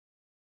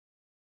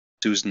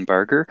Susan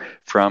Barger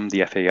from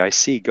the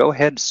FAIC. Go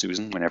ahead,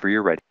 Susan, whenever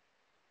you're ready.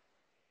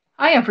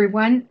 Hi,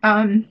 everyone.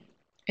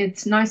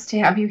 It's nice to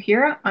have you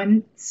here.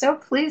 I'm so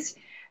pleased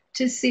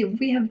to see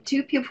we have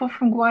two people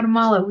from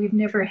Guatemala. We've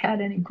never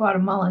had any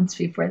Guatemalans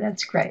before.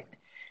 That's great.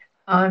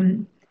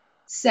 Um,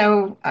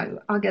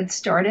 I'll get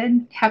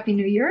started. Happy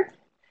New Year.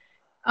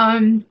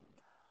 Um,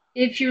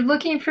 if you're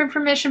looking for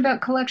information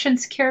about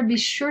collections care, be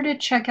sure to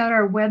check out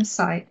our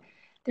website.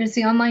 There's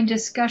the online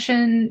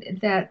discussion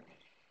that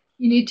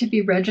you need to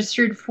be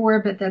registered for,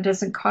 but that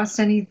doesn't cost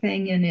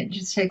anything, and it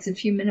just takes a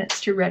few minutes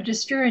to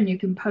register, and you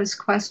can post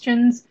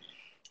questions.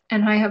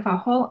 And I have a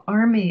whole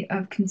army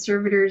of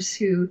conservators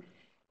who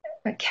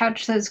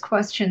catch those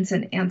questions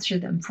and answer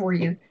them for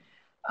you.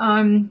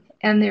 And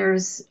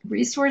there's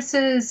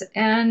resources,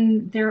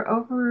 and there are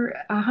over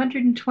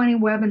 120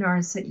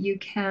 webinars that you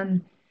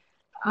can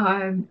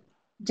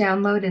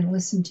download and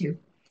listen to.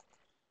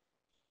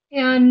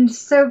 And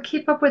so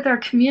keep up with our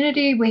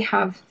community. We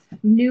have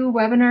new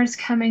webinars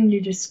coming,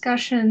 new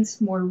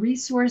discussions, more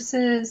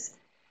resources.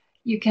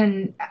 You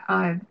can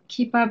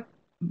keep up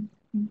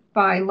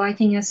by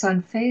liking us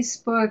on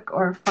Facebook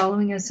or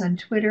following us on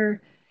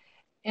Twitter.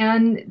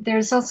 And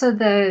there's also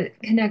the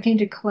Connecting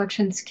to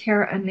Collections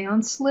Care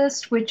announce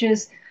list, which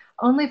is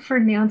only for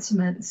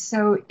announcements.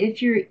 So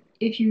if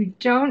you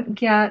don't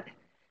get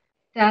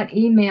that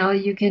email,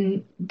 you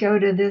can go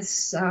to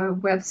this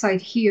website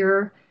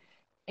here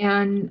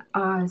and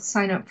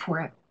sign up for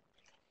it.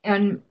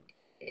 And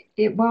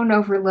it won't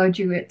overload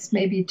you. It's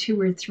maybe 2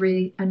 or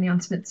 3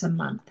 announcements a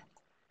month.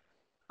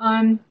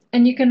 And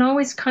you can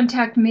always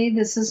contact me.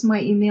 This is my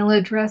email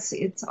address.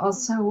 It's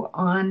also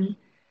on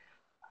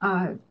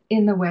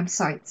in the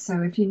website.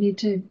 So if you need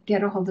to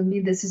get a hold of me,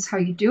 this is how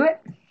you do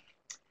it.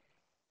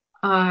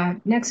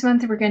 Next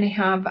month, we're going to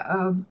have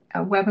a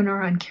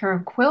webinar on care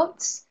of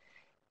quilts.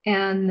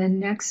 And the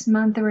next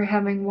month, we're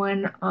having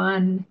one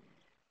on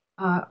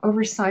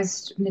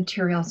oversized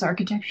materials,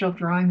 architectural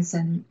drawings,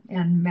 and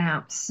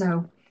maps.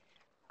 So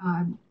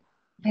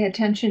pay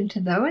attention to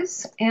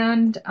those.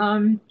 And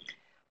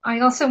I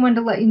also wanted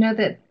to let you know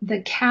that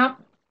the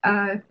CAP,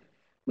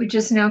 which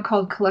is now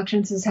called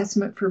Collections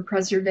Assessment for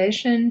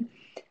Preservation,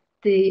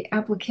 the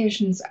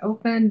application's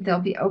open. They'll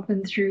be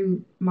open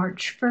through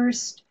March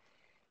 1st.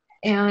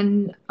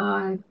 And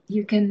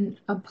you can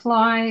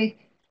apply.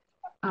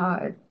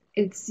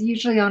 It's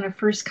usually on a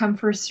first come,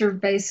 first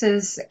served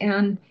basis.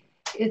 And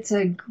it's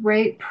a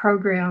great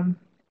program.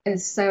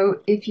 So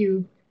if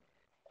you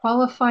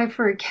qualify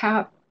for a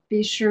CAP,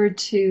 be sure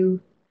to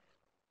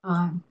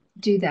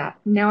do that.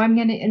 Now I'm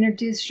going to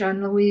introduce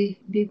Jean-Louis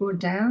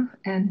Bigourdin,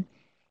 and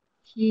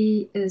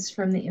he is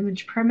from the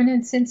Image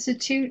Permanence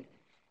Institute.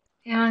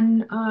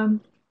 And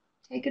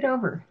take it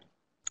over.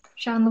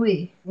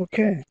 Jean-Louis.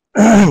 Okay.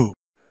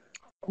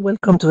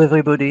 Welcome to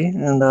everybody.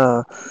 And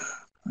I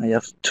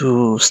have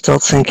to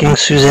start thanking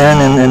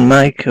Suzanne and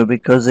Mike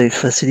because they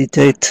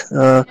facilitate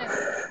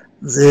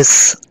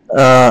this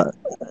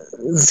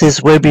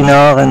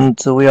webinar, and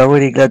we are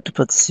really glad to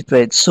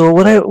participate. So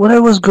what I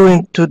was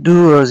going to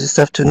do this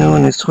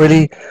afternoon is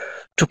really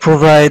to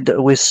provide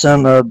with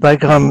some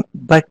background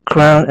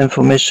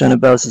information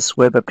about this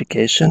web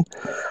application,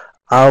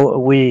 how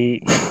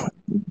we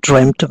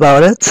dreamt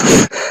about it,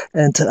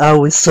 and how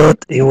we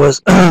thought it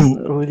was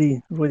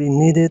really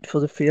needed for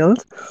the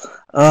field.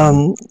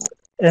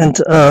 And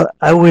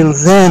I will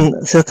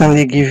then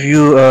certainly give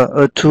you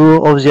a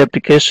tour of the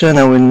application.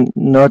 I will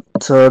not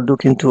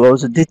look into all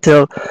the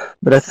detail,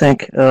 but I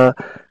think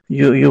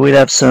you will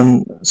have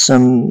some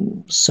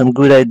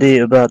good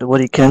idea about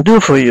what it can do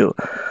for you.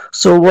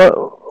 So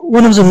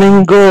one of the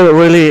main goals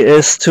really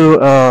is to,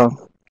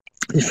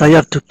 if I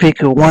have to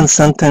pick one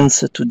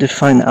sentence to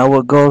define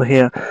our goal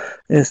here,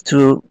 is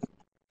to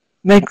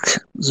make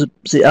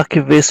the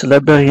archivist,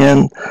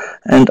 librarian,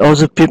 and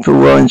other people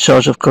who are in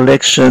charge of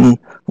collection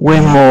way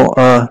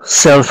more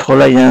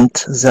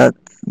self-reliant than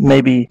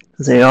maybe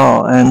they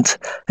are. And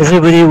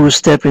everybody who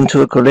step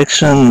into a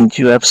collection,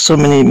 you have so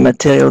many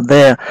material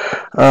there,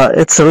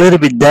 it's a little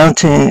bit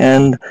daunting,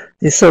 and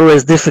it's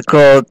always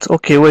difficult.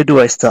 Okay, where do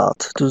I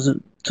start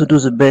to do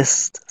the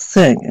best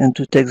thing and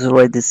to take the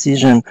right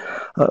decision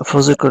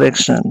for the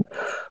collection?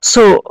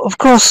 So, of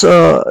course,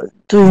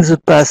 during the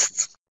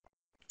past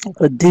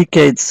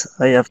decades,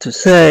 I have to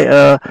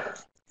say,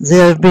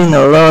 there have been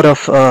a lot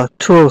of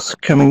tools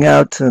coming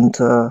out, and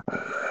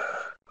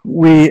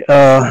we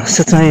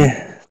certainly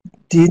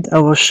did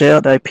our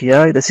shared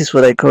API. This is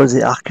what I call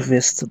the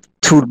archivist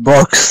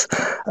toolbox.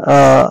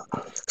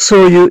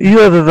 So you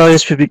have a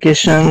various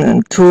publications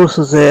and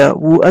tools there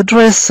who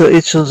address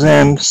each of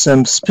them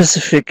some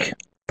specific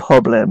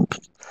problem.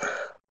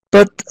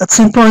 But at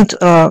some point,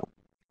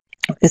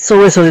 it's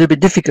always a little bit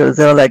difficult.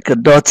 There are like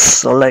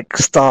dots or like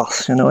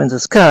stars, in the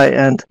sky,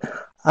 and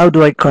how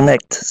do I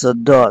connect the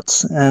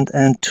dots and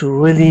to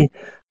really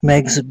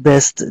make the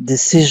best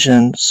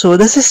decision? So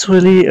this is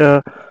really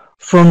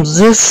from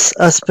this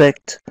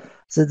aspect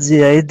that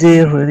the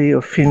idea really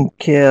of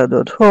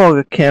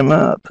filmcare.org came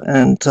up.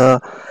 And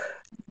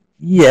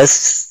yes,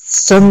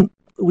 some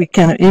we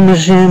can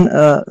imagine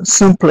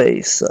some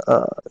place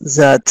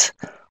that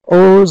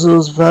all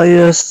those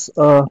various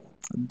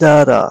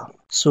data,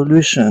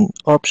 solution,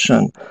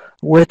 option,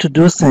 where to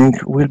do things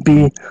will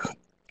be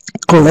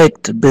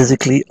collected,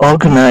 basically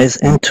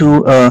organized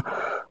into a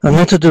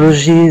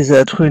methodology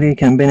that really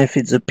can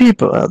benefit the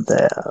people out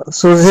there.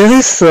 So there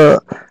is,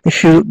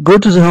 if you go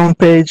to the home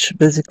page,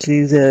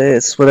 basically there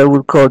is what I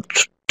would call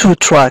two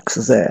tracks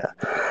there.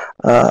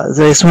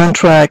 There is one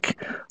track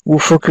who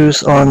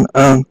focus on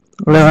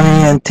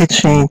learning and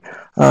teaching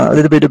a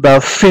little bit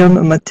about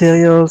film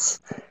materials,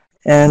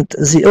 and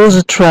the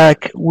other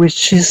track,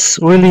 which is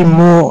really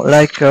more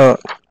like a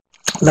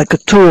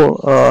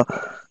tool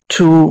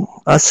to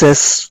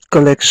assess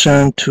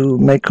collection, to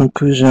make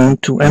conclusion,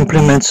 to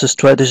implement the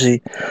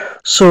strategy.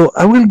 So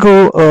I will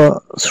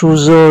go through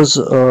those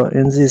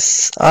in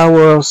these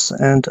hours,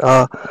 and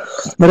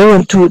but I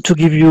want to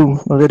give you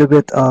a little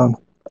bit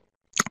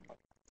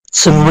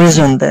some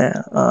reason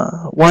there.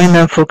 Why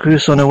not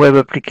focus on a web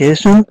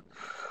application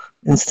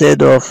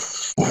instead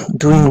of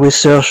doing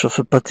research of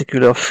a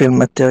particular film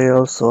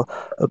materials or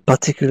a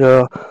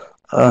particular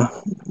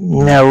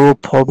narrow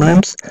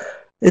problems?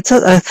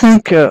 I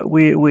think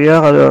we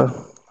are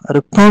at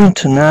a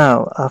point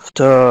now,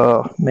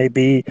 after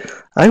maybe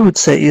I would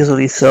say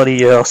easily 30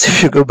 years,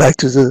 if you go back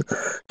to the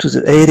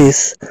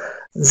 80s,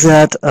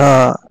 that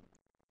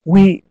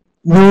we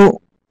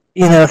know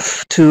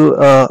enough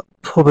to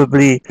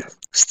probably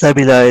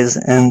stabilize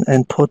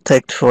and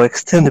protect for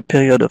extended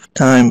period of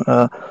time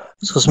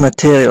those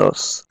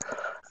materials.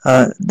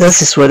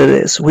 This is what it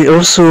is. We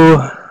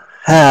also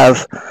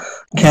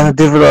can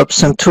develop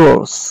some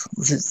tools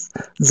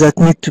that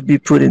need to be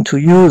put into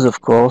use,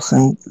 of course,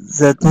 and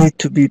that need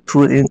to be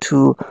put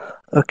into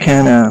a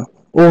kind of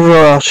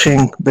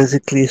overarching,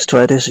 basically,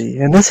 strategy.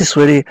 And that's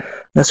really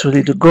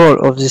the goal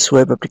of this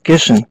web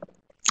application.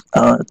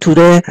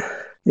 Today,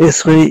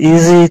 it's really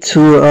easy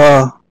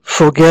to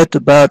forget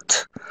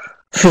about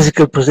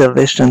physical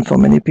preservation for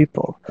many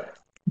people,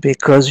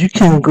 because you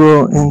can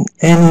go in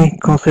any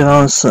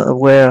conference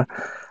where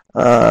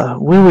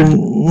we will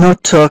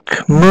not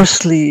talk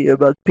mostly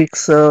about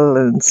pixel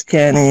and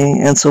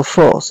scanning and so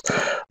forth,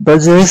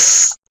 but there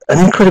is an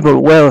incredible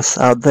wealth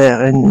out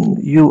there,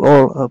 and you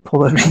all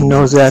probably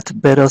know that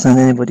better than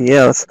anybody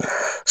else.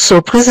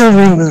 So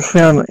preserving the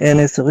film in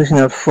its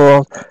original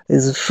form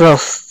is the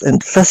first,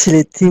 and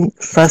facilitating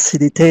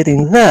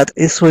that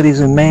is really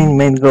the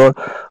main goal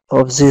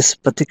of this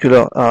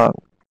particular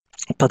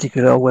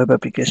web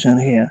application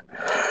here.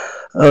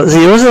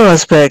 The other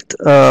aspect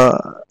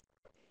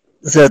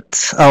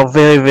that are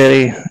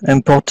very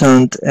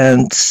important,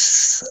 and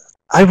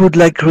I would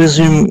like to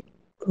resume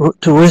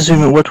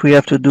what we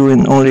have to do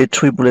in only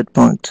 3 bullet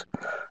points.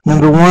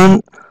 Number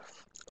one,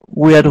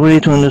 we had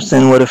really to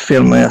understand what a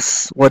film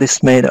is, what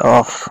it's made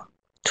of,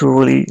 to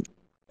really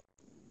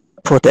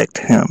protect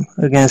him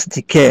against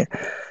decay.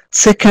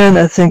 Second,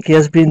 I think it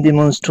has been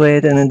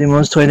demonstrated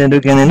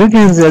again and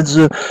again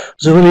that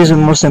the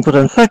most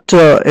important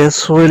factor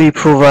is really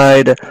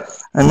provide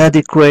an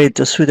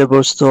adequate,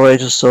 suitable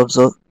storage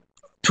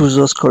to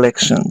those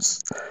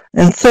collections.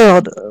 And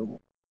third,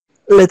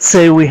 let's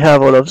say we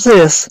have all of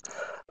this,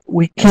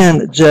 we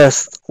can't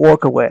just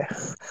walk away.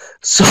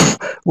 So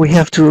we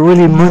have to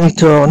really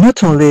monitor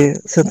not only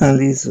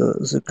certainly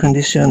the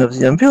condition of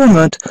the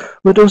environment,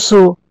 but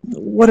also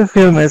what a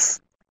film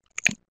is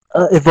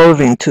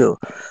evolving to.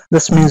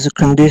 This means the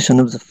condition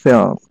of the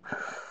film.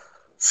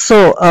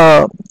 So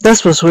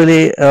that was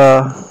really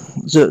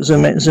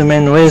the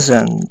main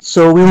reason.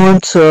 So we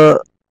want a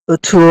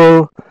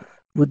tool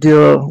to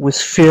deal with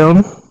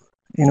film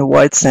in a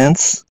wide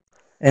sense,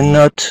 and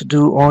not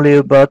do only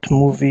about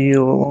movie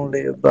or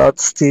only about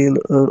still,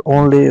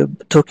 only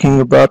talking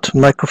about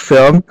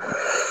microfilm.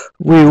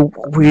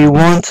 We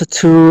want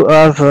to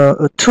have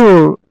a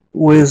tool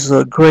with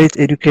a great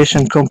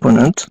education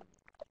component.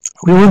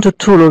 We want a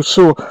tool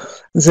also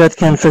that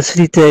can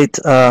facilitate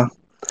a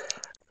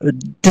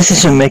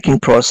decision-making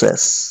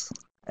process.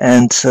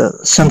 And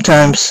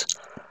sometimes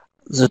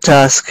the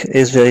task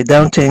is very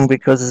daunting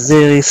because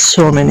there is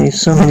so many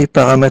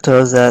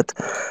parameters that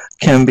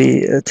can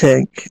be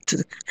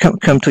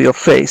come to your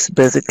face,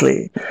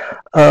 basically.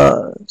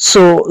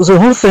 So the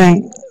whole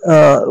thing,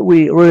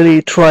 we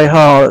really try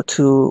hard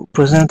to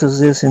present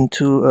this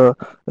into a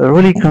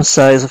really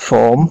concise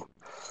form,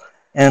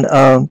 and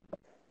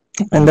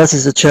that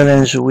is the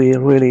challenge we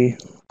really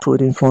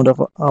put in front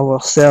of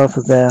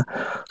ourselves there.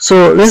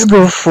 So let's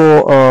go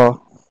for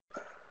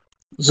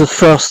the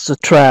first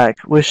track,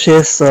 which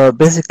is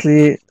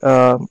basically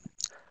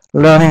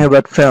learning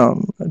about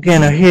film.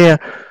 Again, here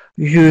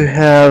you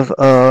have,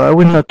 I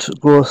will not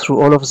go through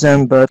all of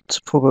them, but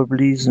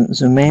probably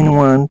the main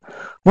one.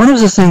 One of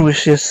the things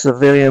which is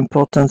very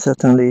important,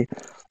 certainly,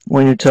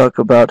 when you talk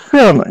about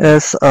film,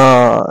 is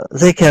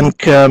they can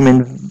come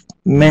in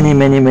many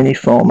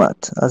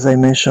formats, as I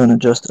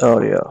mentioned just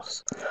earlier.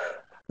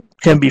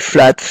 Can be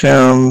flat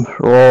film,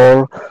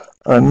 roll,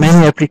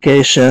 many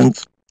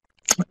applications.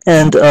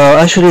 And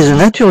actually the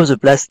nature of the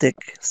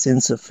plastic,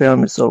 since the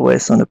film is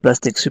always on a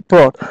plastic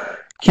support,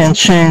 can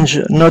change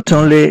not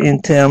only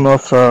in terms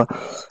of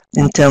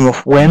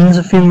when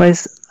the film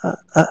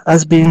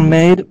has been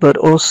made, but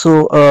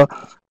also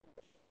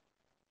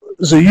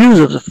the use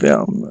of the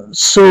film.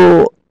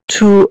 So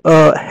to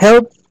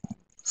help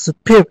the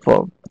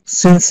people,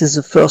 since it's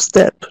the first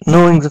step,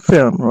 knowing the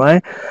film,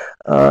 right?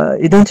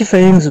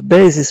 Identifying the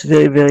base is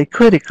very, very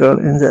critical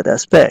in that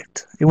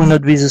aspect. It will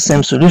not be the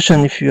same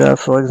solution if you have,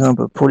 for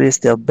example,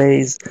 polyester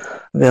base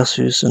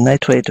versus a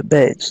nitrate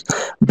base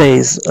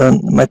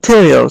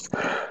materials.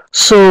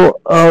 So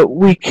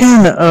we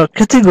can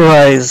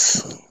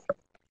categorize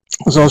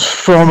those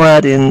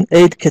formats in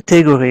 8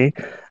 categories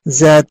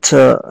that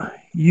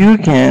you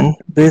can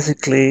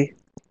basically,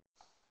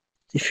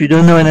 if you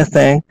don't know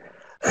anything,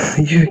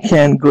 you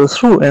can go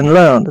through and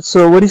learn.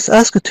 So what is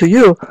asked to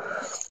you,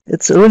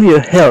 it's really a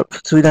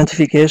help to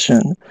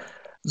identification.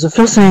 The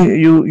first thing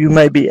you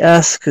might be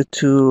asked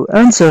to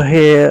answer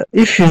here,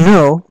 if you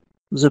know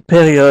the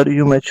period,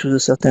 you might choose a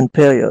certain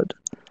period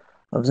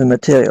of the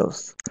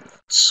materials.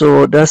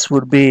 So that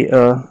would be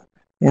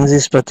in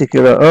this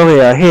particular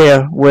area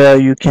here where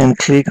you can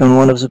click on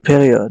one of the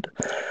period.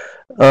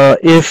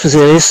 If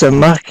there is a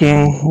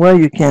marking, well,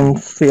 you can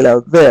fill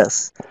out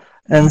this.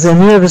 And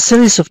then you have a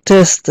series of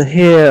tests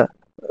here.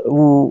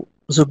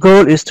 The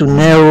goal is to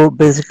narrow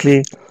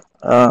basically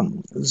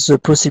the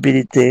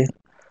possibility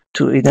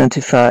to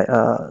identify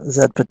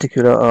that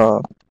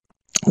particular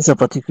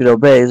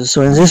base.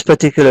 So in this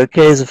particular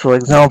case, for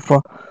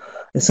example,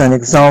 it's an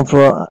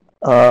example.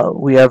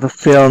 We have a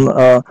film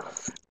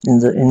in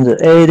the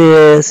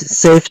 80s,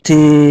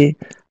 safety.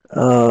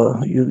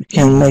 You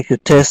can make a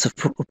test of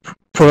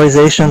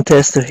polarization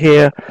test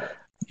here.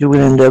 You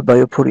will end up by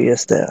a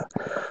polyester.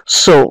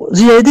 So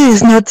the idea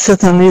is not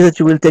certainly that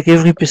you will take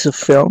every piece of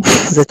film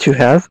that you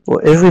have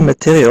or every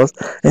material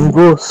and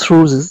go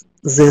through this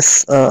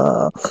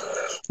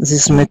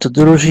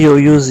methodology or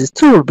use this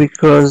tool,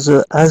 because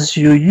as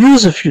you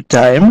use a few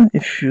times,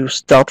 if you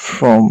start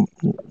from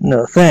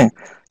nothing,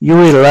 you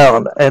will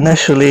learn. And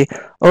actually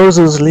all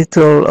those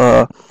little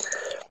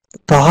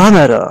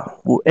parameters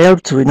who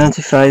help to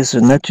identify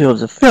the nature of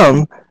the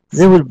film,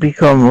 they will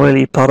become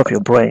really part of your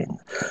brain.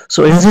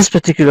 So in this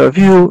particular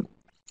view,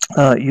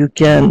 you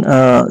can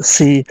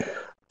see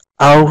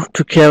how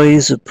to carry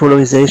the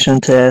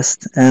polarization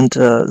test, and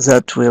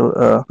that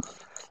will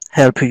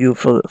help you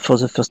for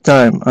the first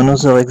time.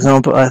 Another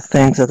example I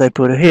think that I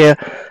put here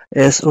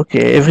is,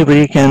 okay,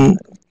 everybody can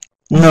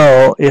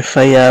know if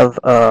I have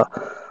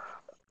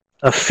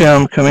a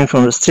film coming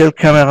from a still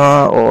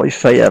camera or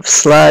if I have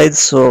slides,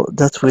 so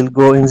that will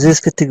go in this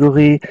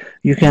category.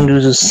 You can do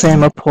the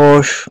same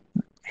approach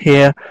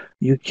here.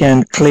 You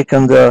can click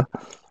on the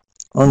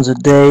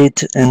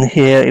date, and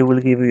here it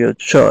will give you a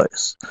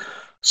choice.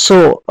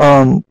 So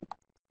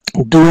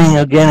doing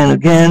again and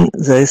again,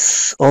 there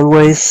is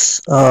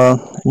always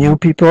new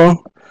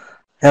people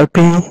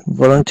helping,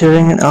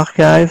 volunteering in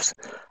archives.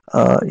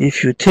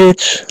 If you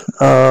teach,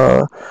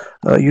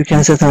 you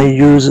can certainly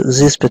use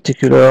this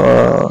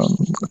particular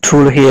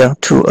tool here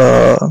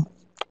to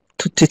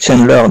teach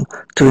and learn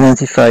to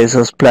identify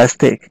those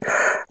plastic.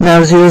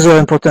 Now, the other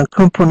important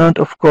component,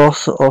 of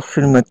course, of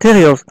film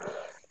materials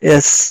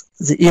is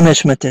the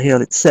image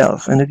material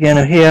itself. And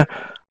again, here,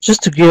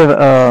 just to give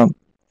an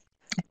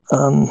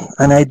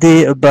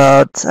idea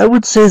about, I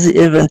would say, the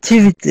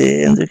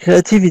inventivity and the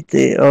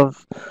creativity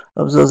of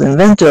those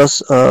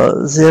inventors,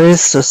 there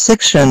is a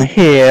section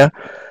here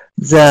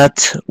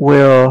that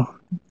will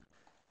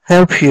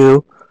help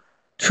you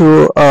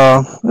to,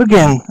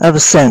 again, have a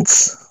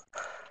sense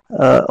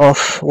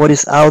of what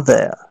is out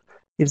there.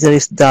 If there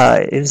is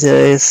dye, if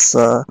there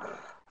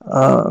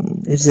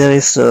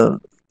is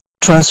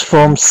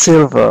transformed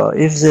silver,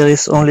 if there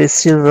is only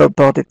silver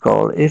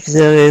particle, if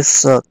there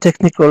is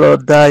Technicolor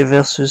dye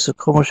versus a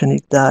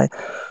chromogenic dye.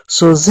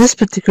 So this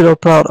particular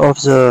part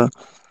of the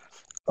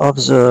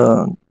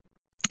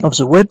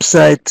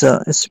website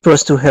is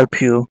supposed to help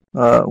you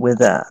with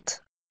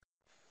that.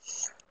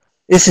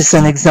 This is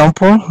an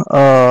example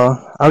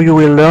how you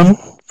will learn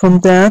from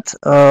that.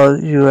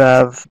 You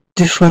have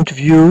different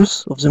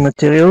views of the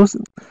materials.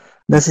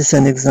 This is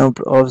an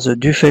example of the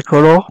Dufay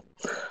color,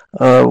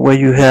 where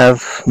you have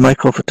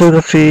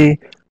microphotography,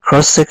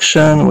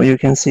 cross-section, where you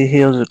can see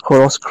here the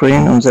color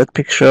screen on that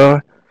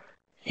picture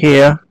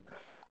here.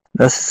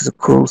 This is a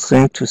cool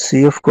thing to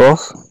see, of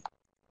course.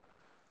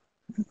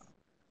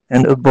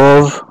 And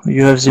above,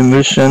 you have the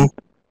emulsion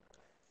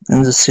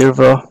and the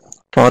silver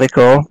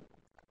particle.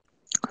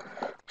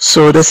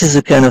 So this is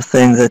the kind of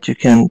thing that you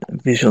can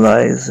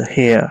visualize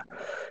here.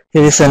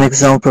 Here is an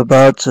example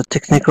about the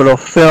Technicolor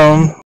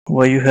film,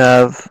 where you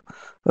have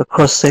a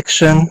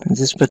cross-section. In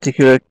this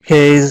particular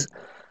case,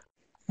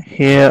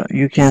 here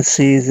you can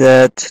see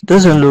that it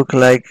doesn't look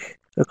like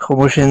a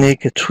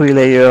chromogenic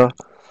 3-layer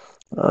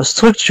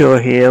structure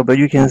here, but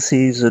you can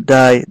see the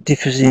dye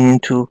diffusing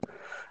into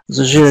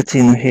the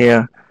gelatin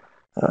here.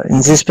 In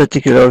this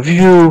particular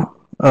view,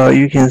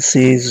 you can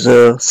see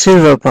the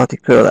silver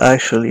particle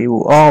actually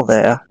who are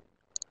there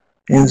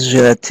in the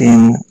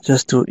gelatin,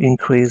 just to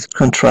increase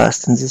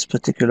contrast in this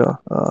particular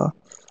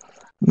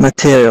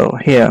material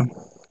here.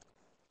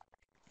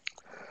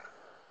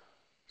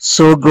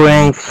 So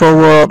going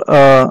forward,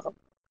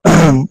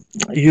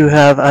 you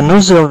have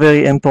another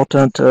very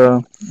important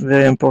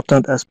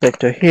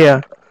aspect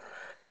here,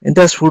 and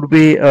that would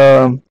be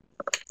the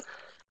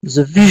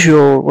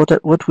visual,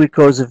 what we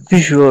call the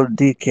visual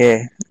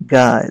decay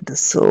guide.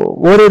 So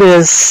what it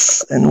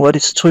is and what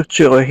is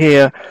structured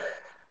here,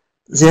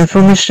 the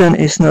information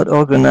is not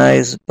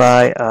organized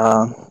by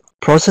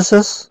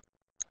processes,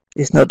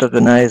 it's not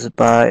organized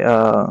by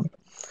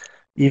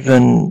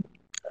even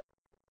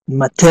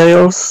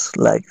materials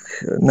like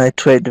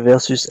nitrate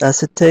versus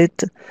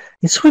acetate.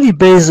 It's really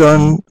based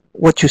on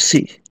what you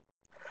see.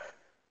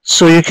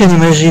 So you can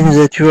imagine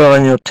that you are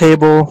on your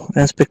table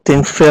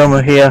inspecting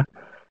film here,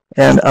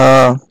 and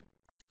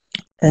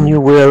you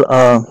will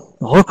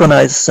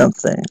recognize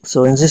something.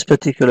 So in this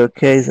particular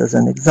case, as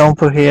an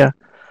example here,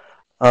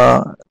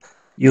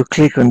 you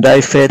click on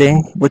dye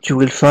fading. What you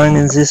will find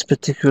in this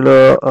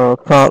particular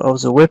part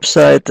of the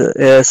website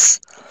is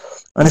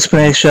an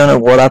explanation of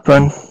what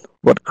happened,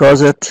 what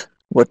caused it,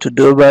 what to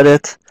do about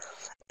it,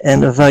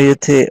 and a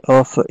variety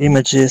of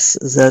images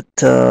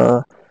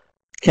that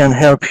can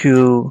help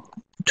you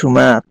to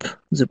map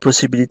the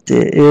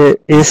possibility.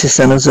 This is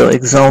another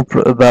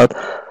example about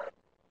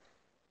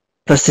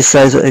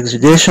plasticizer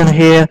exudation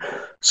here.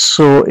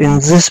 So in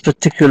this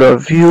particular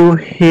view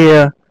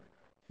here,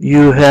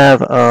 you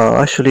have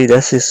actually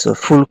this is a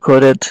full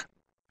coated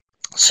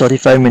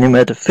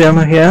 35mm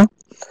film here,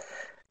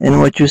 and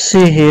what you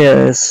see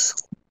here is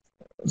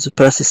the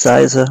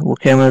plasticizer who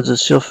came at the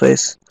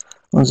surface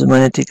on the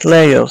magnetic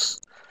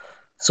layers.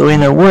 So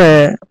in a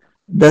way,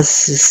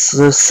 this is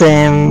the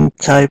same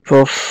type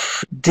of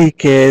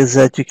decay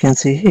that you can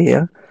see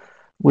here,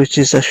 which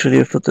is actually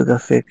a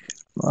photographic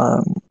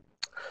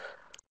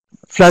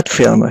flat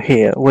film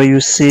here, where you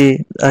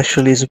see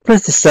actually the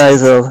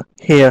plasticizer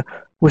here,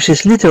 which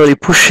is literally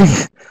pushing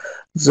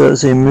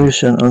the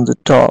emulsion on the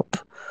top.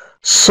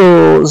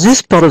 So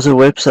this part of the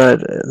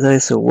website, there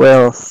is a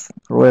wealth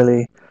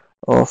really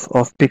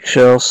of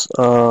pictures.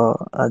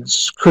 I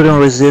just couldn't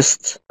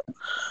resist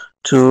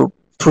to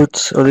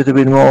put a little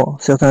bit more,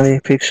 certainly,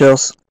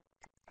 pictures,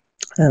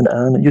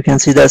 and you can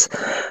see that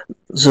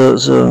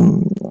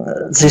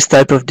this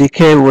type of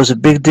decay was a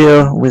big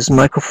deal with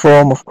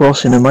microfilm. Of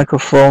course, in a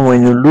microfilm,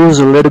 when you lose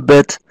a little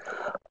bit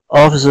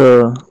of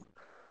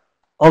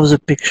the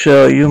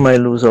picture, you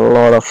might lose a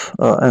lot of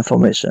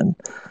information.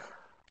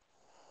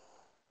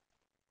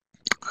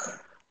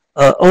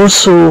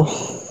 Also,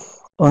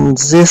 on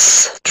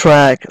this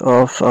track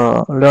of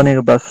learning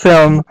about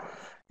film,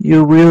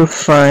 you will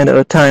find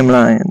a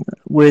timeline,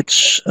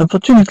 which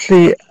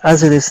unfortunately,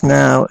 as it is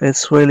now,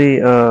 it's really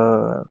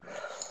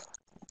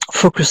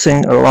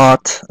focusing a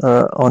lot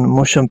on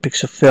motion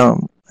picture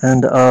film,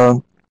 and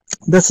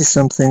this is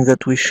something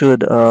that we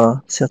should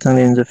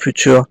certainly in the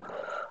future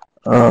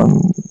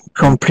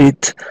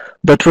complete.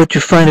 But what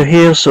you find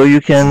here, so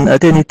you can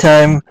at any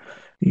time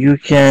you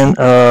can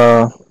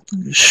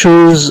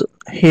choose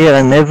here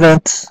an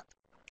event.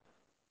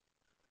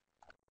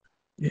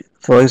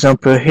 For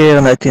example, here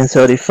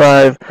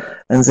 1935,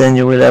 and then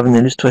you will have an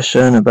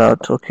illustration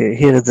about, okay,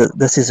 here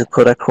this is a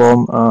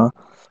Kodachrome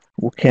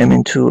who came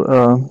into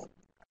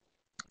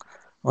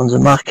on the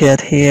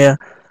market here.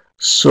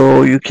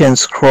 So you can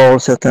scroll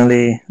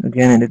certainly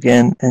again and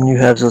again, and you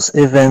have those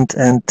events,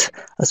 and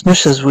as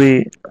much as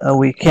we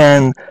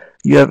can,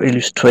 you have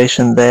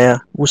illustration there.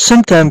 We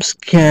sometimes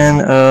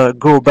can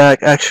go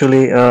back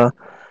actually to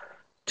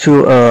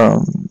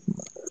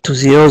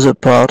the other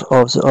part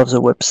of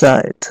the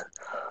website.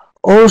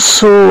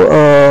 Also,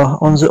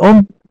 on the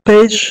home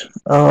page,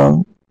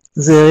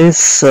 there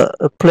is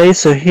a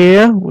place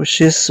here which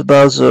is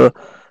about the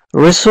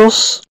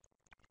resource,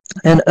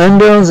 and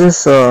under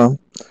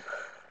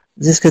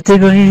this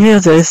category here,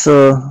 there is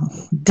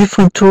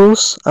different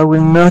tools. I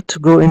will not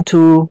go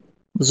into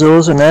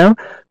those now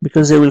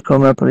because they will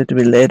come up a little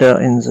bit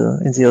later in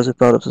the other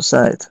part of the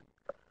site.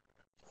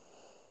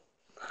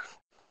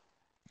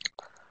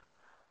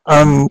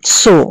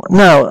 So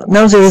now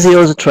there is the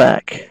other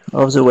track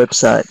of the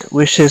website,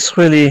 which is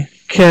really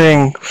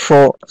caring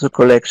for the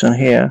collection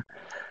here.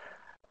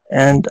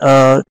 And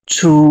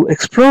to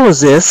explore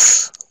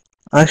this,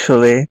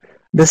 actually,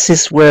 this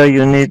is where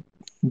you need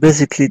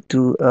basically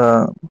to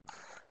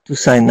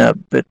sign up.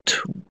 But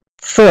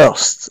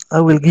first,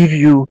 I will give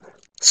you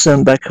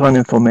some background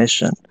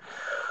information.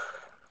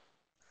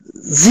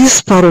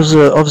 This part of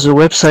the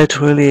website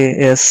really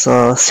is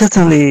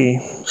certainly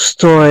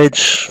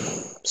storage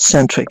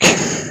centric,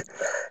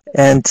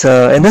 and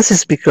this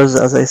is because,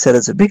 as I said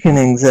at the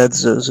beginning, that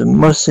the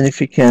most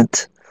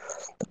significant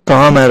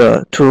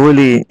parameter to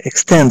really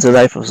extend the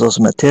life of those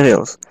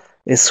materials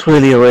is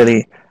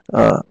really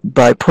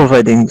by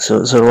providing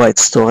the right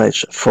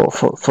storage for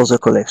the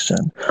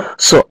collection.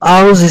 So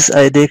how this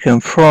idea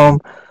came from,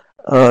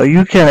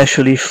 you can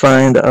actually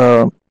find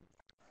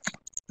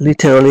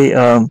literally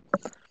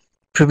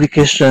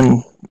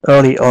publication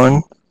early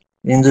on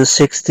in the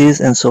 60s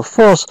and so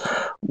forth,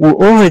 who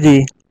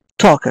already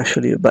talk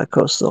actually about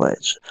cold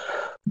storage.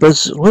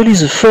 But really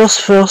the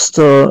first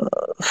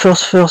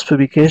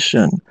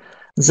publication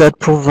that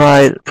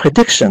provide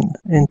prediction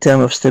in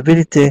terms of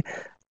stability,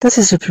 that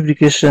is a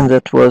publication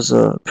that was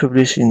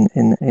published in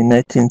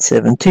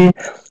 1970.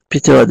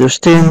 Peter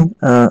Adelstein,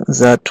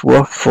 that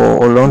worked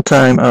for a long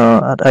time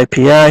at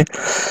IPI,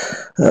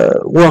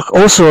 worked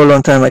also a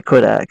long time at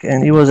Kodak,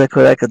 and he was at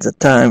Kodak at the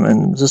time.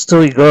 And the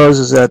story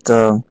goes that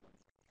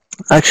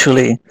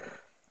actually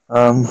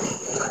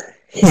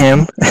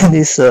him and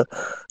his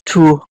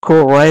two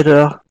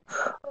co-writers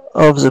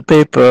of the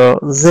paper,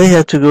 they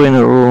had to go in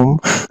a room,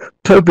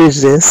 publish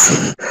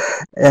this,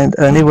 and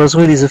it was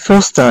really the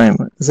first time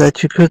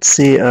that you could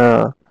see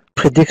a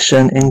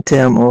prediction in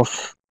terms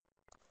of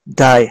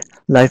dye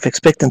life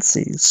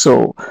expectancy.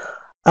 So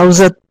how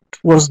that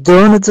was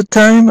done at the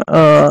time,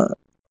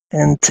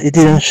 and it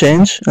didn't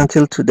change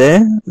until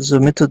today. The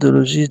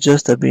methodology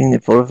just have been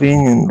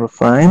evolving and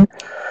refined.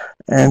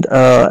 And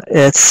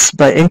it's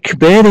by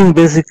incubating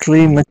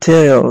basically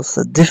materials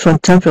at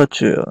different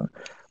temperature.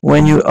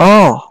 When you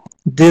are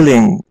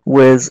dealing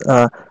with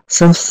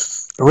some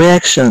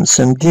reaction,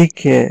 some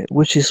decay,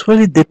 which is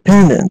really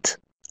dependent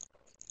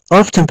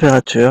of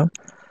temperature,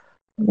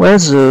 well,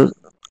 the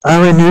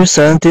RNU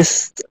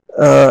scientists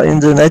in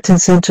the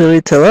 19th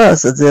century tell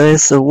us that there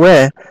is a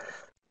way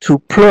to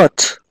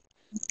plot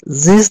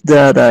this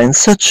data in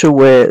such a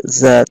way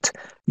that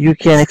you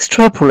can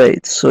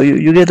extrapolate. So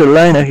you get a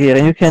liner here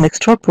and you can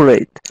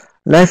extrapolate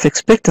life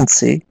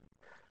expectancy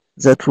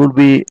that will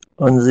be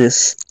on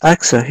this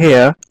axis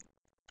here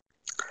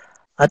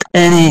at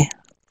any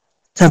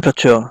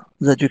temperature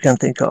that you can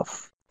think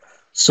of.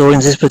 So in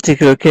this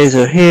particular case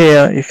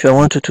here, if I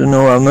wanted to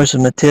know how much the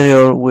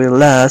material will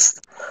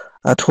last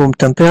at room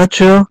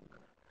temperature,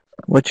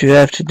 what you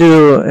have to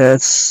do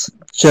is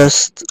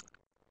just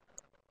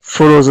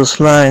follow this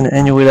line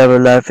and you will have a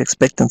life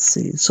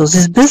expectancy. So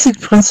this basic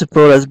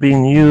principle has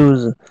been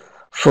used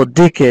for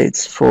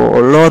decades for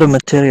a lot of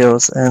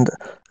materials, and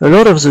a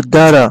lot of the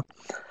data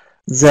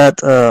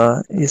that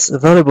is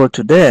available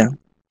today,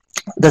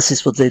 this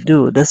is what they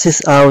do. This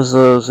is how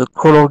the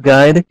color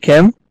guide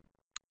came,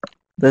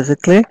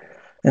 basically.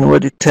 And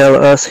what it tells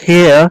us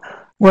here,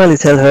 well, it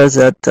tells us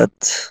that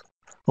at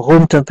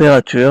room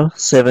temperature,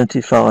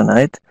 70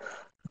 Fahrenheit,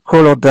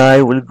 color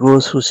dye will go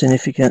through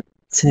significant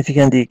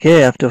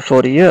decay after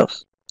 40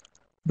 years.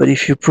 But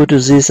if you put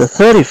this at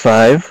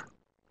 35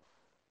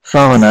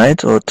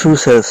 Fahrenheit or 2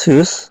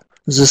 Celsius,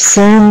 the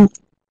same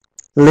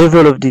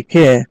level of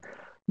decay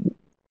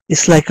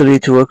is likely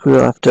to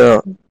occur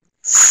after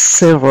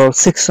several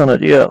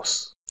 600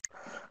 years.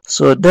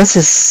 So this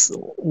is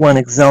one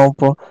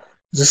example.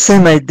 The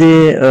same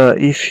idea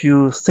if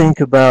you think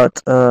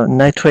about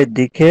nitrate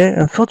decay.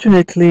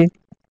 Unfortunately,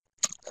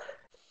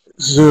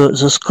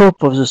 the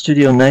scope of the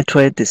study of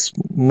nitrate is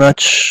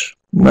much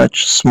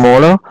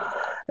smaller,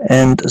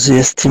 and the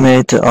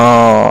estimates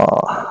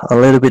are a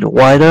little bit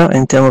wider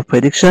in terms of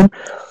prediction,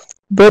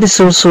 but it's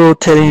also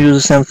telling you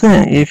the same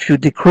thing. If you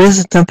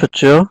decrease the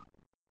temperature,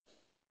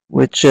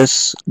 which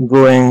is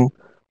going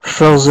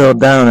further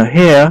down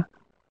here,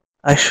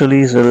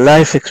 actually the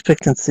life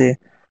expectancy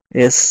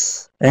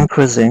is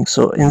increasing.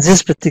 So in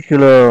this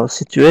particular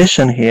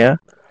situation here,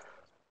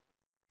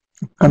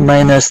 a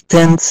minus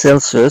 10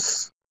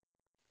 Celsius,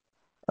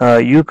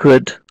 you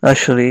could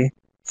actually,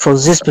 for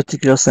this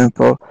particular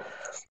sample,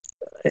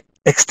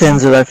 extend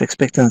the life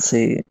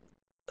expectancy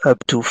up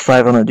to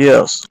 500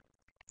 years.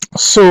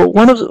 So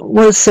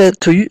what is said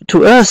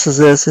to us is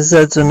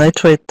that the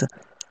nitrate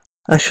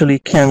actually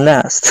can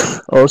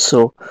last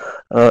also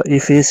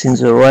if it's in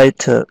the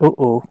right.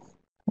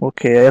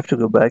 Okay, I have to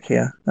go back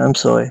here. I'm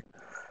sorry.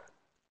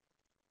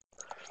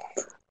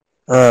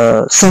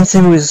 Same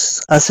thing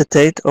with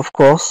acetate, of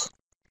course.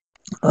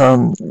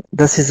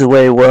 This is the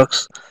way it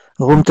works.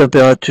 Room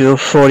temperature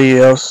 40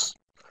 years,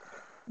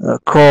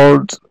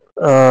 cold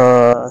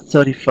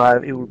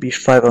 35, it will be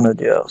 500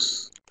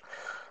 years.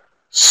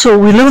 So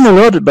we learn a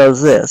lot about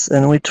this,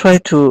 and we try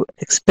to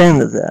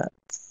expand that.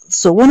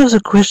 So one of the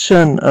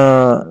questions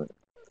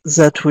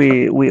that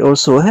we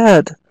also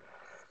had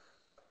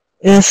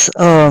is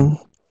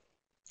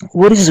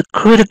what is the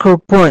critical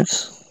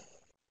point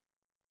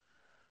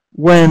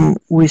when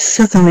we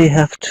certainly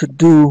have to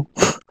do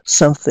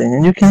something?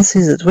 And you can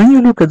see that when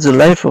you look at the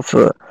life of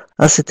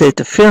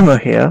acetate film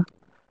here,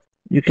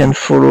 you can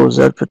follow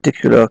that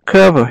particular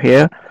curve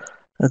here.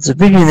 At the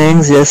beginning,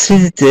 the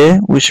acidity,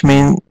 which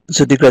means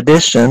the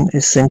degradation,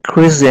 is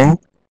increasing.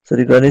 The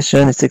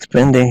degradation is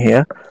expanding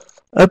here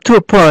up to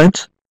a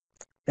point,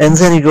 and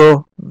then you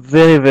go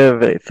very, very,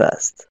 very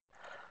fast.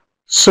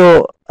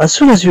 So as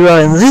soon as you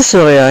are in this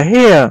area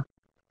here,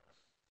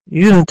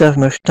 you don't have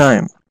much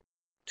time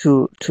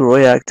to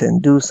react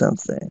and do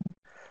something.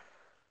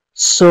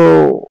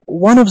 So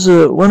one of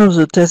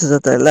the tests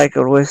that I like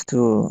always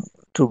to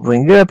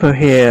bring up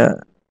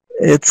here,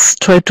 it's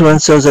try to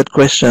answer that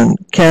question: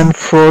 can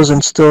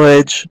frozen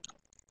storage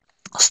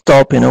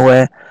stop in a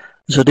way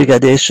the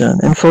degradation?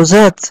 And for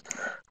that,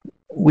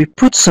 we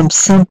put some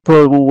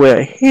sample who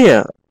were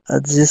here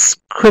at this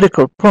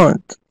critical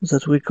point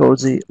that we call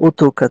the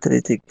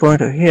autocatalytic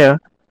pointer here,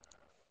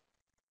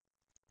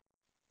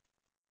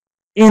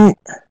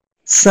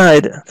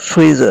 inside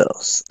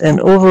freezers, and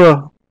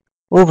over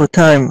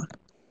time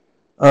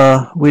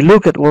we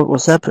look at what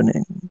was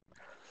happening.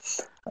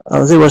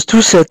 There was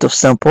two sets of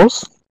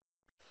samples.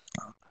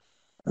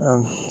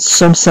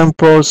 Some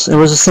samples, it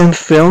was the same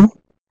film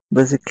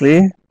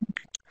basically,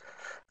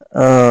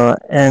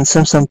 and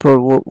some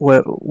samples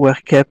were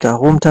kept at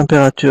room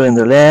temperature in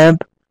the lab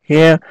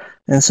here,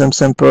 and some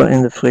samples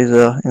in the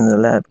freezer in the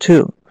lab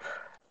too.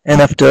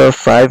 And after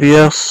 5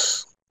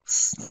 years,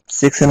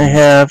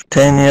 6.5,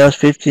 10 years,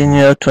 15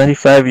 years,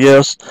 25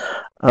 years,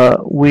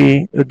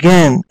 we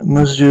again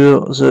measure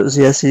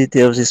the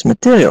acidity of these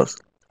materials.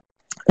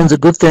 And the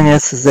good thing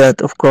is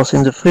that, of course,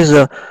 in the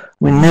freezer,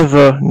 we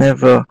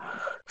never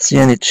see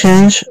any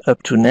change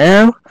up to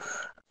now.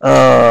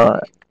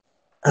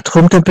 At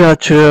room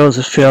temperature,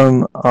 the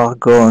film are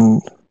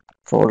gone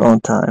for a long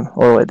time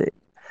already.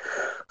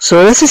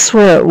 So this is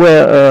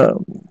where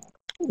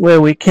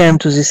we came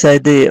to this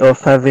idea of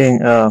having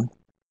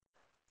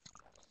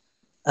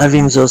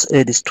those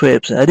eddy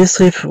strips. Eddy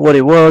strip, what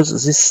it was,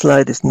 this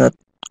slide is not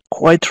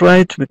quite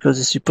right because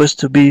it's supposed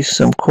to be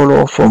some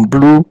color from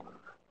blue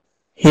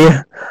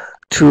here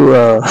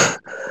to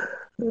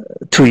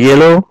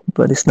yellow,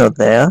 but it's not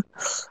there.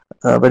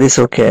 But it's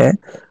okay.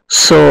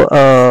 So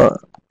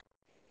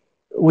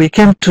we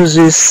came to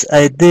this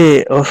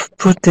idea of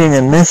putting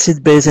an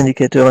acid-base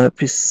indicator on a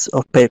piece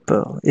of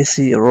paper,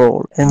 AC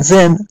roll, and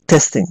then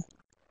testing.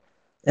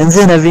 And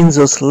then having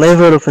those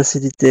level of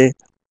acidity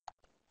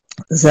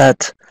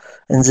that,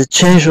 and the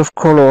change of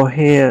color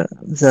here,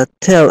 that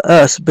tell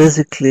us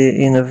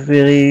basically in a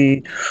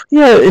very,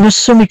 in a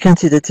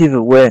semi-quantitative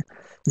way,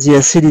 the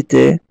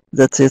acidity,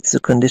 that is the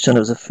condition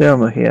of the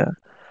film here.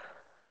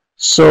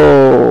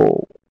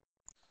 So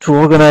to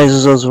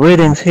organize those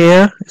readings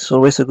here, it's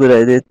always a good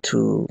idea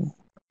to,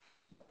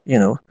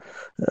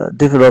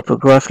 develop a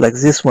graph like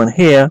this one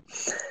here.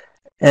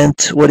 And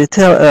what it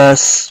tells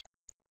us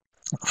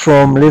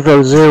from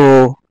level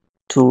 0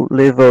 to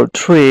level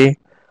 3,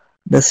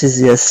 this is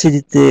the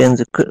acidity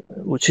and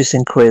which is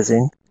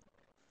increasing,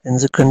 and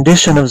the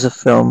condition of the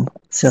film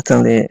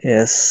certainly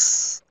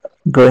is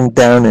going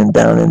down and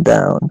down and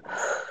down.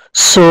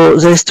 So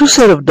there's two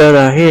sets of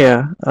data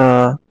here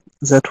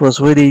that was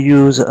really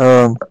used.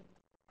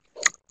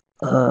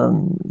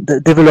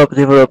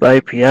 Develop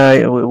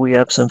API. We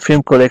have some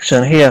film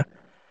collection here,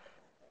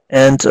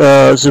 and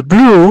the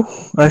blue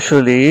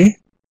actually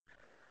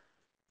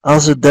are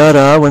the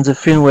data when the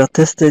film were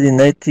tested in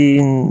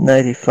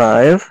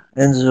 1995,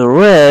 and the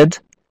red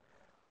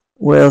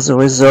were the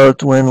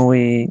result when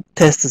we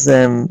tested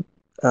them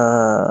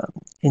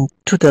in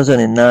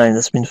 2009.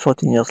 That's been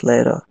 14 years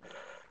later.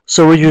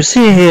 So what you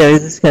see here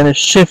is this kind of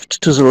shift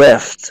to the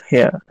left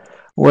here,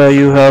 where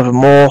you have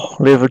more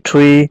level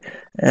 3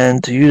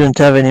 and you don't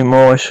have any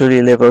more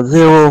actually level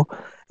 0.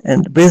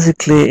 And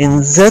basically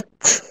in that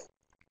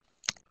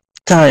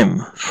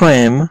time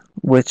frame,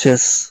 which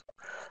is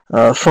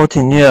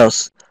 14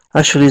 years,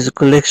 actually the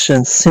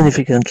collection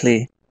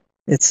significantly,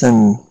 it's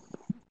in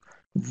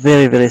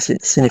very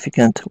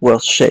significant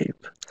worse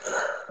shape.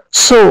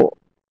 So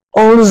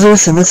all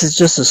this, and this is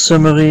just a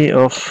summary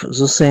of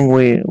the thing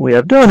we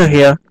have done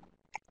here,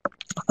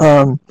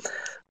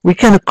 we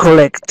can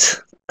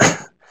collect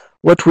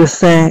what we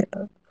think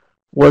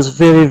was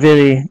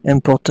very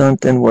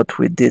important in what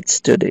we did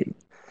study.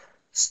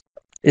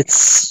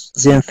 It's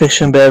the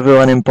infection behavior,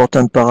 an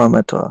important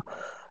parameter.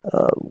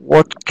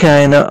 What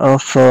kind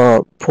of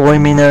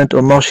prominent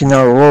or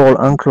marginal role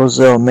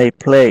enclosure may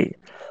play?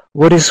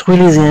 What is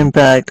really the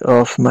impact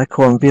of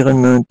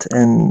microenvironment,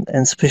 and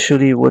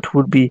especially what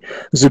would be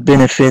the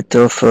benefit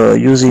of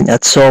using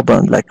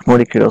adsorbent like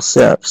molecular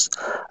cells?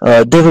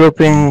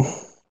 Developing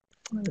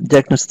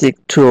diagnostic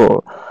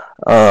tool,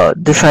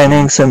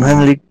 defining some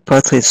handling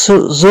pathways.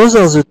 So those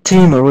are the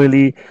themes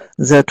really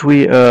that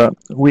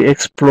we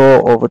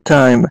explore over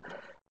time,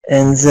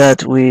 and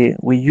that we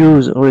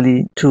use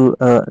really to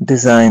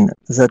design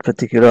that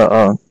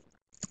particular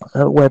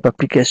web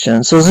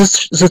application. So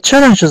the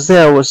challenges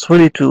there was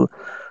really to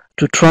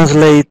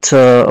translate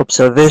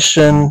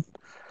observation,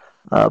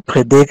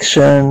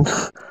 prediction,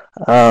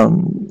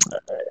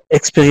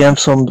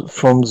 experience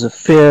from the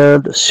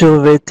field,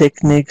 survey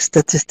techniques,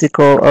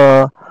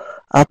 statistical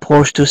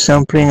approach to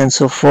sampling, and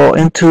so forth,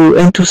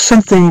 into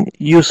something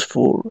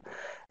useful.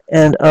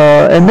 And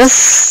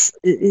this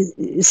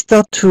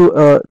start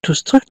to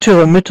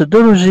structure a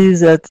methodology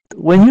that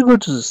when you go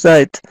to the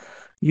site,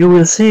 you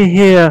will see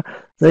here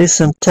there is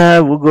some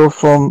tab. We go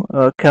from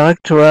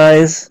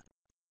characterize,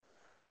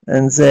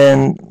 and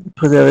then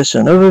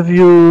preservation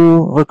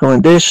overview,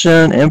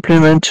 recommendation,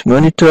 implement,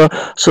 monitor.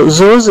 So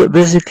those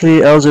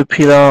basically are the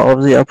pillar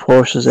of the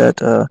approach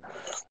that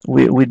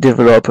we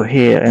develop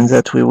here, and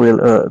that we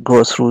will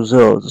go through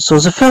those. So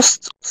the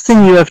first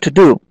thing you have to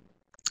do,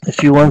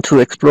 if you want to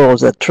explore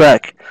that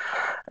track,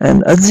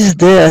 and at this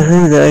day I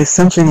think there is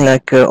something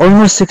like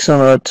almost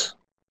 600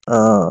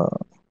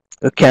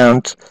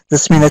 account.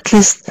 This means at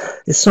least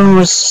it's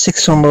almost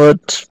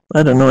 600,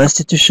 I don't know,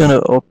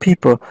 institutions or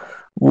people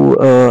who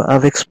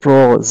have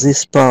explored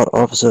this part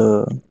of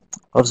the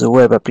of the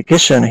web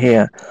application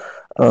here.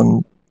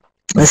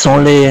 It's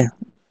only,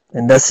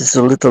 and that is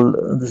a little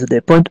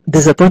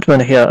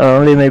disappointment here,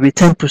 only maybe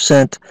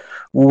 10%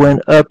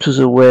 went up to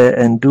the web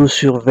and do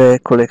survey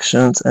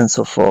collections and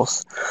so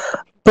forth.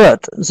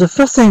 But the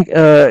first thing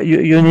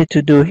you need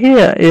to do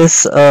here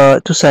is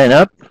to sign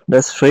up.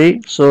 That's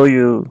free. So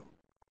you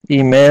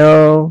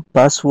email,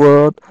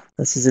 password,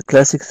 this is a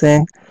classic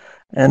thing.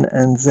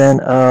 And then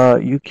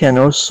you can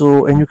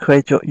also, and you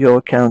create your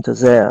account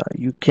there.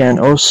 You can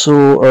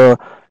also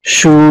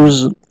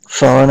choose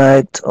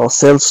Fahrenheit or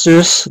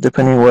Celsius,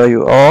 depending where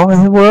you are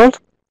in the world,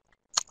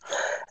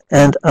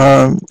 and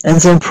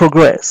then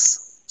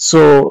progress.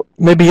 So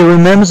maybe you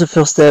remember the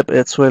first step.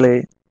 It's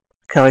really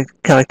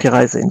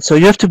characterizing. So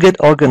you have to get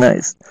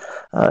organized.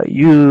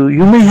 You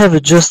may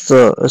have just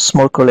a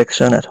small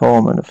collection at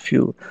home and a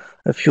few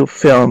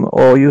film,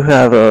 or you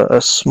have a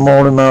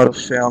small amount of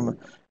film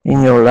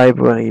in your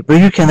library,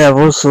 but you can have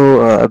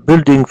also a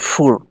building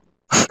full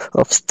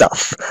of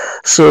stuff.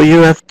 So you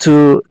have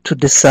to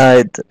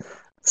decide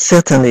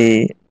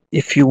certainly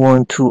if you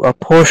want to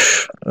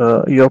approach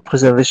your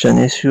preservation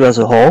issue as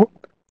a whole.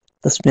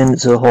 That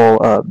means the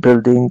whole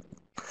building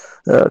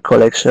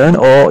collection,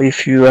 or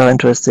if you are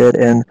interested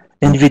in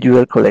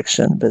individual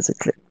collection,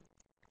 basically.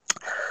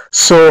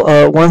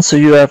 So once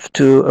you have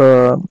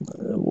to,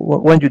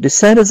 when you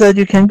decided that,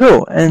 you can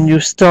go and you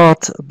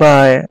start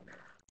by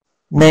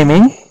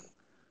naming,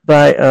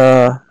 by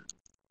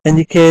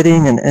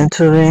indicating and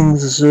entering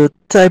the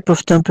type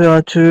of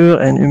temperature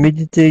and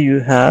humidity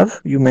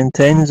you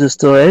maintain in the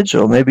storage,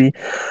 or maybe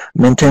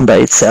maintain by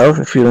itself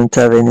if you don't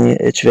have any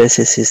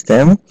HVAC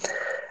system.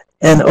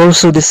 And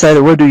also decide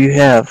what do you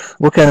have,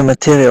 what kind of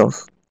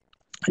materials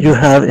you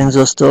have in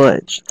the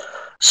storage.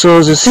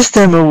 So the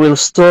system will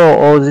store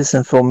all this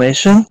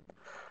information,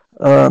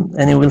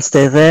 and it will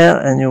stay there,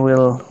 and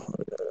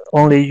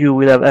only you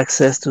will have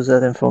access to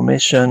that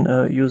information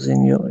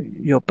using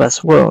your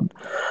password.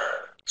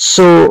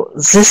 So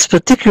this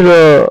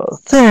particular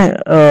thing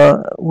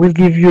will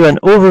give you an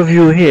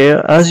overview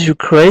here. As you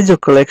create your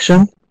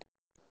collection,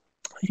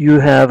 you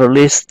have a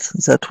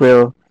list that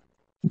will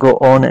go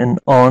on, and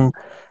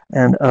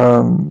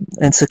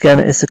it's a kind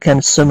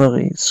of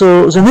summary.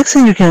 So the next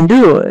thing you can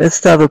do is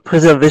to have a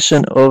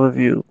preservation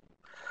overview.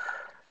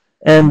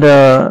 And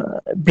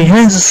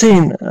behind the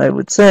scene, I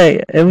would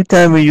say, every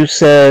time you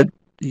said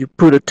you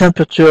put a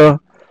temperature,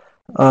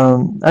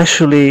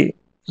 actually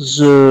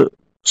the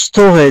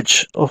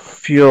storage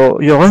of your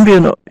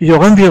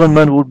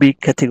environment will be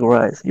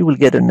categorized. You will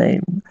get a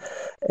name,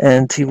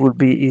 and it will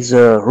be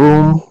either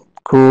room,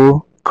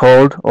 cool,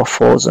 cold, or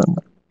frozen.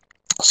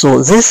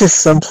 So this is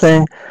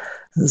something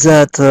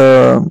that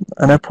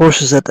an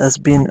approach that has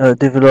been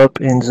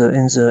developed in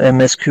the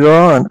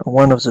MSQR, and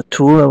one of the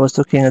tools I was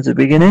talking at the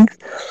beginning.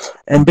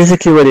 And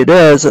basically what it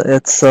does,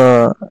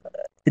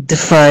 it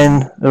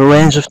defines a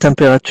range of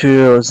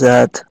temperatures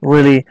that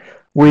really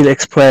will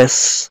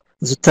express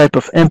the type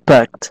of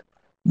impact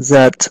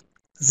that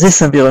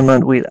this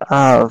environment will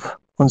have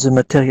on the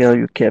material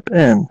you kept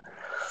in.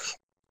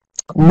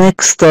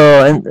 Next,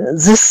 and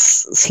this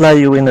slide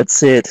you will not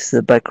see it, it's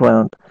the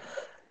background.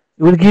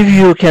 It will give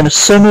you a kind of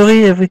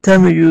summary every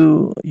time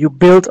you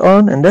build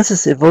on, and this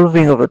is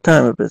evolving over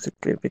time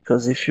basically,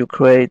 because if you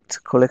create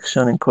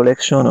collection and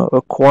collection or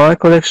acquire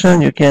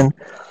collection, you can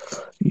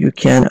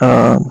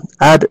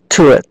add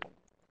to it.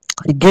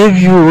 It gave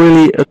you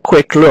really a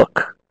quick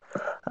look.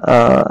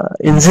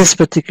 In this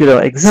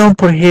particular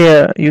example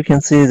here, you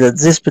can see that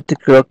this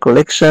particular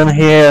collection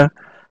here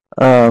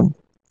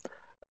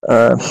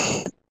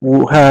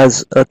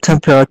has a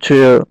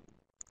temperature,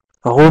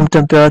 a room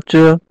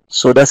temperature.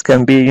 So that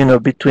can be,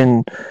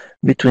 between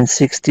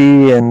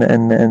 60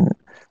 and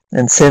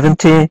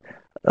 70.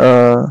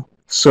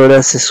 So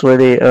that is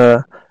really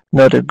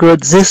not a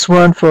good. This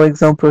one, for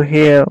example,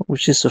 here,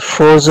 which is a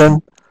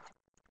frozen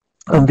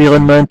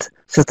environment,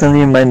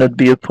 certainly might not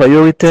be a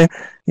priority.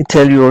 It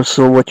tells you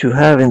also what you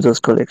have in those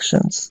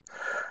collections.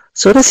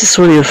 So this is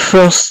really a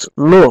first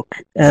look,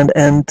 and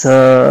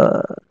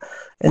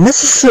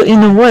this is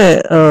in a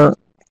way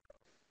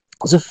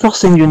the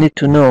first thing you need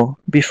to know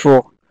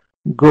before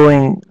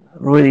going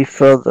really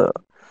further.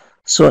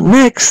 So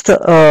next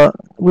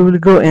we will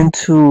go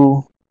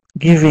into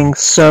giving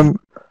some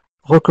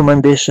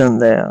recommendation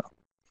there,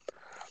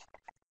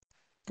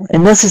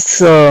 and this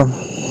is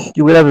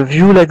you will have a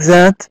view like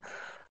that.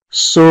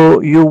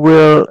 So you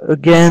will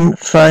again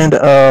find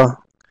the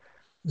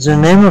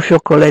name of your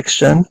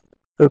collection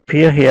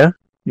appear here.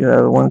 You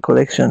have one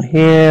collection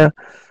here,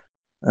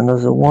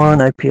 another one,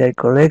 IPI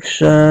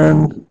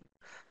collection,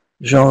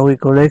 genre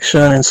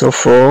collection, and so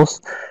forth.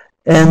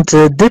 And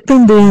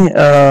depending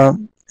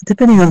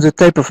on the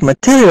type of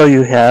material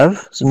you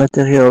have, the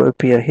material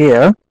appear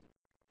here.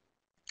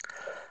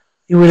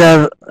 You will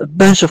have a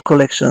bunch of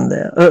collection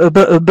there,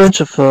 a bunch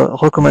of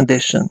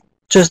recommendation,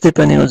 just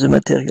depending on the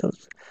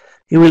materials.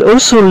 You will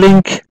also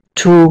link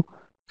to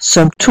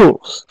some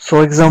tools.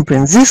 For example,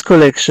 in this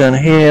collection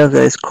here,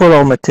 there is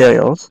color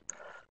materials.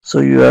 So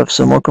you have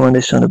some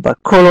recommendation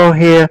about color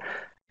here.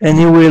 and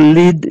it will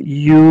lead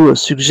you,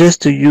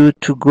 suggest to you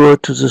to go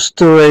to the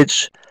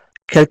storage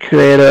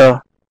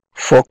calculator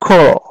for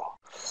color.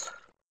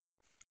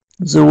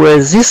 The way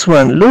this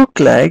one look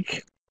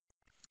like,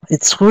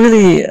 it's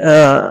really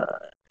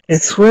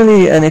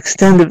an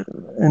extended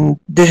and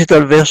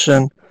digital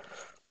version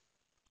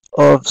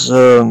of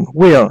the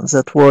wheel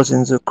that was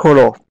in the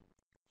color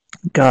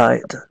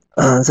guide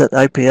that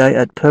IPI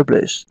had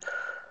published.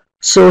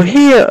 So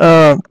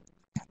here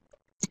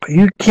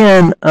you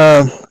can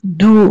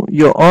do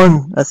your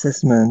own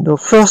assessment.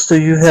 First,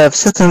 you have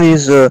certainly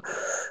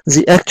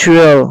the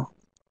actual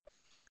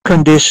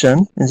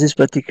condition. In this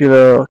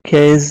particular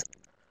case,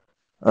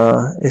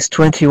 is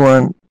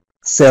 21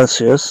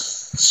 Celsius.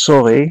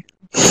 Sorry,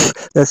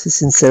 that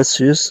is in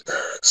Celsius.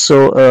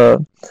 So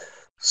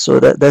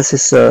that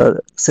is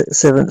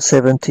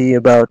 70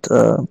 about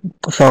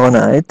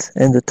Fahrenheit,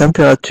 and the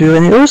temperature.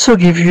 And it also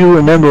gives you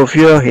a number of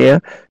years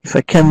here. If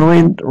I can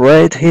read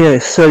right here,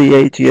 is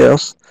 38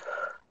 years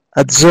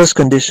at those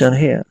conditions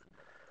here.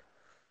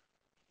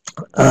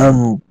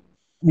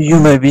 You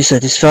may be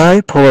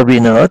satisfied, probably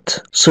not.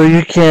 So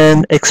you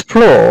can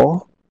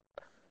explore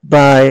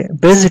by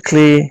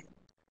basically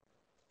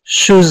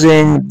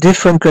choosing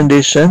different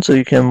conditions. So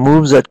you can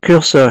move that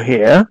cursor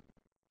here,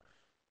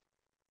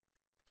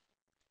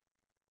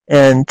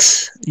 and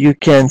you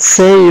can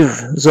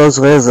save those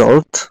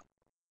results.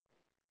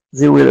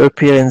 They will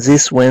appear in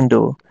this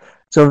window.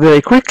 So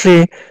very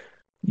quickly,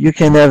 you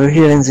can have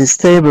here in this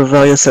table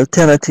various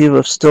alternatives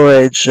of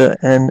storage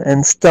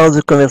and start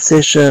the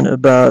conversation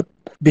about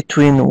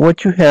between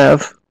what you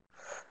have,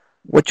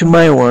 what you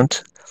might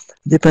want,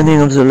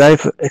 depending on the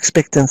life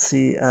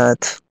expectancy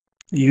that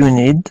you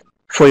need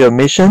for your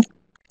mission.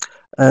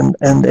 And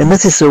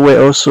this is a way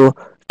also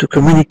to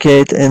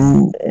communicate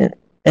and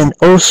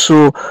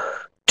also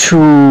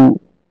to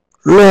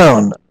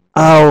learn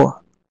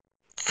how,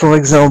 for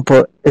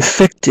example,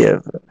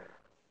 effective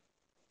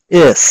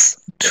is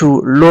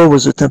to lower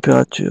the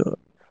temperature.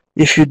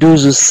 If you do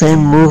the same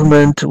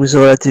movement with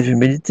relative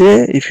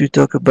humidity, if you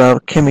talk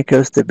about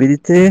chemical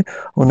stability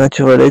or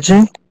natural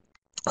aging,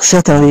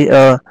 certainly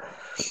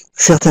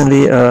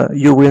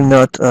you will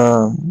not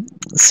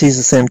see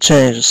the same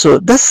change. So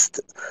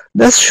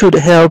that should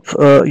help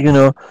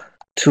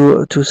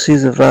to see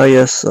the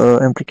various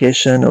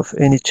implication of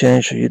any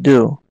change you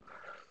do.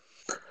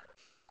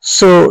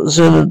 So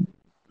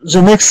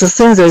the next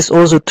thing, there is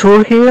also a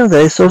tool here.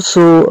 There is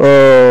also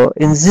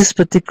in this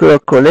particular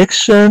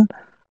collection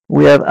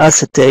we have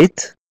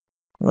acetate,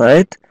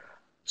 right?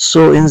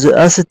 So in the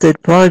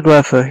acetate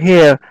paragraph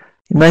here,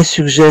 it might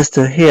suggest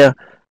here,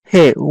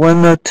 hey, why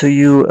not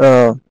you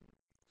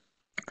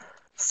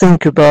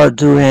think about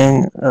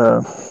doing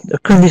a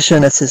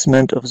condition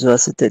assessment of the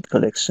acetate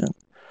collection.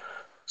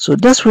 So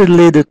that's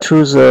related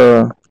to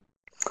the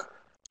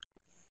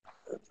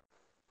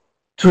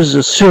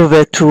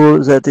survey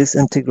tool that is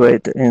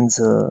integrated in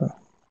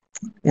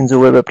the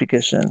web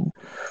application.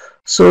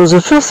 So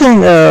the first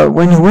thing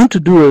when you want to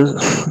do a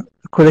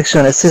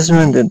collection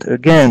assessment, and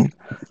again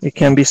it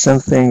can be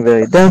something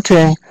very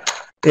daunting,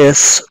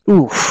 is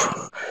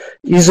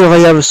either I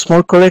have a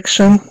small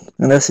collection,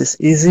 and this is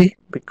easy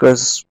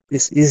because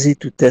it's easy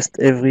to test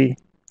every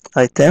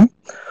item,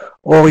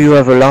 or you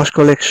have a large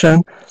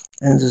collection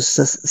and the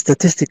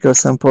statistical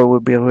sample will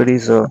be really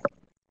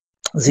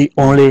the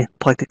only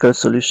practical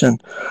solution.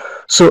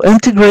 So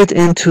integrate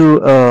into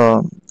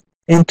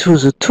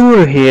the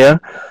tool here,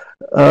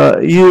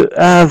 you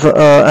have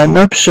an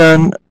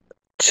option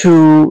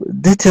to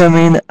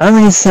determine how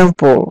many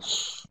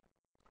samples,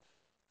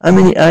 how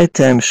many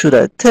items should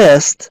I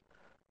test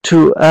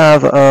to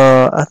have,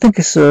 I think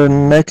it's a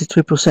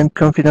 93%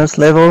 confidence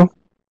level,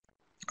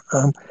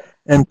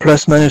 and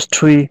plus minus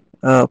 3%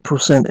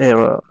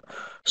 error.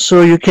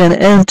 So you can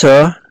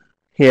enter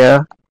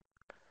here,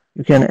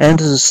 you can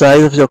enter the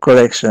size of your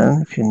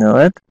collection if you know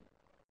it,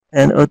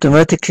 and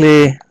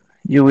automatically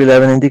you will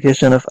have an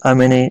indication of how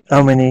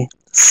many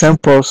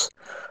samples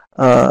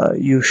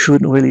you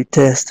should really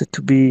test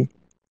to be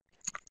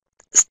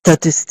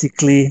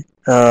statistically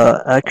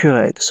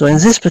accurate. So in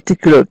this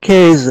particular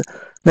case,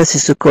 this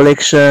is a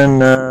collection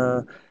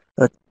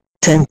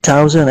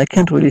 10,000. I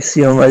can't really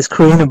see on my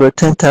screen, but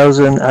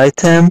 10,000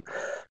 items.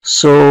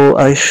 So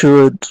I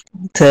should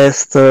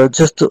test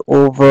just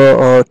over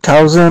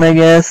 1,000, I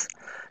guess.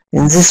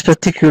 In this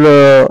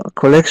particular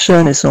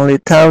collection, it's only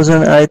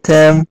 1,000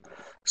 items.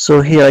 So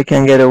here I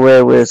can get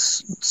away with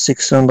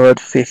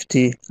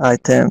 650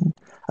 items.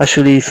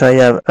 Actually, if I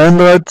have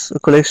 100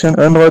 collection,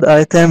 100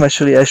 items,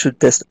 actually I should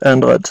test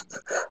 100.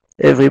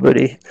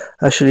 Everybody,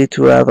 actually,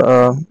 to have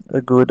a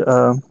good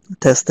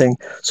testing.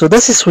 So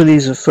this is really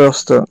the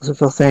first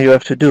thing you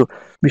have to do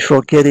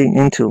before getting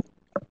into.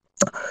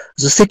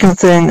 The second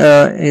thing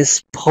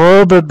is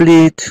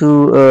probably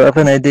to have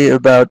an idea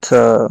about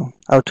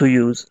how to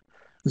use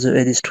the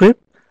edit strip,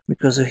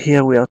 because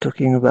here we are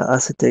talking about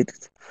acetate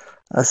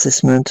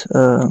assessment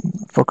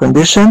for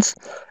conditions,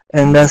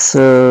 and that's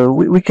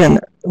we can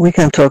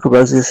talk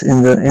about this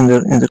in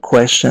the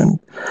question.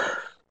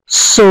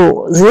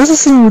 So the other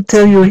thing we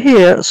tell you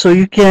here, so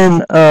you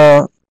can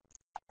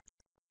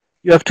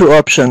you have two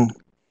options.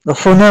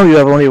 For now, you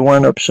have only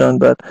one option,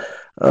 but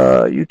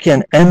you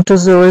can enter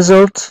the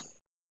result,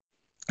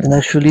 and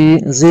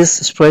actually, this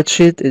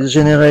spreadsheet is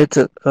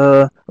generated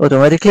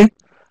automatically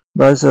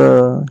by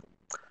the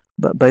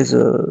by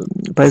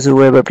the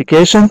web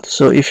application.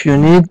 So if you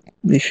need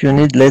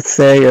let's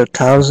say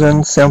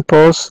 1,000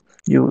 samples,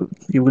 you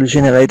will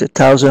generate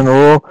 1,000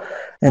 rows,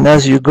 and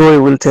as you go, it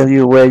will tell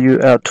you where you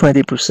are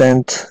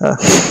 20%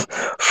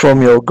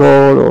 from your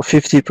goal or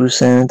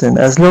 50%, and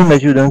as long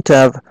as you don't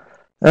have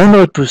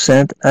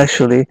 100%,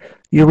 actually,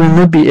 you will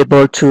not be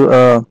able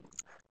to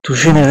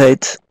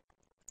generate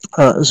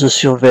the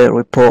survey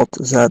report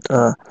that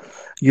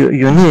you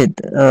need.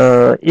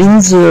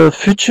 In the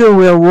future,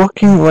 we are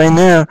working right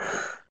now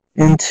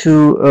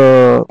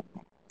into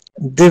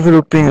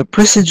developing a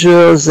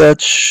procedure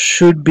that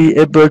should be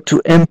able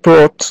to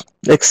import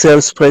Excel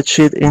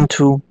spreadsheet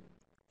into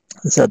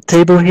that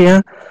table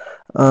here.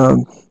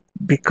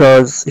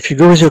 Because if you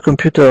go with your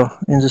computer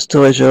in the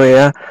storage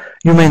area,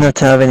 you may not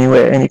have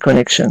anywhere any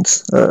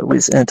connections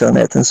with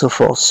internet and so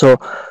forth. So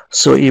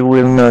it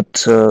will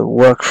not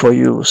work for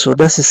you. So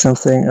this is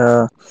something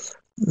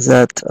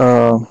that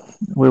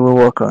we will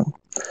work on.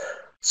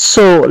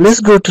 So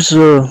let's go to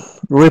the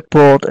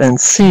report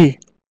and see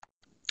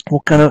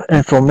what kind of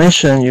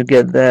information you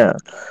get there.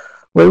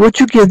 Well, what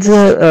you get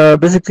there,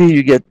 basically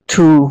you get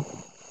two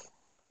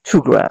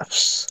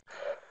graphs.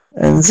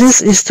 And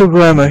this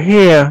histogram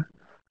here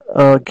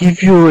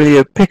give you really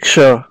a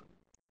picture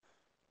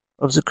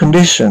of the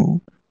condition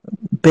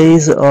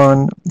based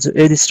on the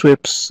eddy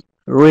strips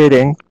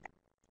reading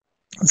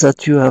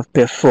that you have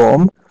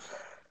performed.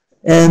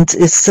 And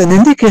it's an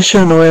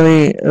indication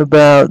really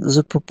about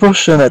the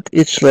proportion at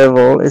each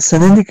level. It's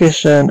an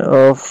indication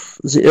of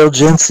the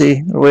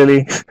urgency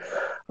really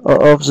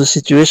of the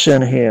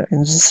situation here. In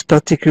this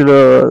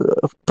particular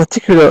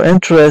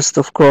interest,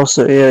 of course,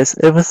 here is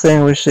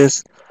everything which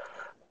is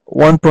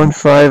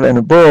 1.5 and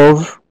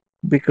above,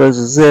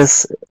 because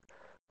this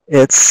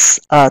it's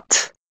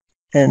at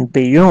and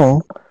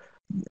beyond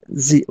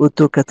the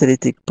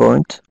autocatalytic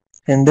point.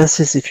 And this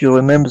is, if you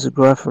remember the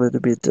graph a little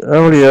bit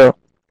earlier,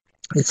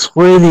 it's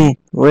really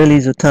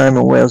the time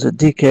where the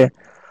decay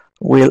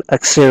will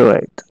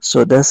accelerate.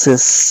 So this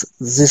is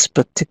this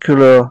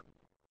particular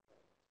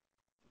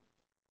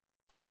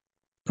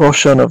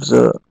portion of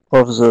the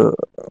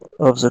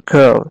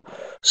curve.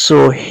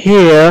 So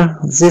here,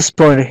 this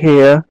point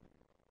here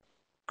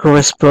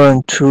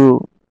correspond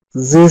to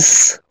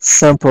this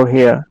sample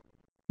here,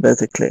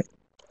 basically.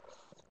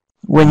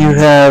 When you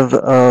have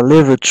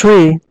level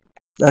 3,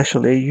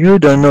 actually you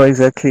don't know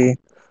exactly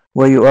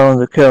where you are on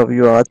the curve.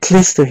 You are at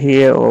least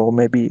here or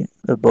maybe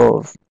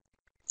above,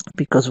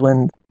 because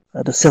when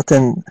at a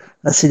certain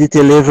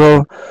acidity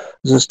level,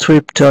 the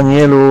strip turn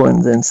yellow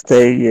and then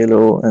stay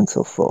yellow and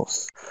so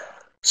forth.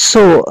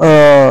 So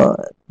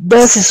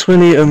this is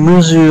really a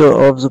measure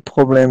of the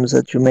problems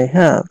that you may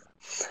have.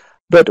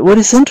 But what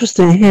is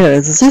interesting here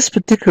is this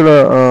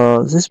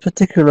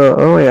particular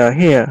area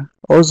here,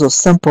 also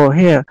sample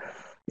here,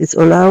 it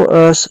allows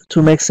us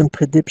to make some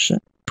prediction.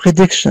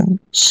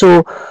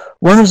 So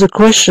one of the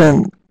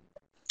questions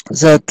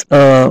that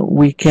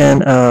we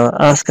can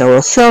ask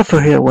ourselves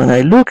here when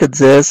I look at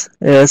this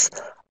is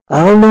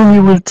how long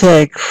it will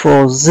take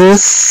for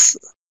this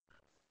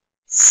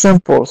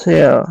samples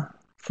here,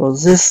 for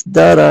this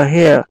data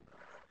here,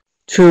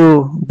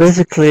 to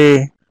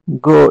basically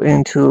go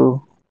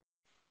into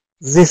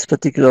this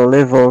particular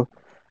level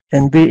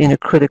and be in a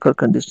critical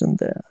condition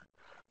there.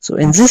 So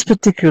in this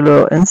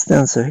particular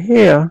instance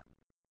here,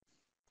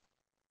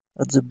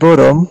 at the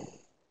bottom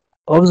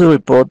of the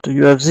report,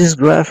 you have this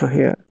graph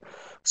here.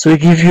 So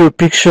it gives you a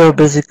picture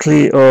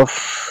basically of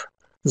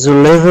the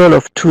level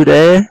of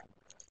today,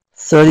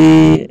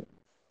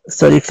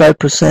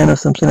 35% or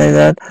something like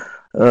that,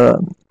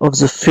 of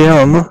the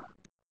film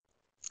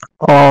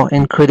are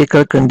in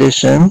critical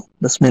condition.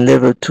 That's mean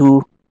level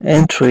 2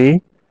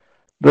 entry.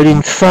 But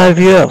in 5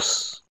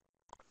 years,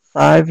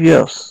 in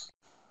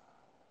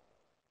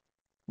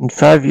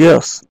 5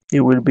 years,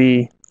 it will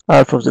be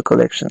half of the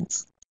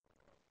collections.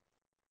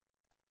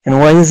 And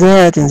why is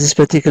that in this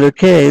particular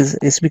case?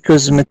 It's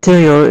because the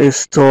material is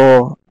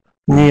stored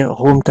near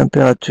room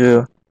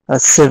temperature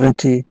at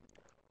 70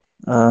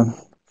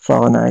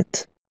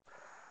 Fahrenheit.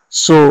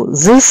 So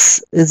this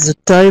is the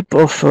type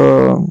of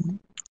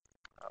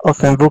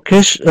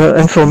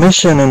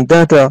information and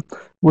data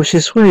which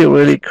is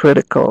really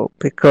critical,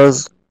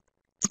 because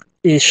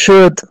it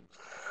should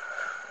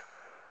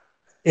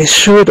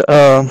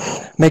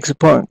make the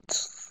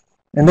point.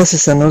 And this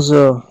is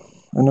another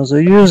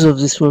use of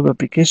this web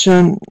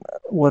application.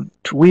 What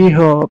we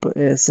hope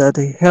is that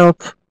it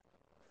helps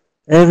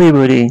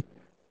everybody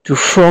to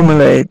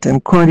formulate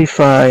and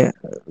quantify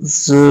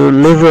the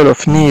level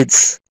of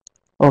needs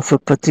of a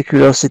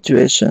particular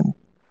situation.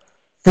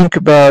 Think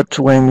about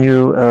when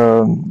you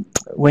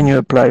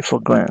apply for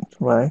grant,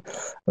 right?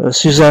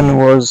 Suzanne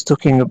was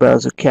talking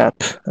about the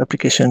CAP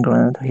application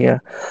grant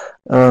here.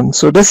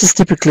 So this is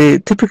typically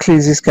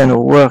this kind of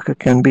work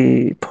can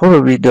be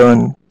probably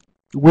done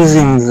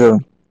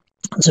within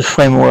the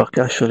framework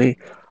actually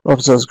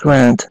of those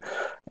grants,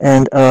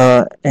 and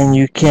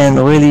you can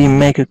really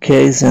make a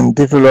case and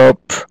develop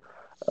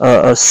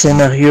a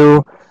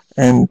scenario,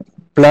 and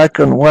black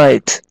and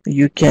white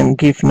you can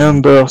give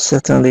numbers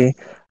certainly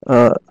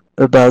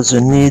about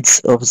the needs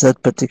of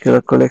that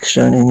particular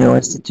collection in your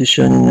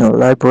institution, in your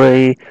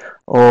library,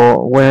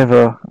 or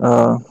wherever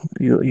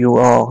you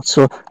are.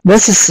 So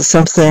this is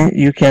something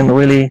you can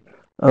really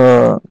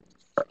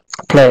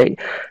play.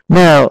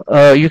 Now,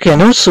 you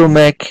can also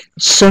make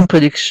some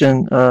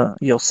prediction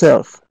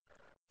yourself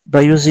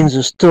by using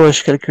the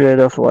storage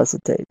calculator for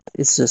acetate.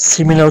 It's a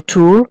similar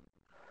tool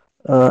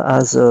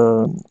as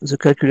the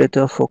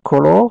calculator for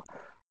color,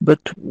 but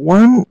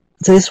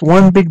there's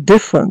one big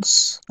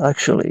difference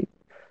actually,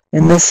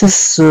 and this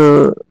is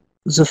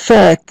the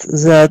fact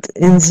that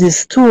in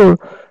this tool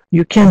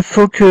you can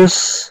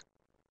focus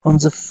on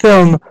the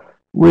film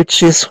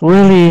which is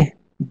really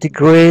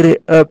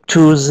degraded up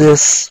to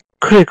this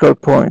critical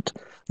point,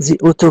 the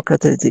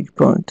autocatalytic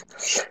point.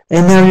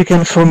 And now you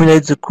can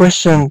formulate the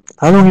question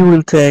how long it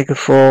will take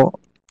for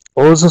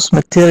all those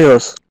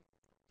materials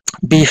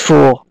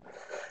before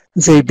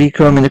they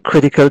become in a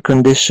critical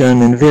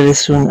condition and very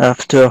soon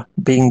after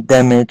being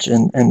damaged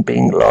and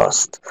being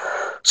lost.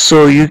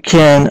 So you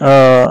can,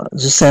 the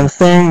same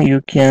thing,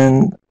 you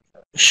can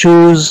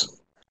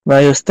choose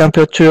various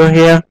temperature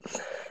here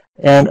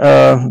and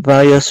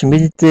various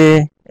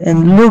humidity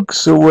and look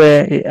the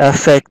way it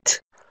affects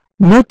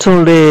not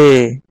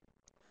only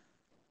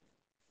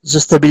the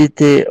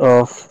stability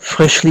of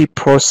freshly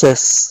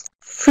processed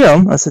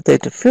film,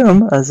 acetate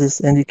film, as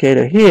is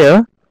indicated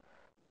here,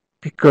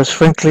 because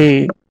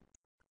frankly,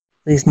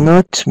 there's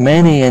not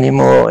many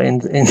anymore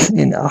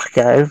in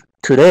archive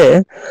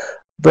today,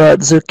 but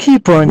the key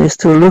point is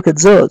to look at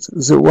those,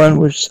 the ones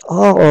which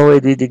are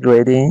already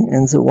degrading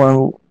and the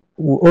ones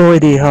who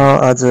already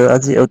are at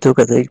the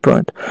autocatalytic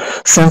point.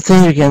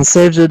 Something you can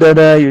save the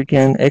data, you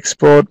can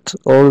export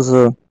all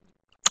the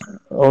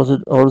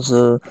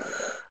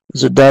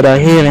data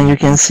here, and you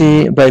can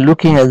see by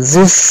looking at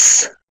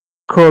this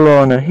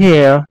column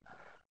here,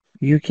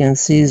 you can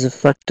see the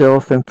factor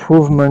of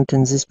improvement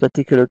in this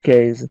particular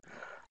case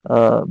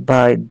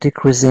by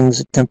decreasing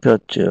the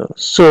temperature.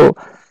 So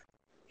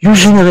you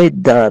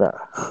generate data,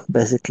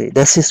 basically.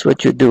 This is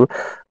what you do.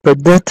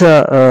 But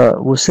data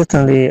will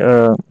certainly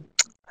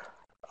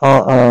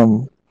are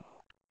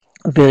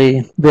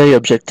very, very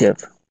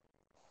objective.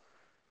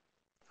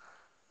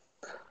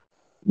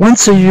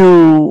 Once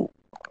you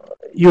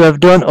have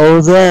done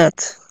all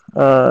that,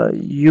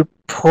 you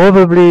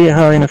probably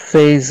are in a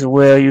phase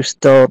where you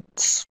start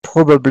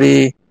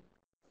probably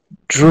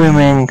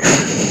dreaming,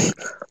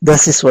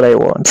 this is what I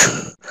want.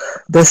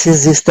 This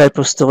is this type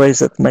of storage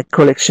that my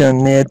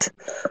collection needs.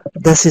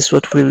 This is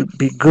what will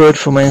be good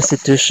for my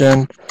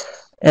institution.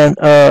 And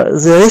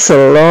there is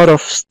a lot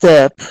of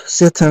steps,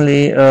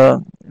 certainly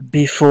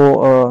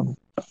before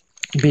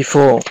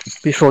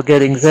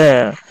getting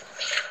there.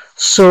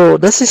 So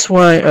this is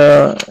why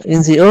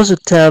in the other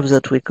tabs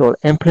that we call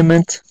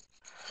implement,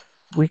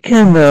 we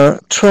can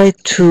try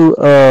to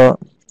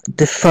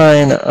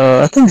define,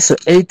 I think it's an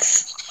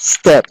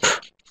 8-step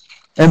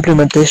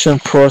implementation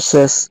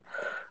process,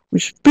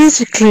 which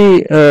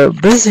basically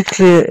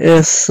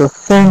is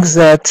things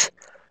that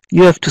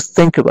you have to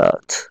think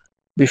about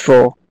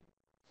before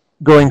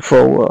going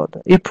forward.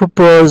 It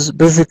proposes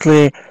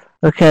basically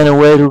a kind of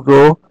way to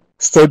go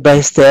step by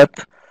step,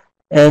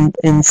 and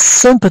in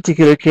some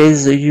particular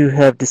cases you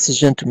have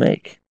decision to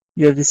make.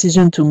 You have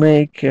decision to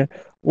make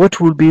what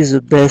will be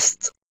the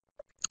best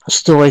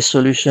storage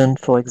solution,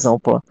 for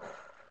example,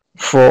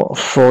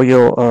 for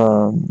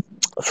your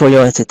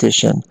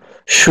institution.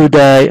 Should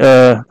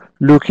I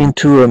look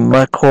into a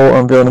macro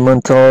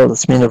environmental,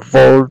 that's mean a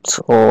vault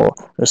or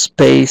a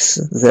space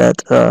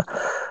that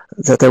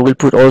I will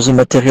put all the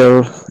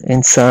material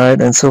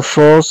inside and so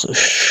forth?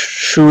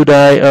 Should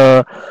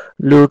I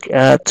look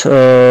at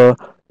a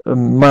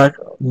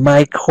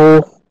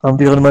micro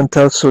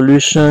environmental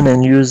solution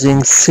and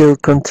using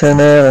sealed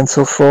container and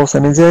so forth? I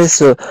mean, there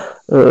is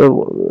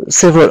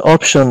several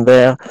options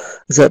there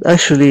that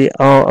actually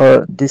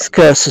are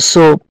discussed.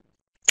 So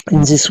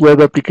in this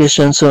web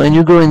application, so and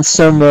you go in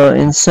some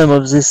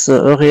of this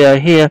area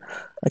here,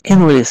 I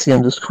can't really see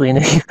on the screen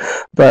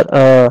but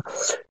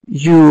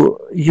you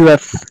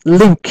have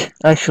link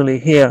actually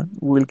here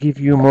will give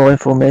you more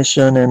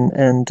information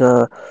and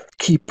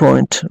key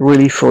point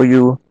really for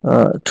you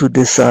to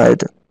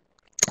decide.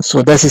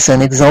 So this is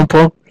an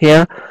example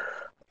here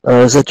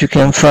that you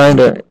can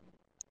find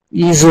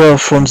either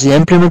from the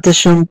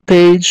implementation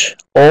page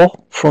or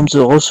from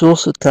the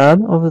resource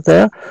tab over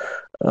there.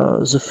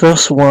 The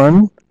first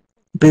one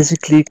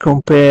basically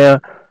compare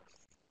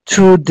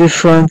two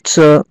different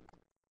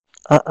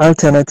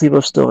alternative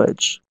of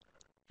storage,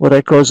 what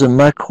I call the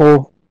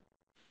macro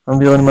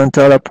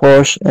environmental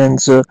approach and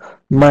the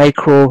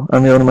micro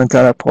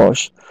environmental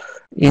approach.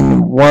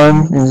 In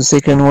the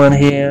second one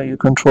here, you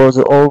control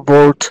the whole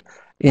vault.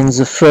 In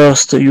the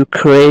first, you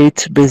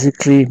create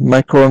basically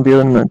micro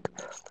environment.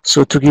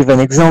 So to give an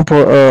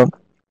example,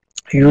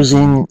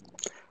 using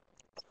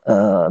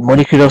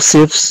molecular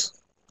sieves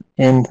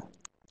in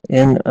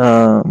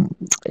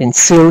in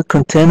sealed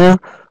container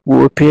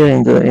will appear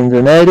in the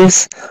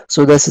 90s.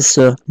 So this is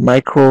a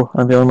micro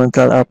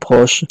environmental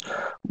approach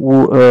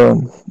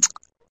will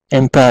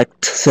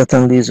impact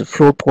certainly the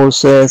flow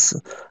process,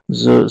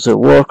 the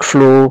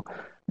workflow,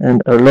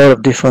 and a lot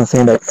of different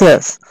things like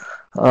this.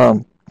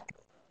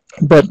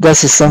 But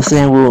that is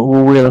something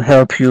we will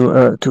help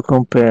you to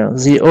compare.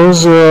 The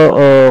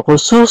other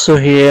resource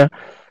here,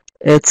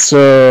 it's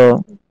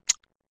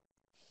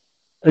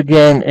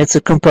again, it's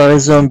a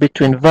comparison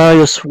between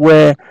various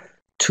ways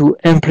to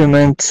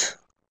implement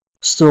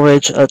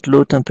storage at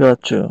low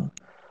temperature.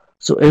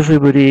 So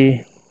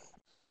everybody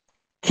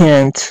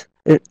can't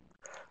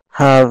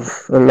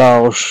have a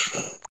large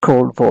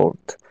cold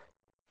vault.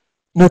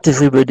 Not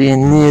everybody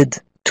need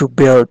to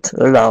build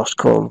a large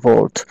cold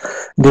vault.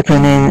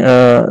 Depending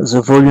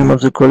the volume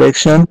of the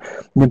collection,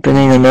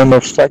 depending on the number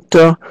of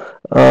factors,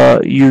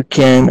 you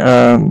can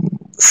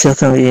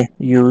certainly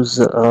use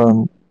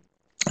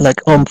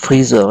like home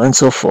freezer and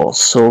so forth.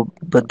 So,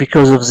 but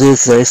because of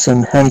this, there is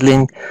some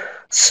handling,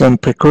 some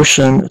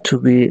precaution to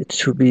be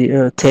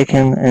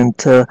taken, and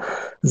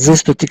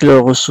this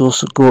particular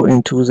resource go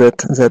into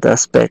that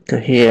aspect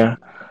here.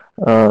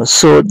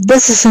 So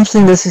this is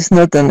something that is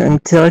not an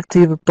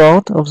interactive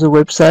part of the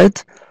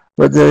website,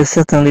 but there is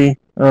certainly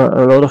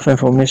a lot of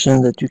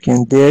information that you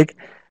can dig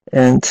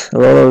and a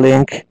lot of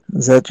link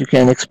that you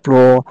can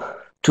explore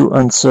to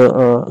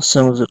answer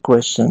some of the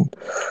questions.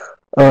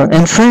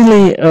 And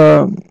finally,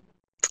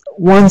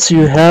 once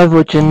you have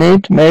what you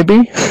need,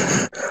 maybe,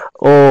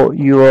 or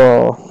you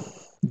are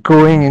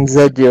going in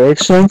that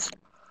direction,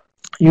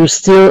 you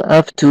still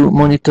have to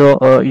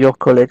monitor your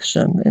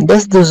collection. And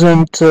that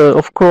doesn't,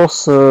 of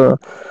course,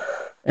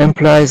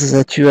 implies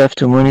that you have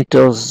to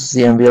monitor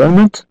the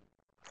environment.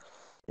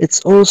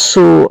 It's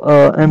also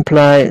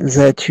implies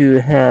that you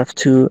have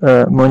to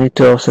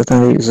monitor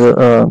certainly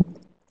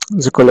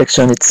the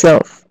collection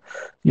itself.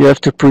 You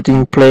have to put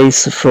in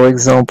place, for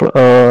example,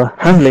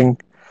 handling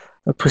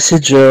a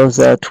procedure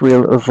that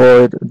will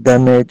avoid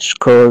damage,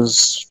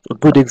 cause a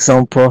good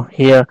example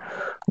here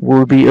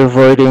will be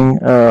avoiding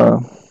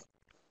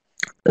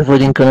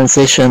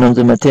condensation on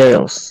the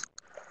materials.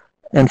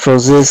 And for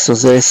this, so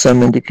there is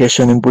some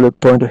indication in bullet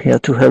point here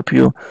to help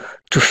you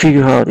to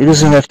figure out. It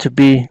doesn't have to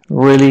be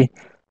really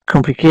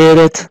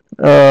complicated.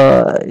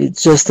 It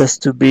just has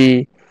to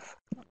be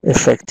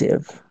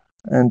effective.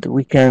 And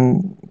we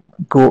can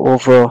go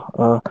over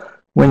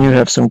when you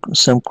have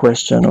some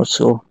question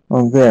also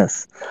on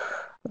this.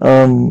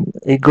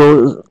 It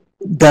goes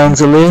down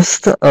the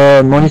list,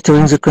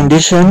 monitoring the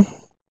condition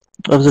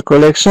of the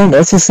collection.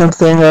 That is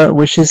something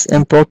which is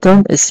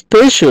important,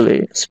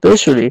 especially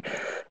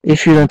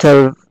if you don't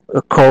have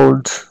a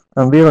cold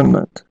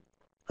environment.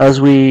 As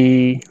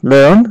we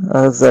learn,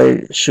 as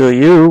I show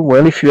you,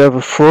 well, if you have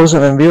a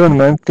frozen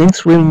environment,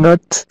 things will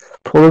not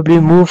probably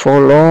move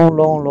for a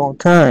long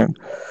time.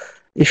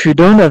 If you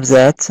don't have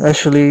that,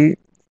 actually,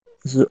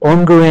 the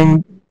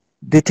ongoing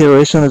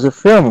deterioration of the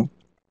film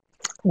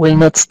will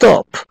not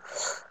stop.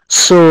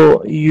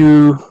 So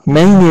you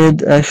may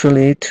need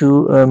actually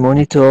to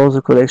monitor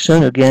the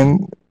collection.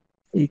 Again,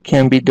 it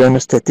can be done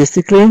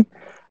statistically,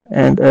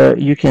 and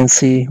you can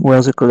see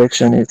where the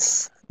collection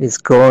is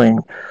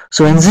going.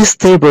 So in this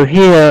table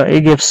here,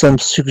 it gives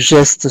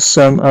suggests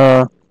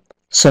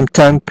some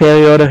time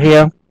period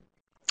here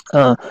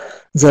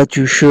that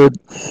you should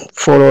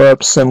follow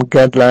up some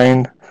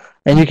guideline,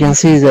 and you can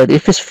see that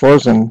if it's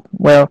frozen,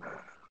 well,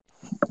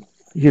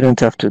 you don't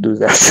have to do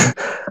that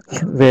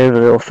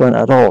very often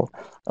at all.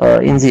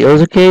 In the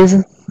other case,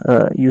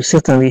 you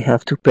certainly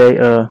have to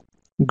pay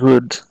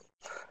good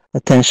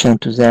attention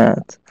to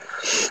that.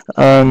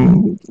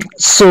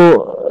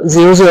 So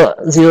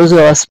the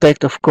other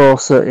aspect, of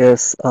course,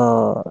 is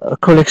a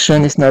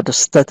collection is not a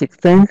static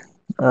thing.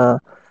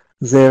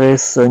 There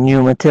is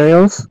new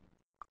materials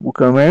who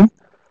come in.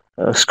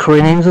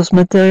 Screening those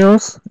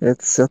materials,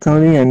 it's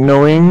certainly, and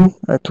knowing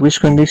at which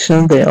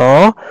condition they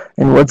are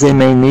and what they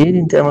may need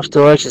in terms of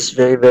storage is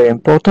very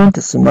important.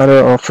 It's a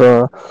matter of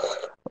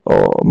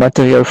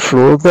material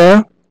flow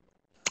there.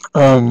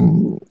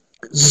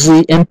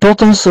 The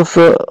importance of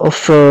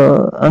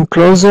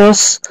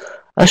enclosures,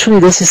 actually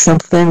this is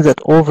something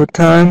that over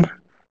time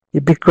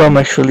it becomes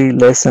actually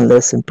less and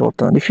less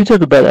important. If you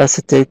talk about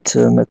acetate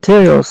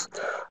materials,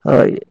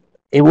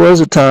 it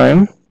was a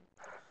time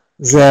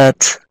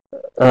that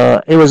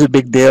it was a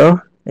big deal.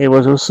 It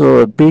was also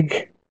a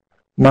big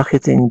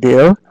marketing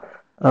deal,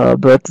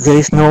 but there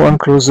is no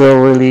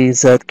enclosure really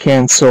that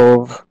can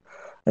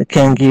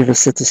give a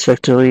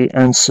satisfactory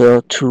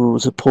answer to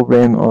the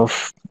problem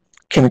of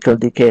chemical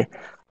decay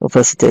of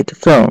acetate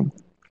film.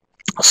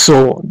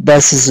 So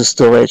this is the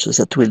storage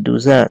that will do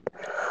that.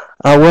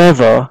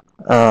 However,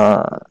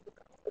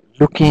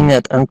 looking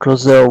at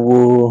enclosure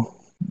who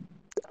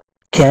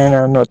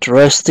are not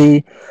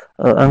rusty,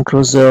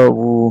 enclosure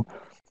who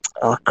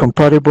are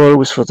compatible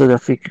with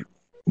photographic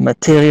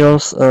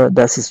materials,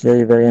 that is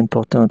very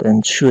important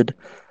and should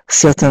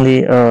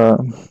certainly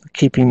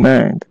keep in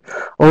mind.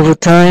 Over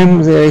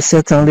time, there is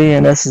certainly,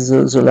 and this is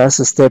the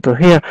last step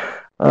here,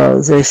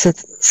 there is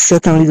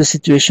certainly the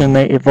situation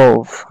may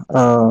evolve.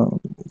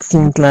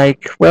 Things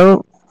like,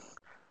 well,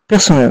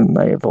 personnel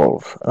may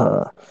evolve.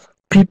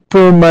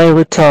 People may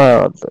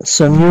retire.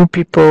 Some new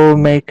people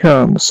may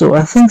come. So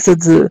I think that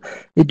the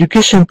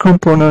education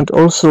component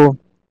also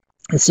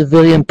is a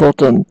very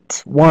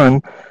important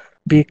one,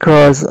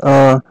 because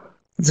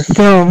the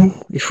film,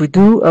 if we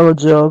do our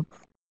job,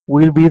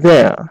 will be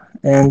there.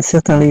 And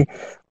certainly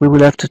we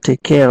will have to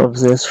take care of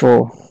this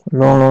for a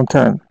long, long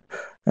time.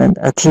 And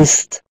at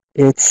least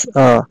it's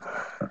a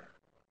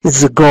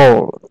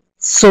goal.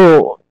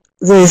 So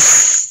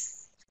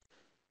there's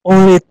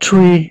only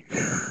 3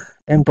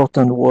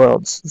 important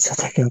words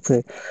that I can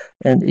say.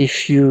 And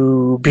if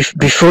you,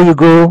 before you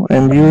go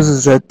and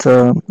use that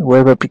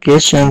web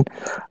application,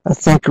 I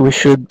think we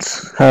should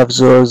have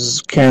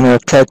those kind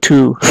of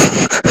tattoo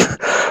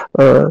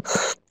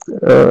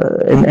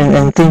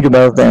and think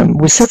about them.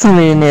 We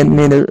certainly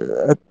need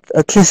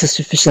at least a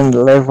sufficient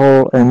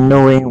level and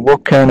knowing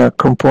what kind of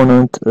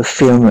component a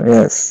film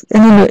is.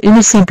 And in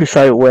a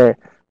simplified way,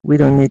 we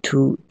don't need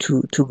to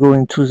go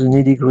into the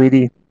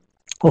nitty-gritty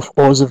of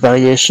all the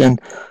variation,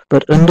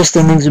 but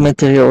understanding the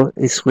material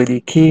is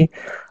really key.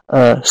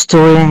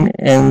 Storing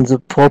and the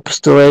proper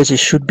storage, it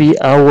should be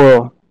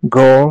our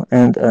goal,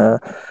 and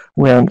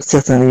we are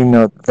certainly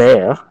not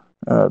there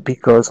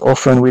because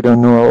often we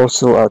don't know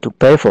also how to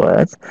pay for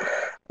it.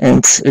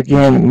 And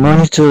again,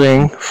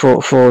 monitoring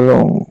for a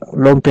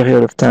long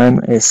period of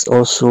time is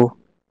also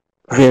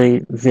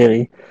very,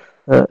 very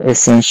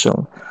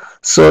essential.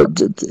 So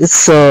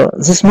it's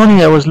this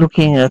morning I was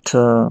looking at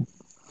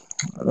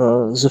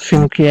the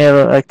film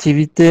care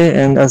activity,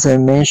 and as I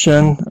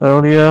mentioned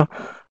earlier,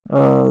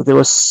 there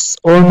was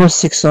almost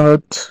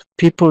 600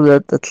 people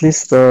that at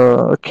least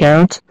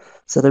account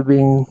that are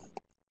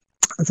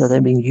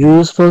being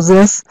used for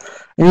this.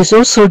 And it's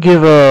also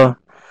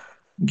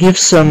give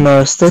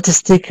some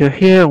statistic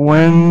here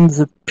when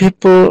the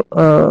people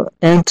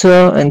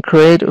enter and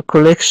create a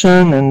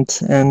collection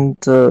and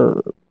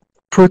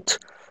put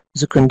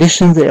the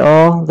condition they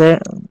are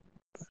there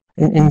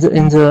in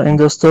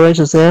the storage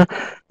there.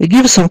 It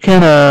gives some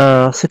kind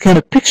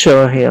of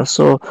picture here.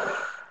 So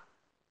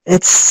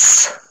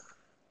it's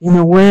in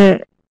a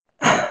way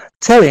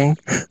telling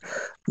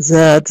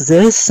that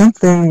there is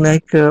something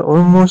like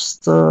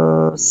almost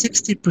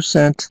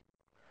 60%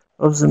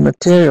 of the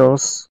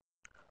materials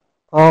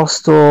are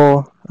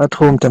stored at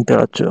room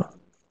temperature.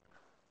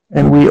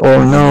 And we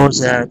all know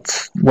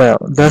that, well,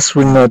 this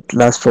will not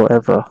last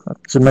forever.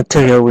 The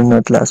material will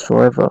not last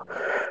forever.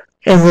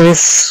 And there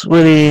is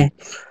really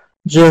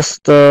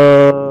just,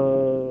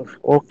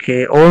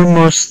 okay,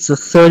 almost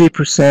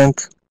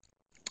 30%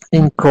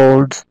 in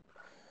cold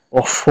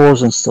or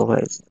frozen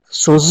storage.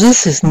 So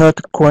this is not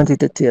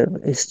quantitative,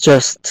 it's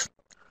just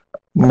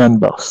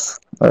numbers.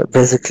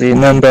 Basically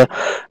number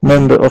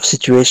of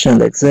situations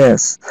like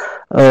this.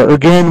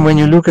 Again, when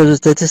you look at the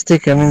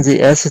statistic, I mean,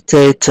 the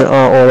acetate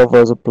are all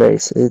over the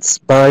place. It's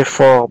by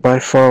far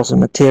the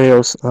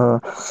materials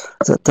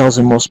that are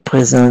the most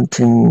present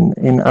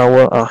in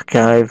our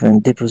archive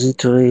and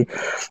depository.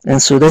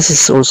 And so this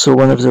is also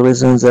one of the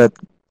reasons that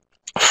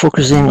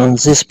focusing on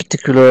this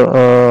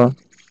particular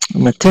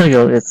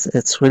material,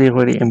 it's really,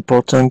 really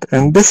important.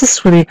 And this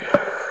is really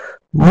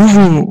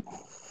moving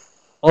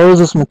all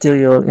those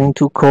material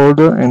into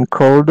colder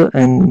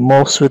and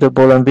more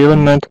suitable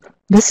environment.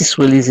 This is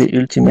really the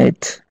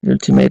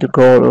ultimate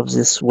goal of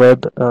this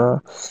web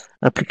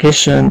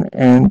application,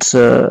 and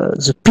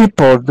the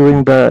people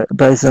doing by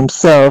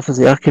themselves,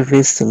 the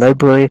archivists, the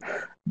library,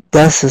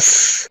 this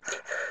is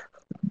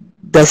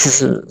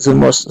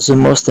the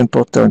most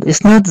important.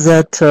 It's not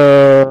that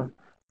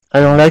I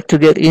don't like to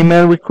get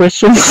email with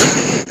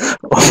questions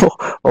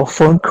or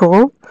phone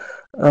call,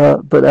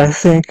 but I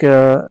think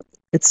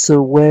it's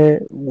a way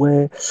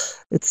where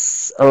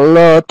it's a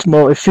lot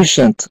more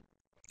efficient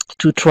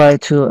to try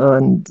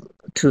to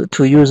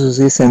use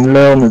this and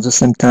learn at the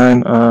same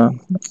time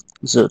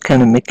the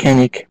kind of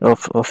mechanic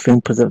of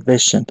film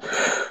preservation.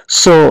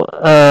 So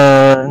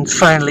and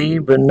finally,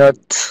 but not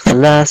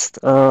last,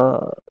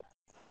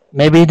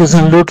 maybe it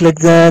doesn't look like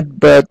that,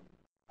 but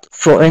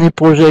for any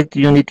project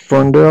you need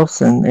funders,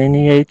 and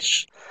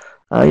NEH,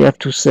 I have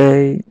to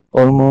say,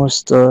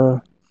 almost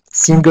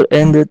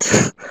single-handed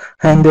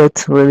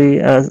really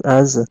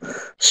as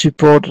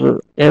support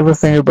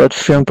everything about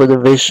film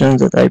preservation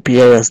that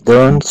IPI has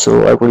done.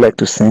 So I would like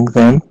to thank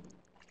them.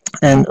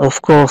 And of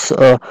course,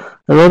 a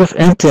lot of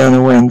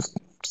intern went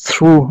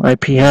through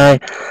IPI,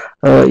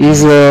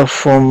 either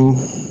from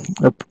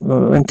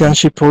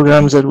internship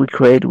programs that we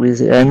create with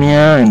the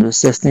AMIA and the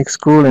CESNIC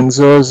school, and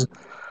those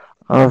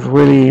have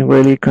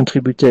really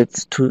contributed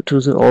to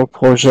the whole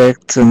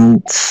project.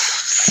 And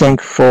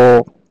thank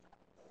for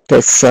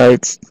test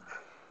sites,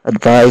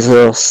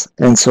 advisors,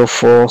 and so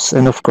forth,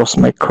 and of course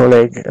my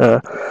colleague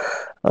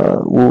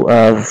who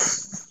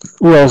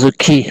are the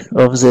key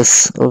of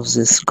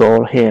this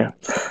goal here.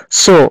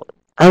 So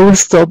I will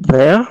stop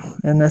there,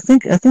 and I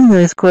think there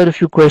is quite a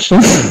few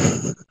questions.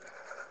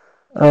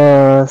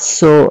 I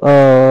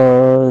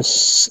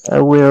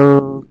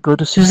will go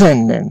to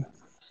Suzanne then.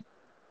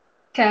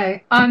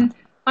 Okay. I'm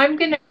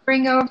going to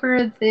bring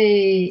over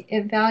the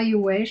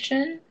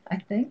evaluation, I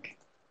think.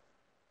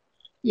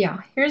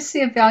 Yeah, here's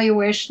the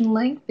evaluation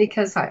link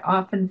because I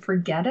often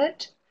forget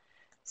it.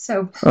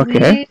 So Okay.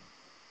 please,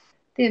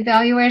 the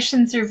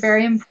evaluations are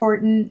very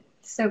important,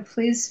 so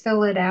please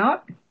fill it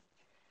out.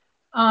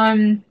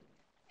 And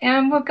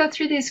we'll go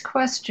through these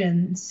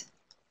questions.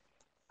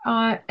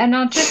 And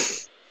I'll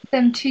just give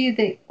them to you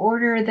the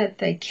order that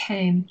they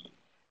came.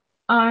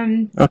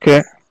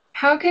 Okay.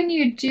 How can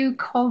you do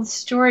cold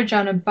storage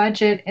on a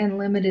budget and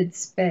limited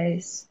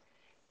space?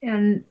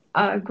 And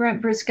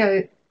Grant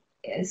Briscoe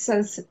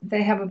says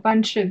they have a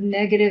bunch of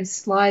negative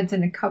slides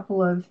and a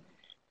couple of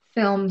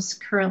films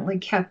currently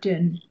kept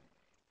in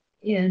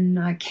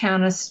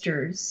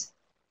canisters.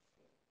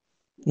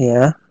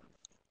 Yeah.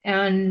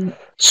 And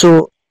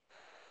So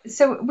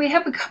we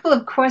have a couple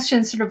of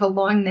questions sort of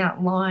along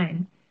that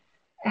line.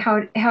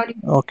 How do you,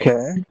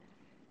 okay.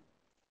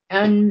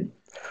 and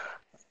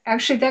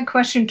actually that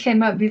question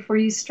came up before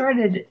you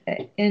started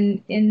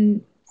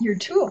in your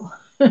tool.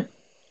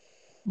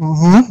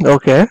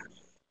 Okay.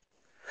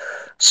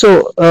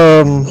 So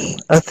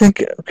I think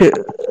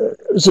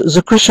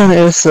the question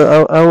is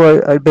how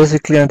I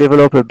basically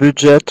develop a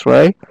budget,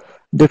 right?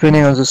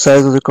 Depending on the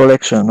size of the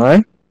collection,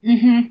 right?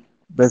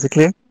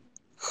 Basically.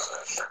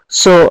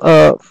 So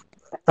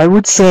I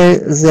would say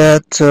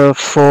that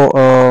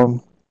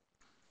for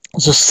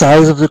the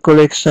size of the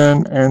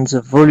collection and the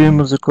volume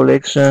of the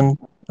collection,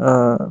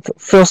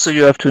 first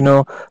you have to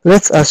know,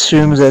 let's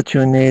assume that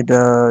you need,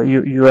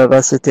 you have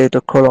acetate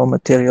or color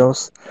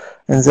materials,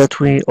 and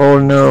that we all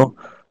know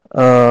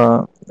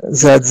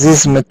that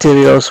these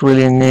materials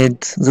really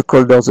need, the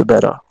colder the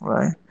better,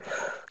 right?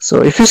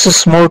 So if it's a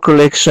small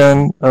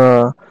collection,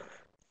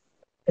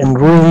 and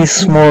really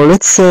small,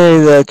 let's say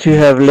that you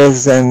have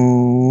less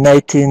than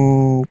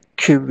 19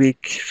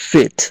 cubic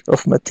feet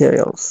of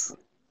materials,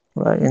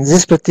 right? In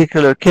this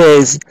particular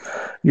case,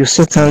 you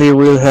certainly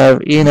will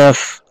have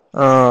enough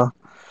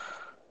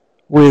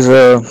with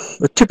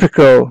a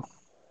typical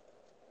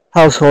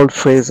household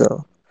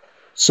freezer.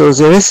 So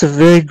there is a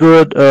very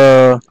good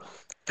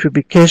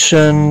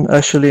publication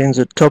actually in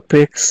the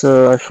topics.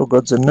 I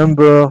forgot the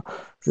number.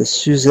 The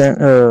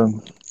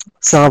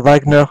Sarah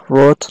Wagner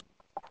wrote,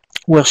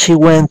 where she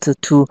went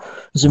to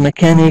the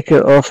mechanic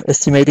of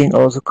estimating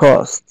all the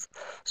costs.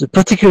 The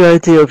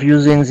particularity of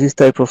using this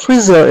type of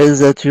freezer is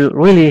that you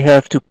really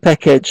have to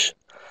package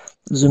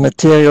the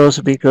materials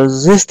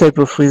because this type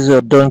of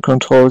freezer don't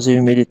control the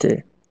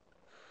humidity.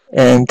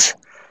 And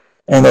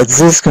at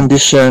this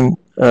condition,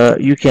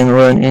 you can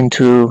run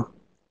into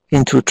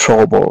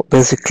trouble,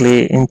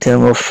 basically in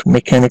terms of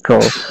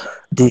mechanical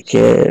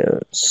decay,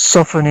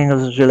 softening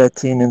of the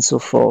gelatin, and so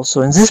forth.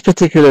 So in this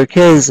particular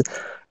case,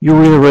 you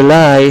will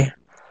rely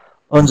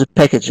on the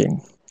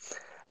packaging.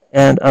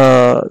 And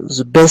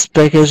the best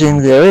packaging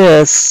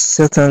there is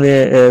certainly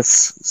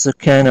is the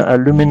kind of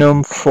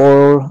aluminum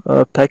foil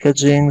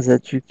packaging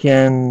that you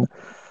can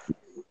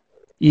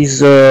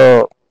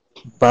either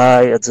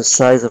buy at the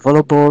size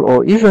available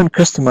or even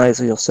customize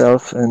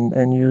yourself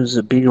and use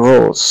the big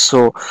rolls.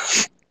 So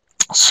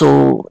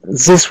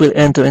this will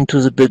enter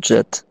into the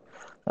budget.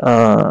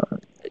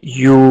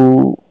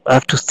 You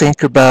have to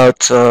think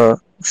about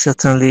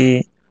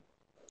certainly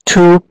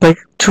two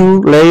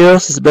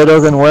layers is better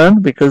than one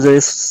because there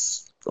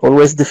is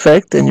always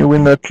defect and you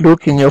will not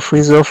look in your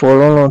freezer for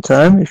a long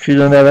time if you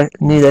don't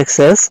need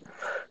access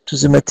to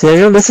the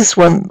material. This is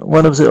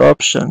one of the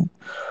options.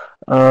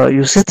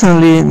 You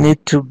certainly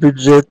need to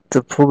budget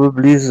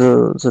probably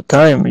the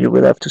time you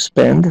will have to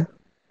spend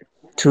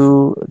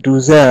to do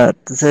that.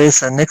 There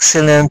is an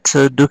excellent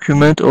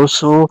document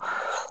also.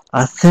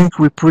 I think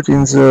we put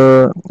in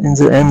the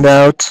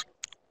handout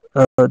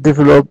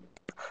developed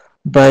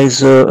by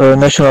the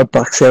National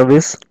Park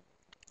Service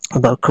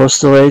about cold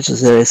storage.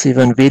 There is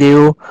even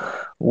video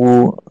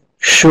who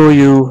show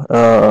you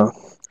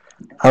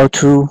how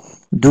to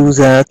do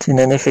that in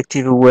an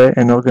effective way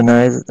and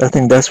organize. I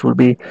think that will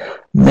be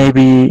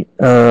maybe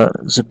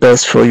the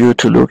best for you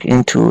to look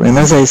into. And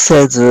as I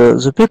said,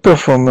 the paper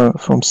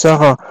from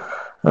Sarah,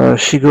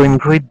 she go in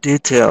great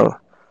detail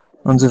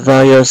on the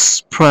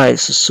various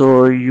price.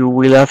 So you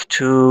will have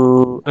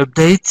to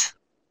update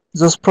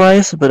those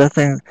price, but I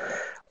think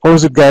all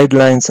the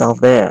guidelines are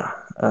there,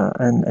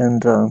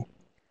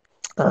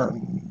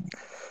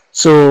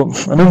 so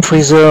an home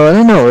freezer, I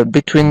don't know,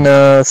 between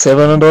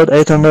 $700,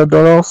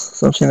 $800,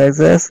 something like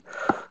this.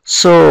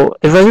 So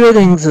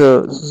evaluating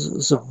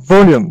the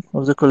volume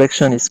of the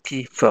collection is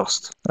key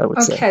first, I would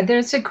say. Okay,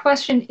 there's a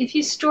question. If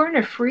you store in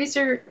a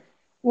freezer,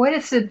 what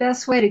is the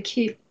best way to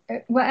keep?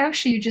 Well,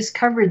 actually, you just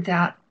covered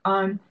that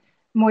on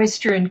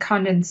moisture and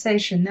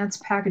condensation. That's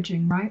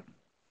packaging, right?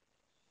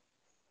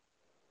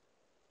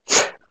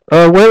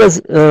 Well,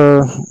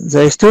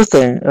 there is two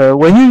things.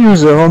 When you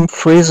use a home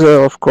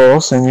freezer, of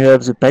course, and you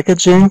have the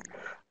packaging,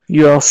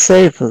 you are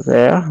safe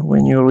there.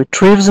 When you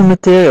retrieve the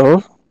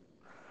material,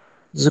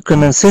 the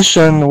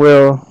condensation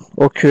will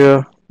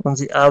occur on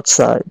the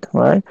outside,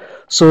 right?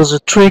 So the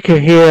trick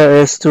here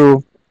is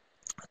to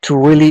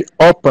really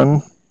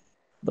open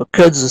or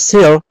cut the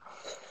seal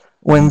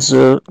when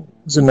the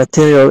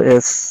material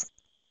is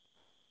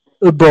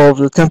above,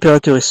 the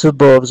temperature is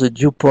above the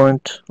dew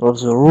point of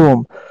the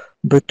room.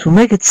 But to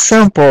make it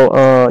simple,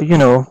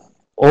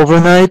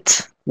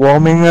 overnight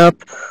warming up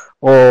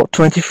or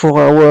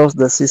 24 hours,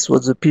 this is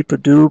what the people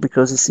do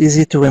because it's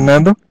easy to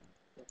remember.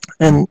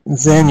 And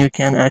then you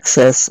can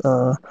access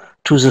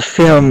to the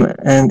film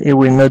and it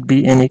will not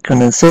be any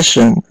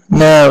condensation.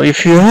 Now,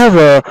 if you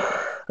have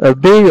a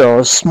big or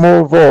a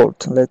small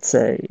vault, let's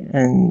say,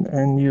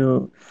 and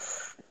you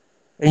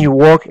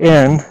walk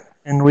in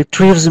and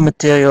retrieve the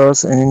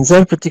materials, and in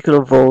that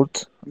particular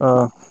vault,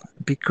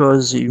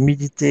 because the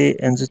humidity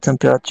and the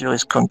temperature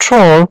is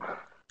controlled,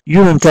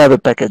 you don't have a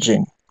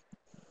packaging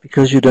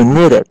because you don't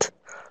need it.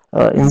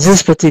 In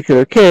this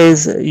particular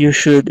case, you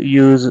should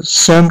use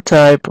some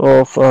type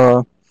of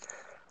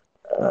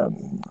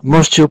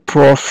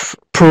moisture-proof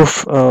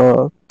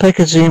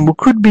packaging, which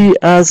could be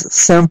as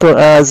simple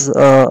as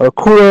a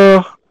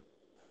cooler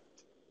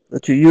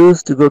that you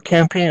use to go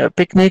camping or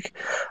picnic,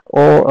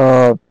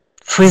 or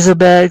freezer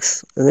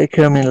bags. They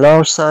come in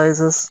large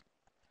sizes.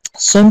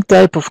 Some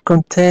type of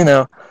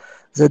container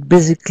that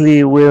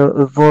basically will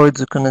avoid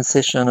the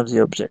condensation of the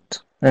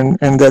object, and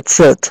that's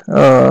it.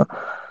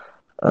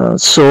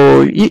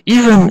 So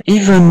even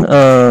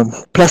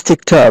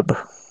plastic tub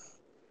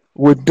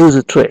would do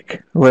the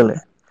trick, really.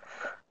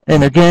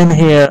 And again,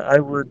 here I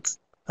would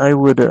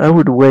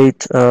wait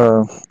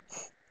to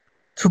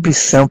be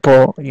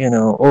simple,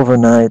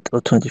 overnight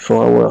or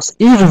 24 hours.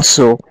 Even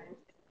so,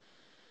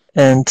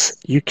 and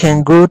you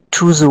can go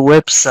to the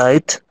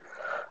website.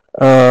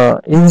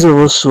 In the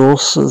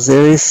resource,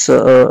 there is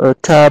a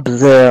tab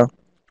there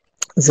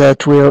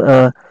that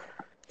will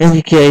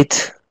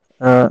indicate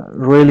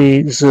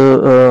really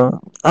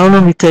how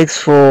long it takes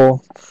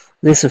for.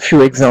 There's a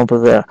few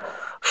examples there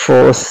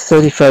for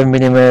 35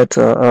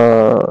 millimeter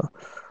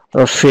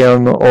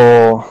film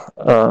or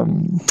a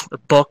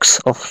box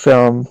of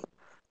film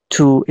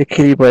to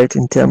equilibrate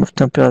in terms of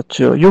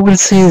temperature. You will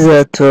see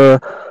that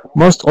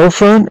most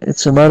often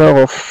it's a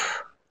matter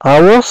of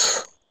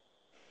hours,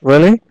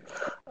 really.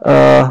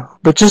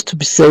 But just to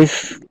be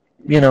safe,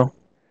 you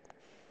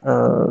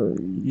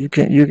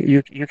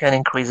can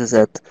increase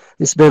that.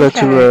 It's better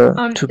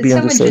to be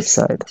on the safe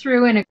side.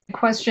 Threw in a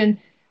question: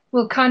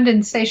 will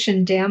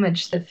condensation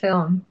damage the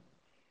film?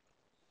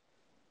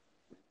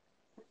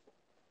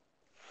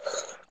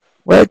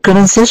 Well,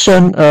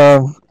 condensation.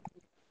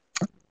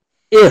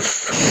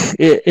 If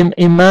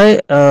in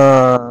my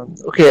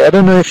okay, I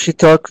don't know if she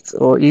talked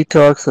or he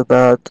talks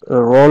about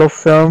a roll of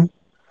film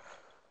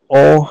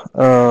or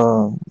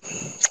a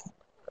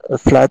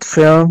flat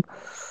film.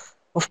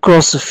 Of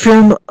course, the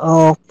film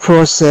are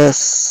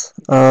processed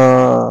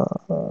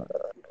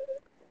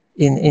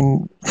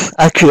in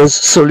aqueous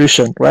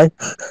solution, right?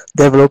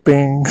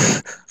 Developing,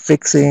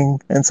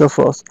 fixing, and so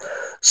forth.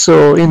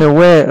 So in a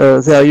way,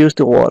 they are used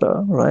to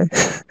water, right?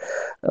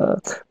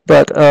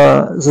 But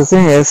the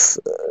thing is,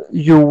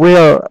 you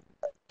will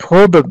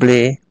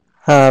probably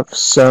have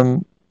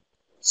some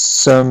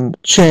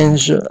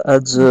change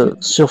at the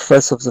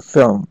surface of the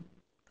film.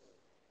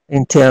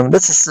 In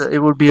terms, it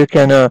will be a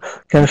kind of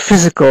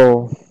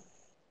physical.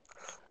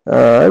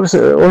 It was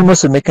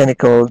almost a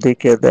mechanical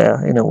decay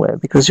there in a way,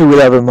 because you will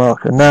have a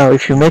marker. Now,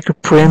 if you make a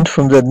print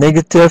from the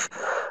negative,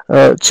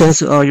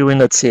 chances are you will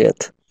not see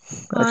it.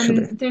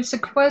 Actually, there's a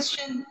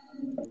question.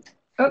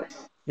 Oh,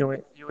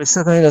 you will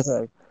certainly not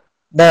have.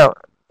 Now,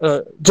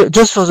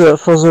 just for the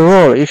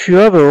roll, if you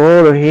have a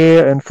roller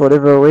here and for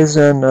whatever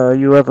reason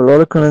you have a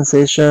lot of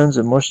condensation,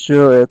 the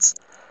moisture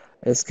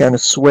it's kind of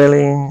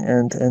swelling,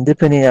 and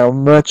depending how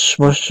much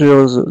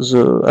moisture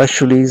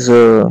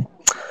the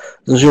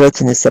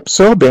gelatin is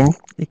absorbing,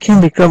 it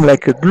can become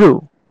like a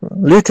glue,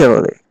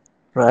 literally,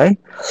 right?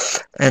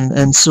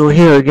 And so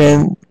here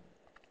again,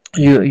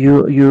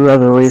 you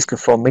have a risk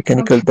for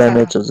mechanical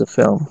damage of the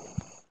film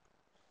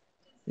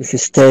if you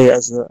stay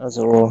as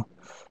a roll.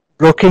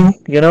 Blocking,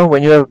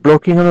 when you have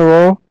blocking on a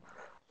roll,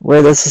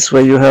 well, this is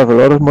where you have a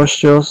lot of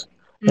moistures.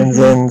 And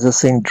then the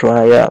thing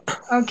dry up.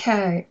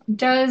 Okay.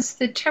 Does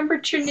the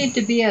temperature need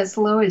to be as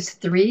low as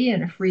 3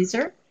 in a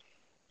freezer?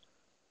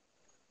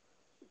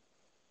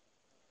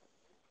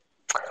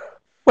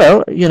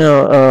 Well,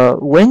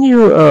 when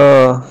you,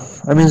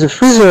 the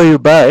freezer you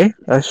buy,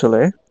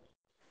 actually,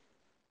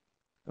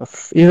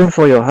 even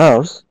for your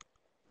house,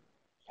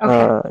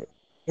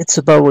 it's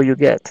about what you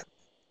get.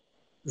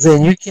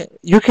 Then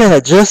you can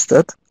adjust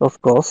it,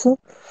 of course.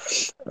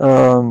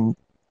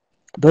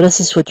 But this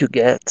is what you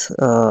get,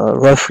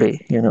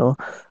 roughly,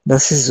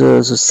 This is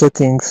the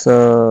settings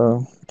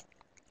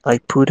I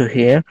put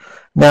here.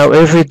 Now,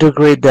 every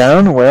degree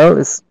down, well,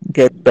 it's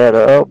get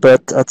better,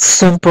 but at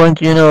some point,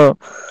 the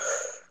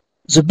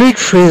big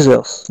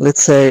freezers,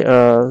 let's say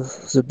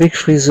the big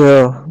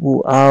freezer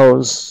who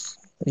house,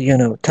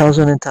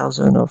 thousands and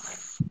thousands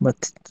of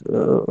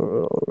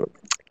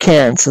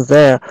cans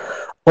there,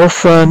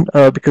 often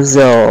because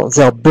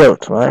they are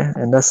built, right,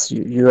 and that's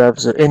you have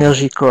the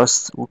energy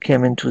costs who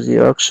came into the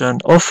auction.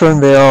 Often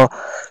they are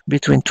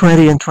between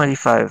 20 and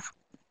 25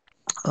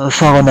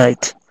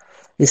 Fahrenheit.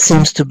 It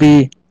seems to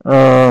be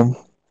a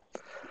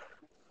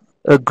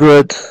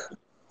good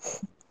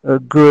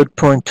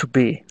point to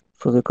be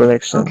for the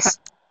collections.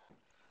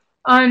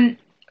 Okay.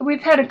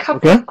 We've had a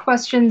couple of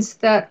questions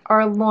that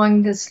are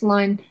along this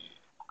line.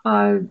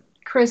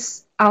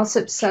 Chris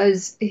Alsop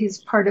says he's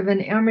part of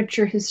an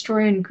amateur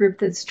historian group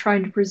that's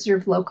trying to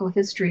preserve local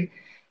history,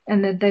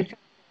 and that they've found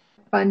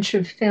a bunch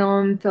of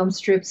film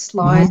strips,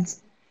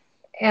 slides,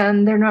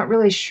 and they're not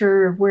really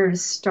sure where to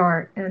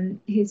start. And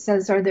he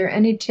says, are there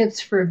any tips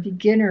for a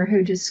beginner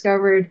who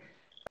discovered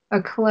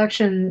a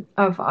collection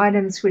of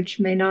items which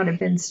may not have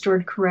been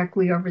stored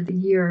correctly over the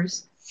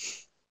years?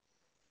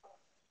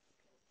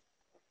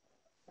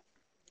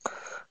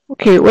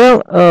 Okay,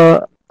 well,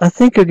 I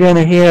think again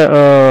here,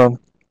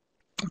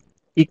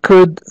 it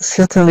could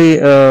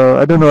certainly,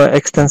 I don't know how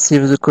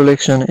extensive the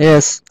collection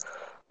is,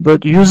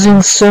 but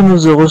using some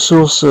of the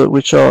resources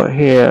which are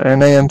here,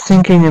 and I am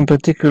thinking in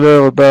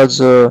particular about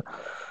the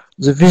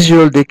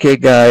visual decay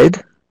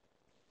guide,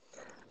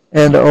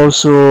 and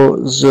also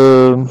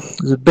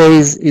the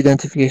base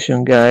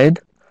identification guide.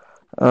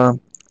 I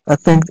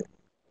think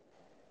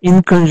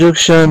in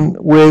conjunction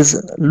with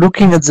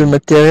looking at the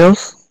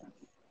materials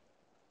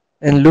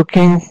and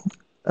looking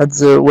at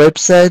the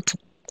website,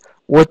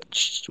 what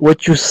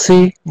you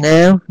see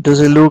now,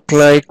 does it look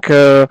like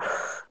a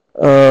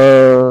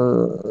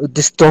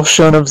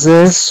distortion of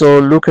this? So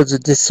look at the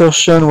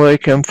distortion, where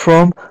it came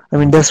from. I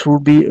mean, this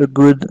will be a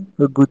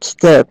good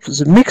step.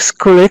 The mixed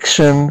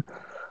collection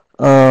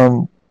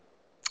are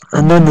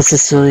not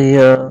necessarily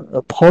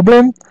a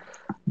problem,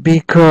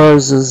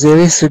 because there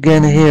is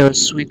again here a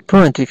sweet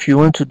point. If you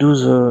want to do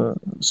the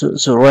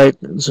right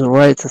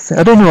thing,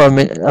 I don't know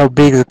how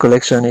big the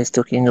collection is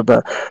talking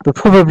about, but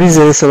probably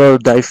there is a lot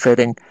of dye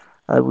fading,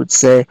 I would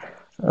say.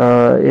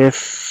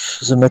 If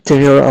the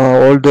material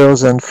are older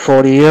than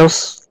 40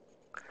 years,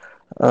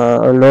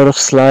 a lot of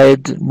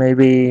slide,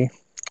 maybe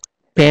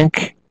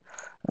pink.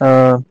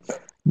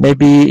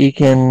 Maybe he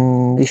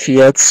can, if he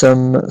had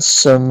some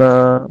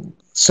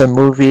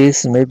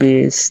movies,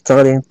 maybe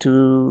starting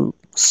to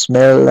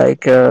smell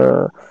like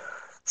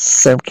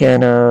some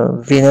kind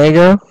of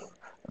vinegar.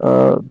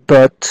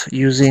 But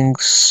using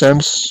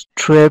some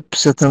strip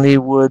certainly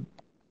would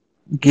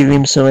give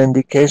him some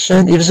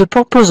indication. If the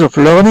purpose of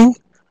learning,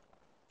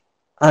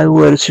 I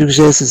would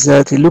suggest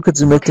that he look at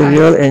the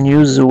material and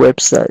use the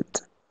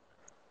website.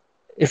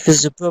 If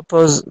it's the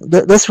purpose,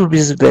 that would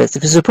be the best.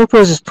 If the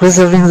purpose is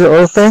preserving the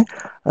whole thing,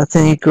 I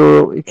think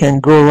he can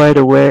go right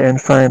away and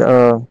find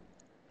a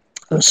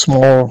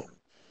small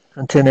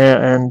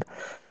container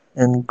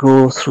and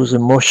go through the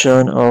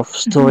motion of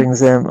storing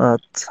them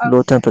at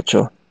low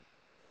temperature,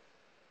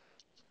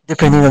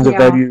 depending on the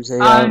values they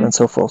have and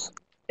so forth.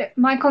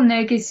 Michael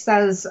Nagy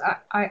says,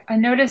 I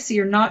notice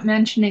you're not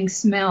mentioning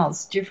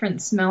smells,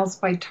 different smells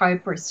by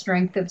type or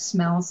strength of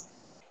smells.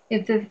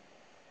 If the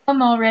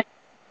film already,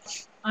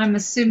 I'm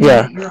assuming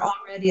that you're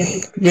already at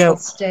the critical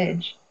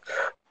stage.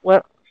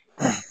 Well,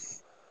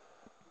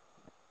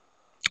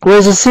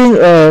 the thing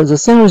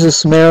with the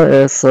smell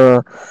is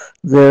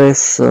there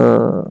is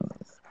a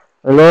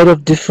lot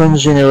of different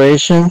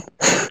generations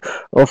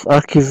of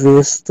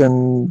archivists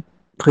and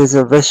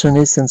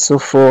preservationists and so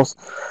forth,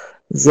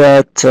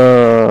 that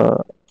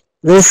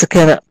there's a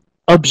kind of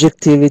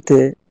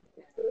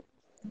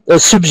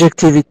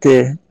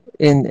subjectivity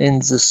in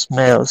the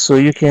smell. So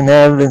you can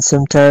have, and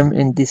sometime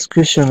in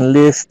discussion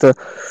list,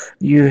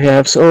 you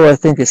have, I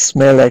think it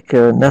smells like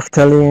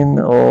naphthalene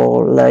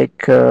or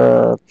like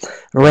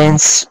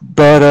rinse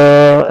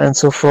butter and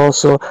so forth.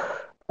 So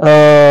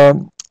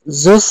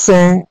those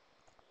things,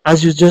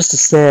 as you just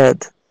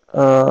said,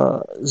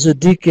 the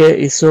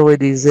decay is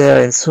already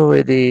there. It's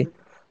already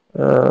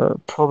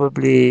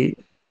probably,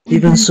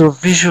 even so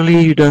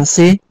visually you don't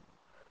see,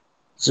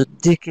 the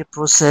decay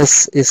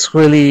process is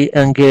really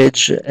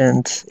engaged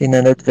and in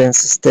an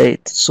advanced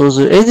state. So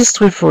the AD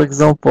strip, for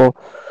example,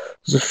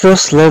 the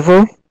first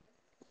level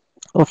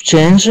of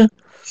change,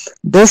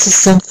 this is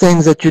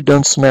something that you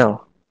don't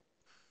smell.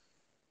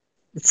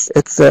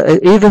 It's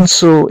even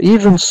so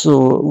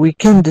we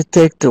can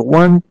detect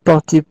 1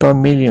 party per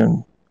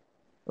million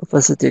of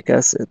acetic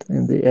acid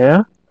in the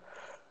air,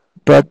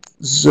 but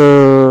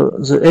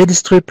the AD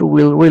strip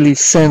will really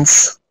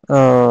sense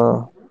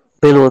below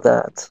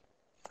that.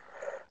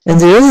 And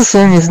the other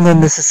thing is not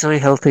necessarily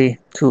healthy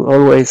to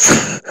always,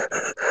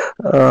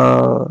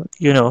 to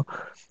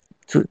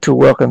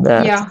work on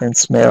that and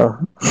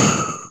smell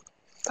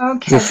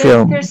the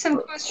film. There's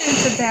some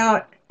questions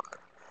about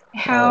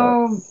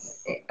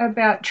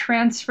about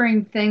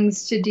transferring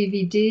things to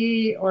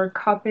DVD or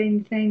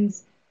copying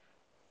things,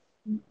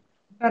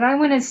 but I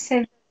want to say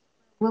a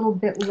little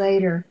bit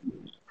later.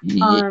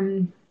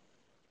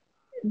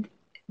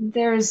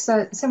 There's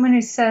someone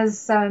who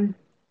says,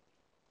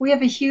 we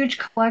have a huge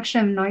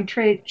collection of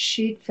nitrate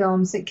sheet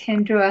films that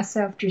came to us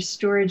after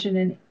storage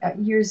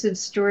years of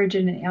storage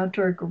in an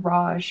outdoor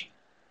garage.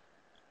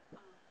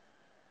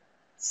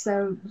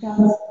 So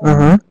that's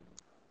Mm-hmm.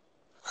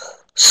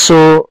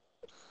 So,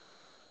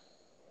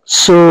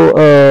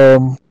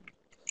 so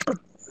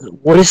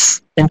what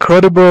is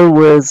incredible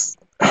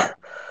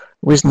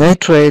with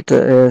nitrate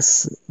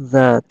is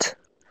that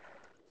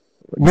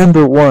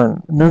number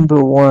one,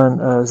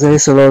 there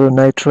is a lot of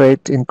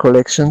nitrate in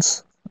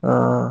collections.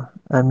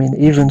 I mean,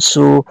 even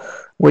so,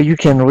 where you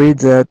can read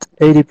that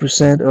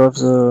 80% of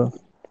the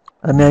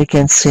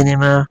American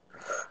cinema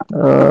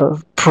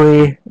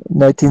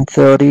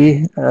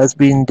pre-1930 has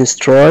been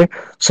destroyed.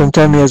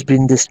 Sometimes it has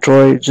been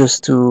destroyed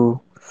just to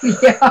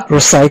yeah.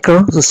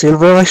 recycle the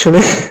silver,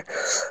 actually.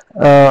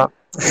 uh,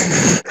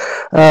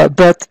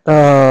 but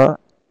the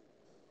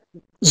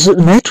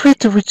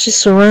nitrate which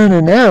is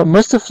around now,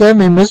 most of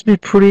them, it must be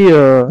pretty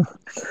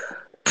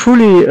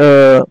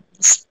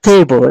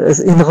stable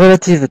in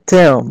relative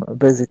term, But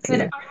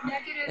basically. are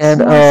negatives And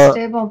more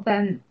stable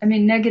than, I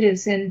mean,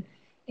 negatives in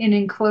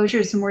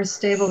enclosures are more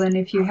stable than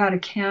if you had a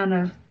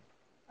can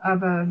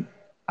of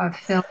a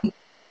film?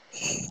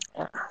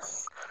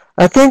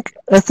 I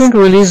think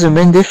really the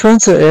main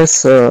difference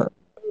is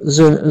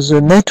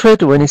the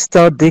nitrate when it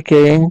starts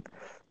decaying,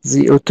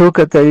 the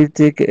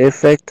autocatalytic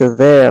effect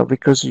there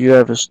because you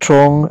have a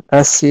strong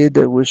acid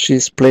which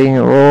is playing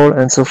a role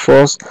and so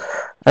forth.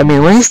 I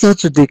mean, when it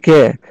starts to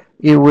decay,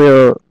 it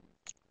will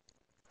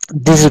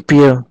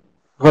disappear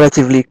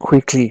relatively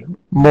quickly,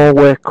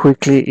 more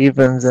quickly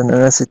even than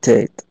an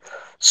acetate.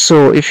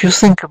 So if you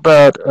think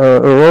about a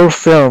roll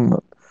film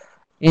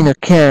in a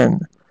can,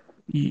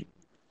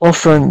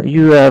 often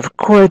you have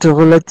quite a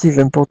relative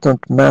important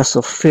mass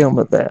of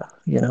film there,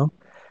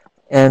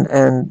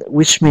 and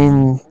which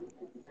means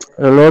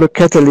a lot of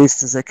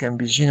catalysts that can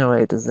be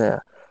generated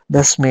there.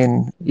 That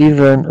means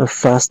even a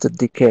faster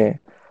decay.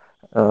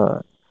 Uh,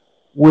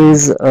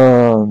 with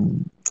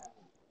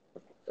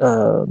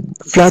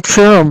flat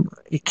film,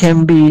 it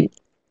can be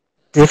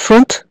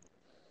different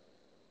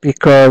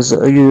because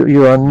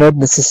you are not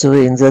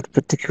necessarily in that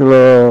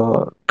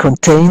particular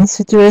contained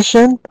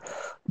situation.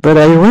 But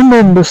I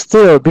remember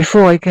still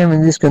before I came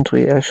in this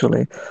country,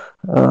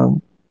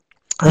 um,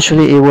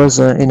 actually, it was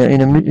in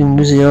a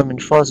museum in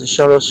France, in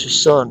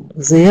Charles-sur-Saône.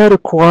 They had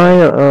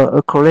acquired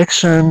a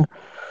collection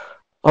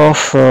of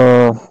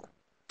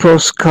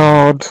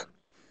postcard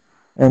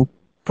and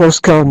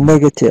postcard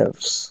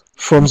negatives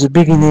from the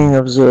beginning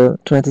of the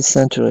 20th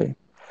century.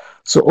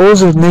 So all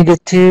the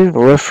negative,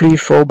 roughly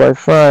 4 by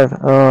 5,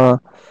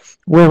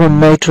 were on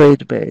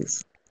nitrate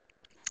base,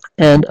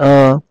 and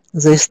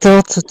they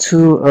started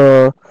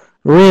to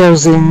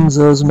reusing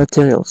those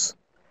materials.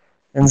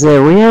 And they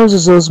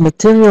reuse those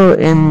material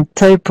in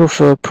type of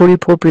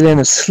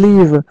polypropylene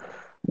sleeve,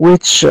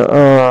 which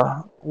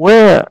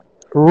were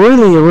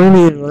really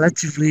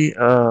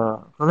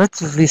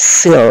relatively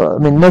sealed. I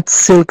mean, not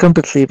sealed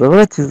completely, but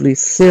relatively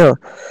sealed.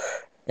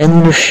 And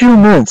in a few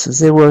months,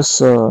 there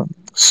was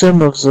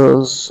some of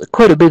those,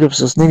 quite a bit of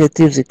those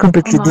negatives, they Oh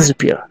completely my.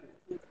 disappear.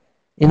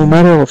 In a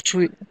matter of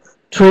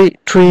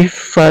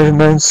 5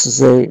 months,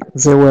 they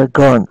were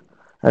gone.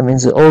 I mean,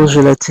 the old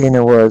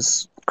gelatin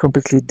was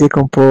completely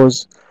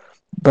decomposed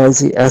by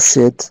the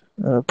acid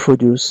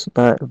produced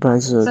by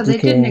the So they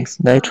didn't decaying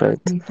explode or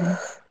nitrate. anything.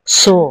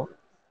 So,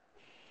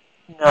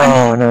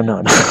 I'm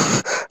no.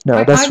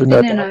 No, that I've would been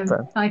not in a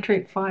happen.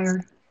 nitrate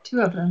fire,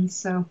 two of them.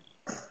 So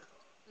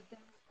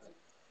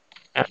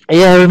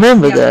Yeah, I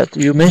remember yeah. that.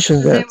 You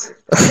mentioned So they that. were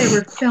but they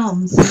were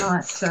films,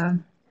 not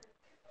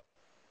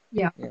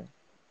yeah. Yeah.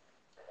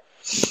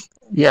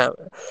 Yeah.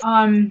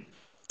 Um,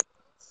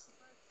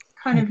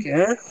 kind of.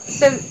 Okay.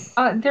 So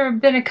there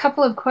have been a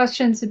couple of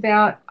questions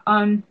about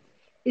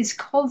is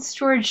cold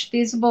storage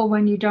feasible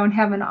when you don't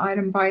have an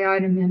item by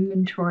item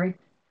inventory?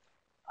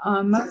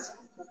 Um, uh,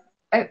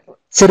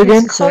 Say it is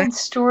again, sorry. cold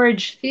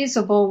storage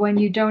feasible when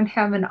you don't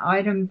have an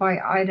item by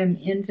item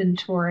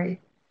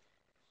inventory?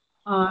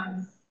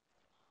 Um,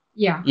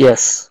 yeah.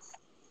 Yes.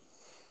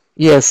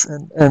 Yes,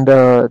 and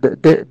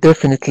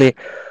definitely.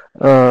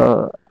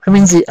 I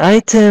mean, the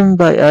item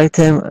by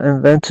item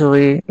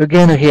inventory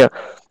again here,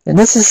 and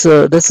this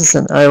is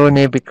an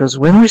irony because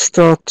when we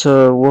start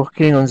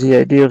working on the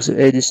idea of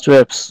the 80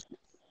 straps,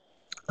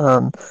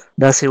 um,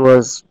 that it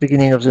was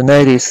beginning of the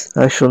 90s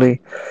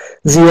actually.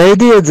 The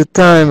idea at the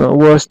time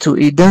was to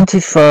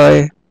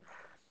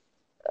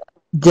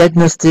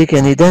diagnostic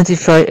and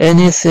identify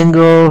any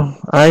single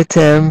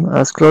item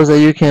as close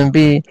as you can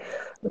be.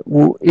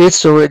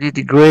 It's already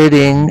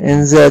degrading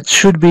and that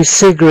should be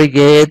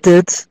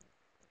segregated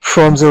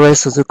from the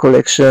rest of the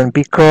collection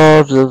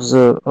because of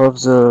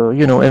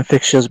the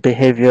infectious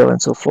behavior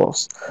and so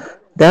forth.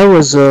 That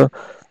was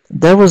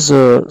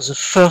the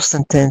first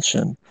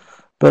intention.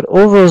 But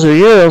over the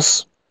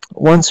years,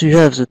 once you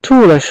have the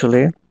tool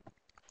actually,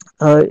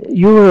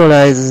 you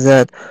realize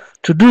that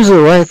to do the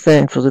right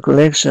thing for the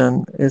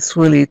collection is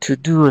really to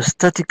do a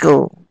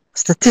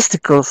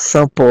statistical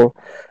sample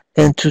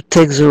and to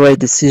take the right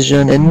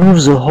decision and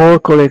move the whole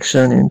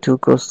collection into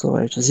cold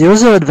storage. The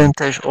other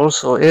advantage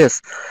also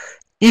is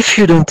if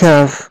you don't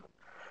have,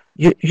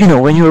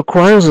 when you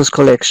acquire those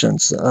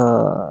collections,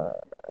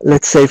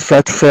 let's say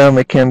flat film,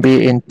 it can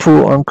be in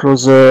poor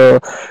enclosure,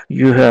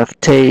 you have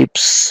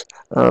tapes,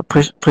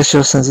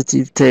 pressure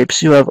sensitive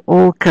tapes, you have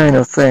all kind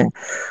of things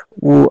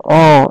who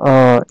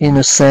are in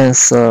a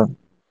sense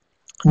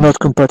not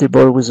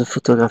compatible with the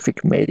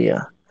photographic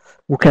media,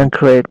 who can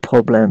create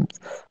problems.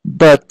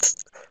 But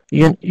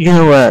you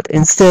know what,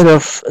 instead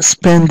of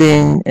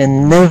spending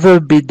and never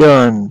be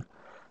done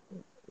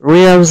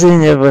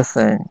rehousing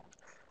everything,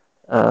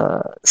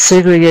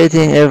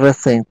 segregating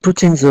everything,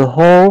 putting the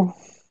whole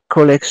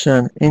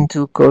collection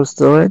into cold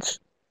storage,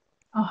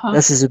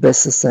 this is the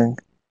best thing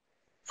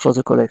for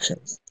the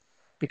collections.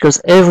 Because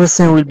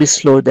everything will be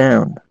slowed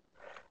down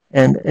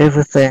and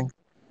everything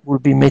will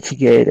be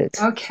mitigated,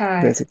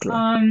 basically.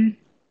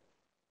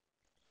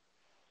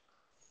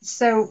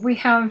 So we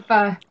have,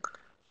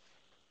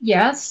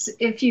 yes,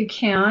 if you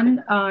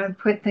can,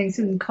 put things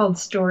in cold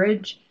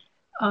storage,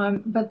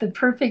 but the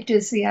perfect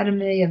is the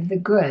enemy of the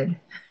good.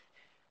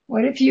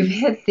 What if you've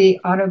hit the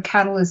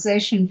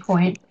auto-catalyzation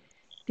point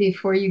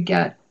before you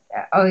get,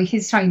 oh,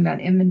 he's talking about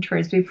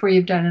inventories, before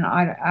you've done an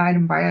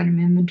item-by-item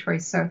inventory.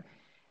 So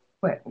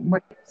what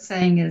you're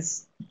saying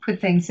is put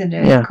things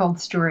into cold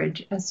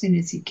storage as soon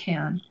as you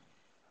can.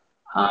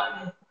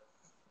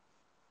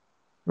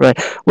 Right.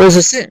 Well,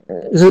 the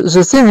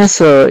thing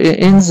is,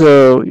 in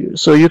the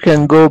so you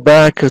can go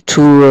back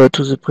to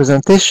the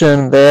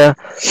presentation there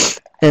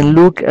and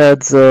look at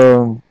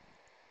the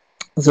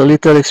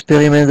little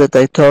experiment that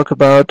I talked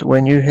about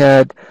when you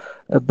had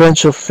a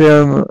bunch of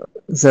film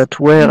that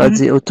were at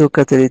the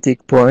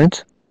autocatalytic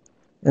point,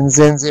 and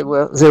then they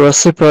were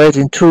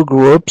separated in two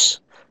groups,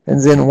 and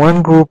then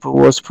one group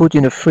was put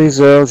in a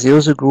freezer, the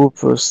other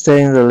group was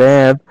staying in the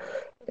lab,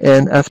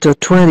 and after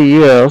 20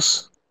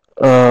 years,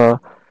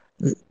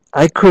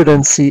 I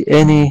couldn't see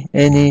any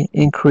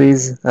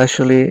increase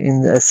actually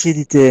in the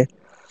acidity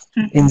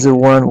in the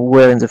one who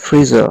were in the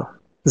freezer.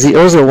 The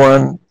other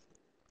one,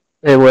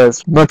 it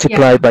was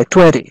multiplied by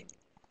 20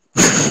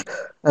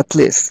 at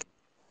least.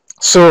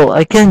 So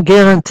I can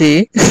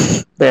guarantee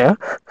there,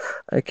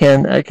 I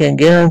can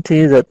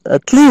guarantee that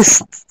at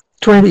least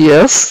 20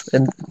 years,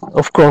 and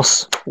of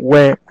course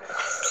way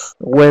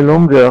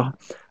longer,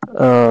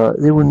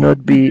 there will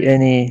not be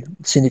any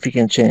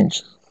significant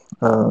change.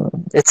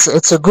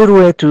 It's a good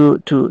way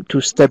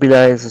to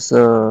stabilize.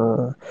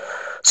 So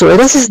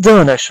this is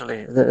done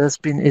actually.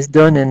 It's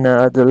done in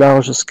the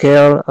large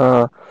scale.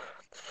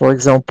 For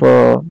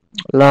example,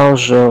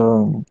 large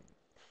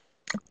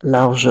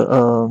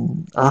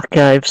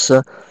archives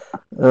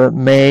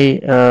may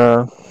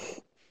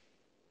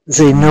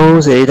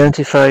they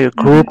identify a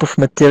group of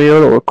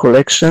material or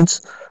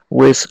collections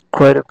with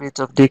quite a bit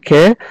of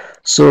decay.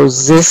 So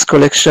this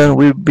collection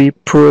will be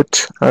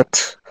put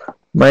at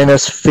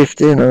minus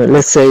 15,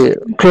 let's say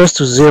close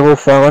to 0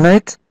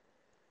 Fahrenheit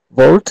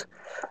volt,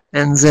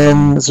 and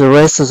then the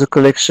rest of the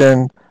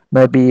collection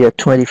might be at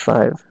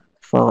 25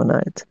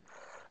 Fahrenheit.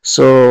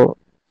 So,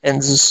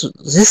 and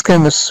this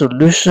kind of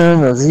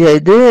solution, the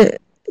idea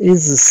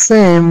is the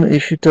same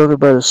if you talk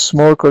about a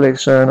small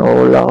collection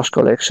or a large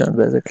collection,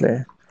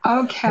 basically.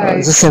 Okay,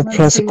 the same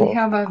principle. See, we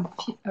have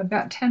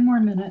about 10 more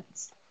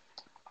minutes.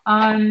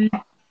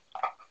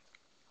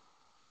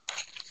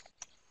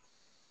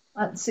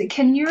 Let's see,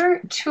 can your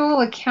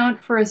tool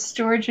account for a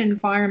storage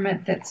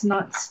environment that's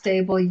not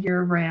stable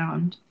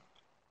year-round?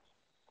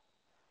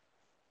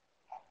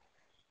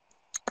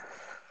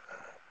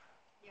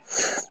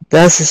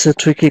 That is a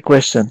tricky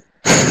question.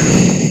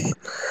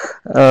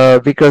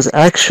 Because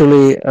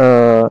actually,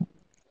 the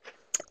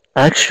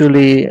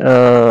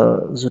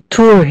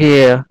tool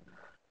here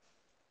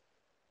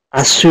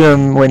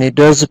assumes when it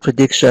does the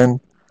prediction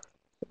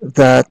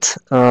that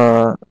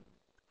the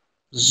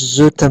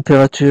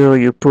temperature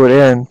you put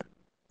in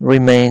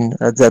remain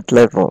at that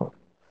level.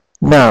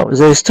 Now,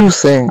 there's two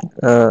things.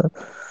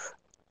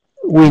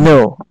 We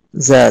know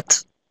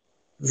that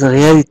the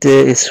reality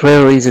is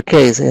rarely the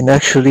case, and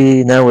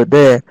actually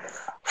nowadays,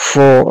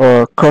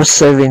 for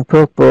cost-saving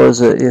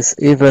purpose, is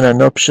even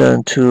an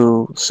option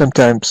to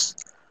sometimes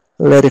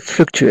let it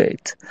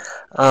fluctuate.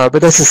 But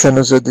this is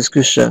another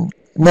discussion.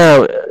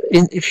 Now,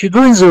 if you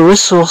go in the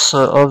resource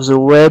of the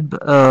web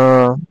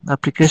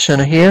application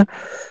here,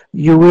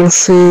 you will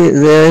see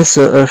there is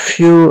a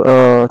few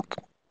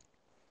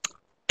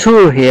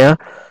tool here,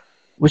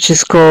 which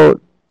is called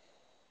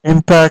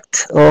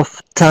impact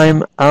of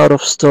time out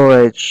of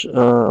storage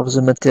of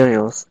the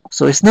materials.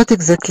 So it's not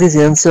exactly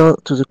the answer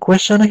to the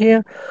question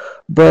here,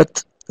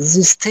 but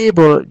this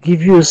table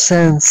gives you a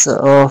sense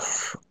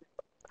of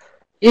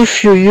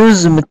if you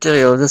use the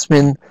material, that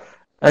means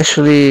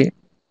actually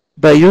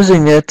by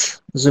using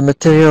it, the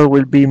material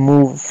will be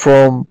moved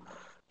from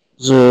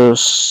the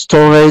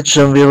storage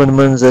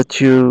environment that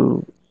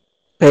you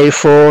pay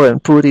for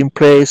and put in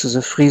place as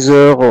a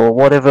freezer or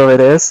whatever it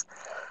is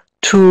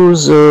to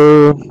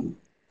the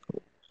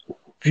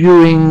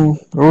viewing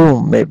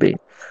room, maybe,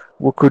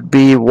 who could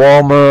be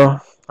warmer,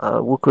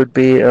 who could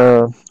be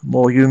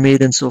more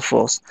humid and so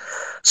forth.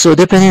 So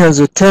depending on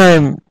the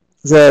time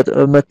that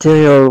a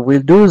material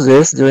will do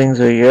this during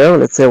the year,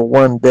 let's say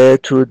 1 day,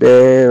 2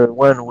 day,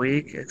 1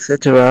 week,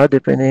 etc.,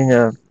 depending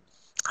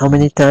how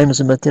many times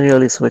the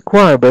material is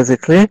required,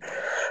 basically,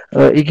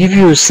 it gives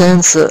you a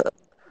sense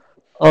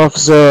of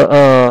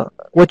the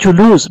what you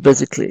lose,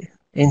 basically,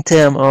 in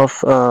terms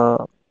of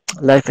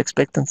life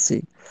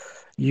expectancy.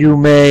 You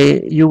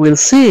will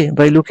see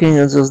by looking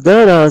at those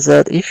data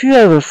that if you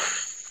have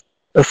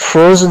a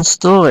frozen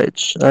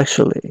storage,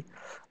 actually,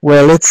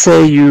 where let's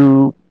say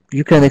you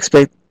can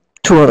expect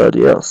 200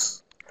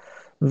 years.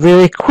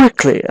 Very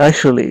quickly,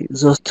 actually,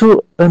 those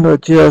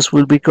 200 years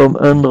will become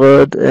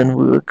 100 and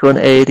will become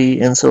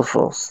 80 and so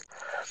forth.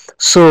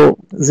 So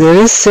there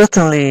is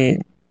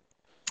certainly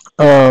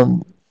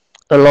um,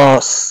 a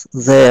loss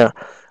there,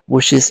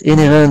 which is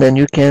inherent, and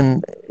you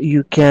can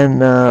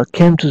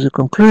come to the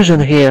conclusion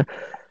here.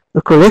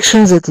 A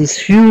collection that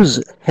is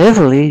used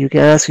heavily, you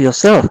can ask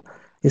yourself,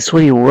 is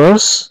really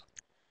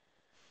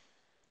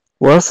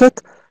worth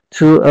it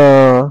to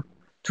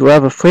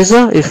have a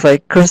freezer if I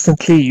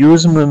constantly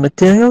use my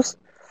materials?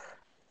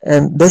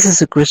 And this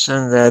is a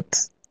question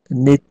that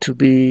need to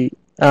be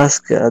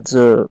asked at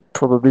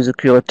probably the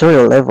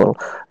curatorial level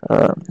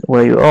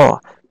where you are,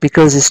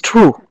 because it's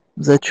true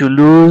that you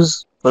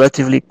lose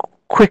relatively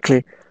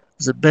quickly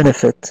the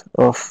benefit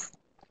of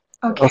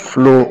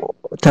low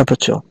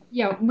temperature.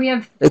 Yeah, we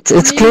have it's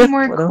three clear?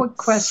 more quick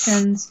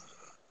questions,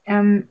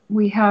 and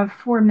we have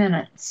 4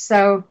 minutes.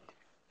 So,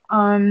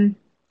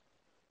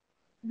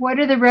 what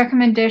are the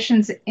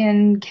recommendations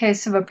in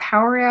case of a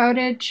power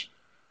outage?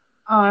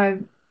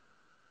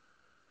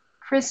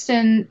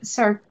 Kristen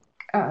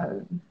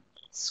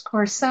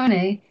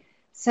Scorsone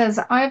says,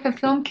 I have a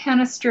film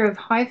canister of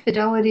high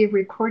fidelity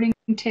recording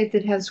tape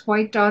that has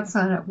white dots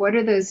on it. What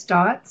are those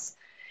dots?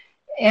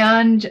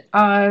 And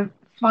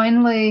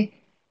finally,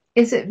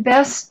 is it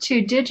best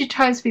to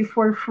digitize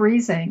before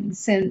freezing,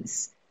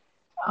 since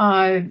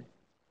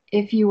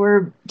if you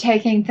were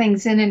taking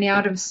things in and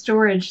out of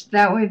storage,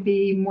 that would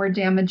be more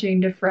damaging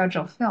to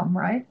fragile film,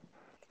 right?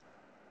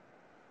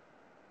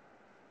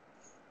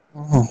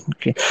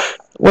 Okay.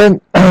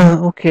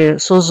 Okay,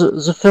 so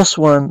the first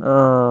one,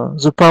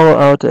 the power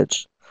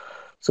outage.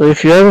 So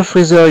if you have a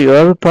freezer, you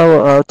have a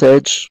power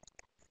outage,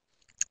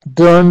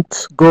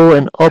 don't go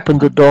and open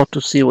the door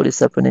to see what is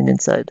happening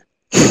inside.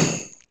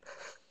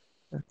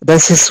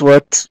 This is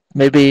what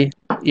maybe,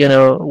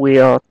 we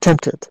are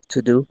tempted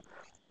to do.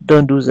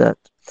 Don't do that.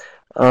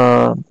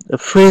 A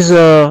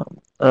freezer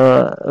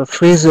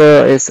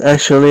is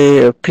actually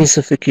a piece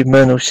of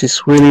equipment which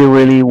is really,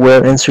 really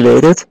well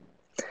insulated.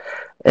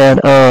 And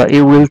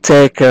it will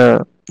take,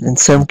 in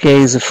some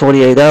cases,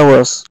 48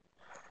 hours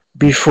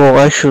before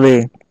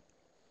actually,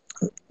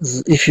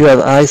 if you have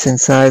ice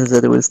inside,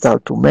 that it will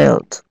start to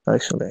melt,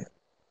 actually.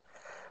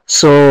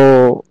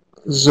 So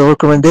the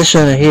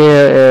recommendation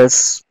here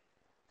is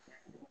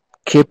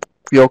keep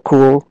your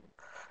cool.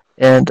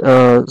 And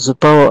the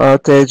power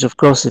outage, of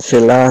course, if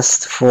it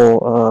lasts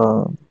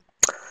for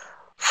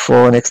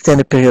an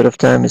extended period of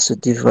time, is a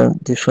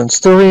different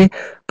story.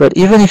 But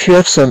even if you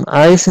have some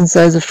ice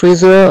inside the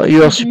freezer,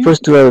 you are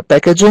supposed to have a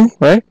packaging,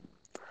 right?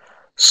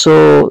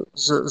 So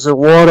the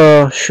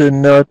water should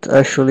not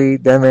actually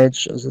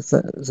damage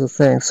the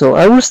thing. So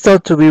I will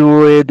start to be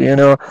worried,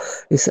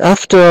 it's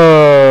after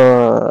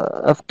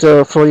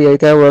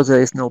 48 hours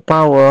there is no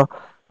power.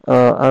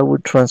 I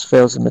would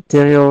transfer the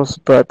materials,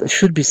 but it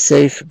should be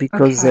safe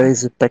because there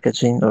is a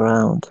packaging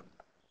around.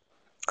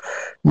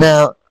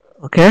 Now,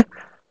 okay,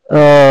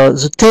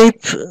 the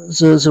tape,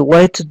 the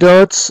white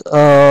dots,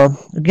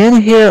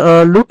 again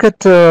here, look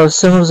at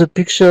some of the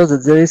pictures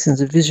that there is in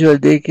the visual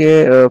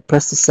decay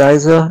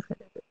plasticizer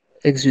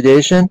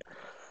exudation.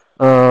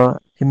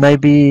 It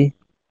might be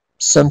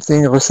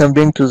something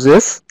resembling to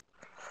this.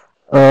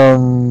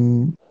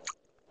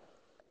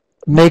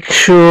 Make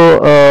sure,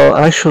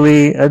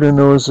 actually, I don't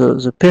know,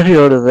 the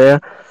period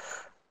there,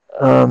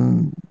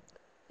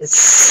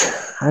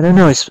 I don't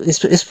know,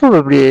 it's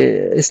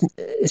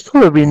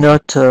probably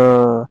not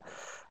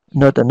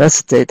an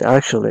acetate,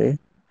 actually,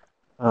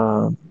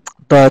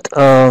 but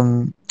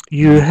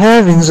you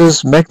have in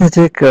those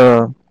magnetic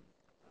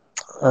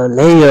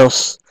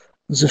layers,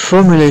 the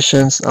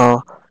formulations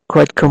are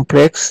quite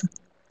complex,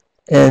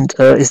 and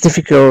it's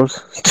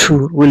difficult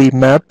to really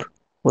map.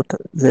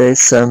 There is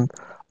some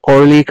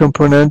oily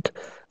component,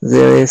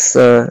 there is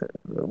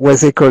what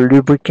they call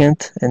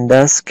lubricant, and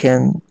that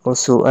can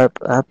also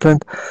happen,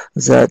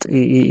 that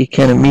it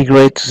can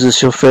migrate to the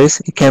surface.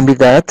 It can be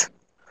that,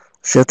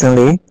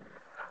 certainly.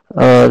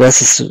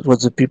 That is what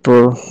the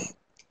people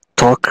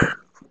talk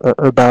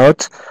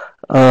about.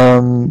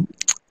 And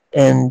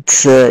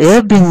there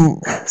have been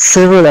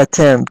several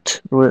attempts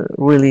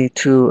really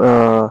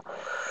to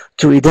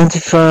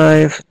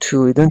identify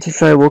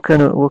what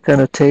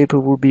kind of tape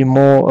will be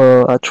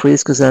more at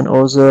risk than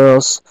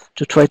others,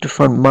 to try to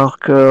find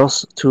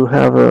markers, to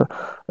have a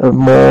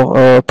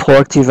more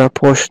proactive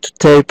approach to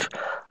tape.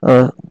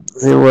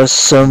 There was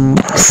some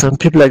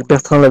people like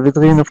Bertrand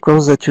Lavedrine, of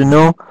course, that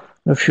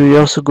a few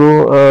years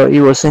ago. He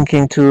was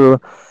thinking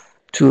to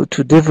to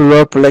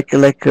develop like a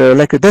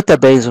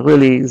database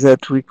really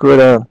that we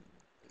could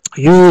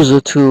use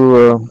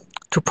to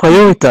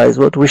prioritize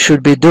what we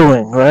should be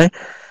doing, right?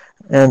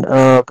 And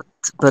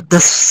but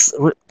this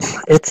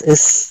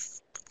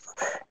it's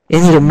it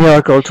needs a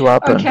miracle to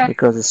happen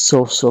because it's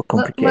so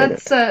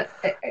complicated.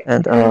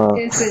 And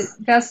is it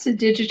best to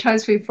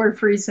digitize before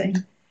freezing,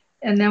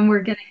 and then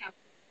we're going to have.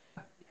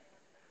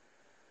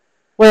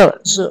 Well,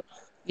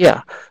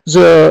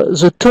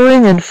 the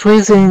touring and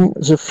freezing,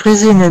 the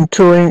freezing and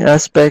touring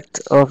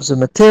aspect of the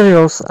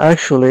materials,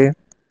 actually,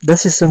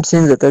 this is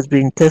something that has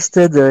been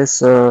tested. There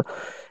is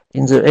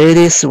in the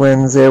 80s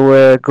when they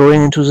were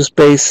going into the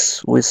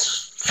space with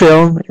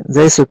film.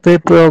 There's a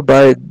paper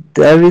by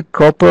David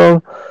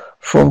Koppel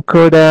from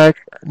Kodak,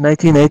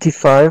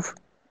 1985.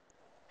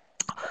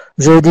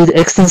 They did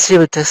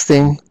extensive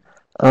testing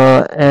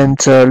and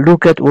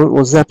look at what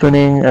was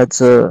happening at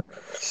the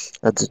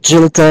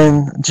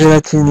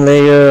gelatin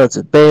layer, at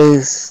the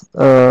base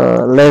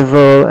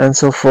level, and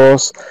so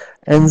forth.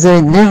 And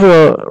they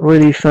never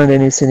really found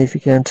any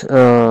significant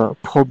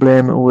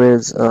problem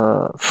with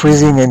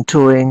freezing and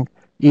touring,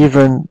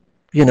 even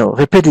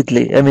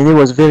repeatedly. I mean, it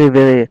was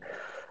very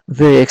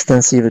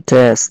extensive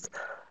test.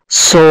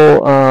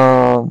 So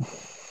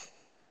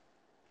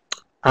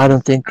I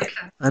don't think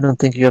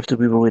you have to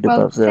be worried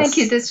about this. Thank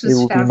you. This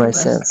was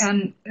fabulous,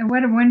 and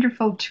what a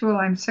wonderful tool.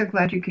 I'm so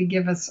glad you could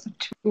give us a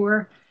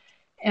tour,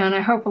 and I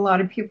hope a lot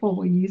of people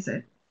will use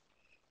it.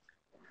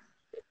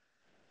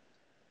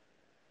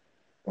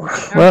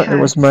 Well, it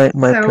was my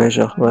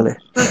pleasure, really.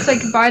 Let's say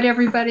goodbye to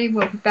everybody.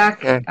 We'll be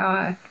back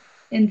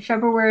in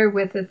February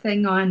with a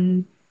thing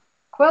on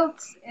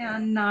quilts,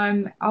 and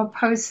I'll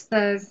post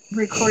the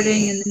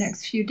recording in the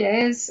next few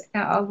days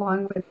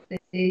along with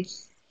the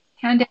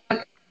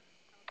handout.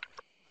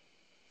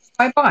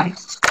 Bye-bye.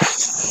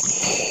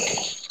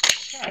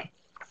 Okay.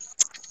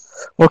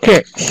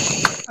 Okay.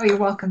 Oh, you're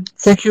welcome.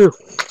 Thank you,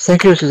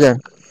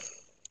 Suzanne.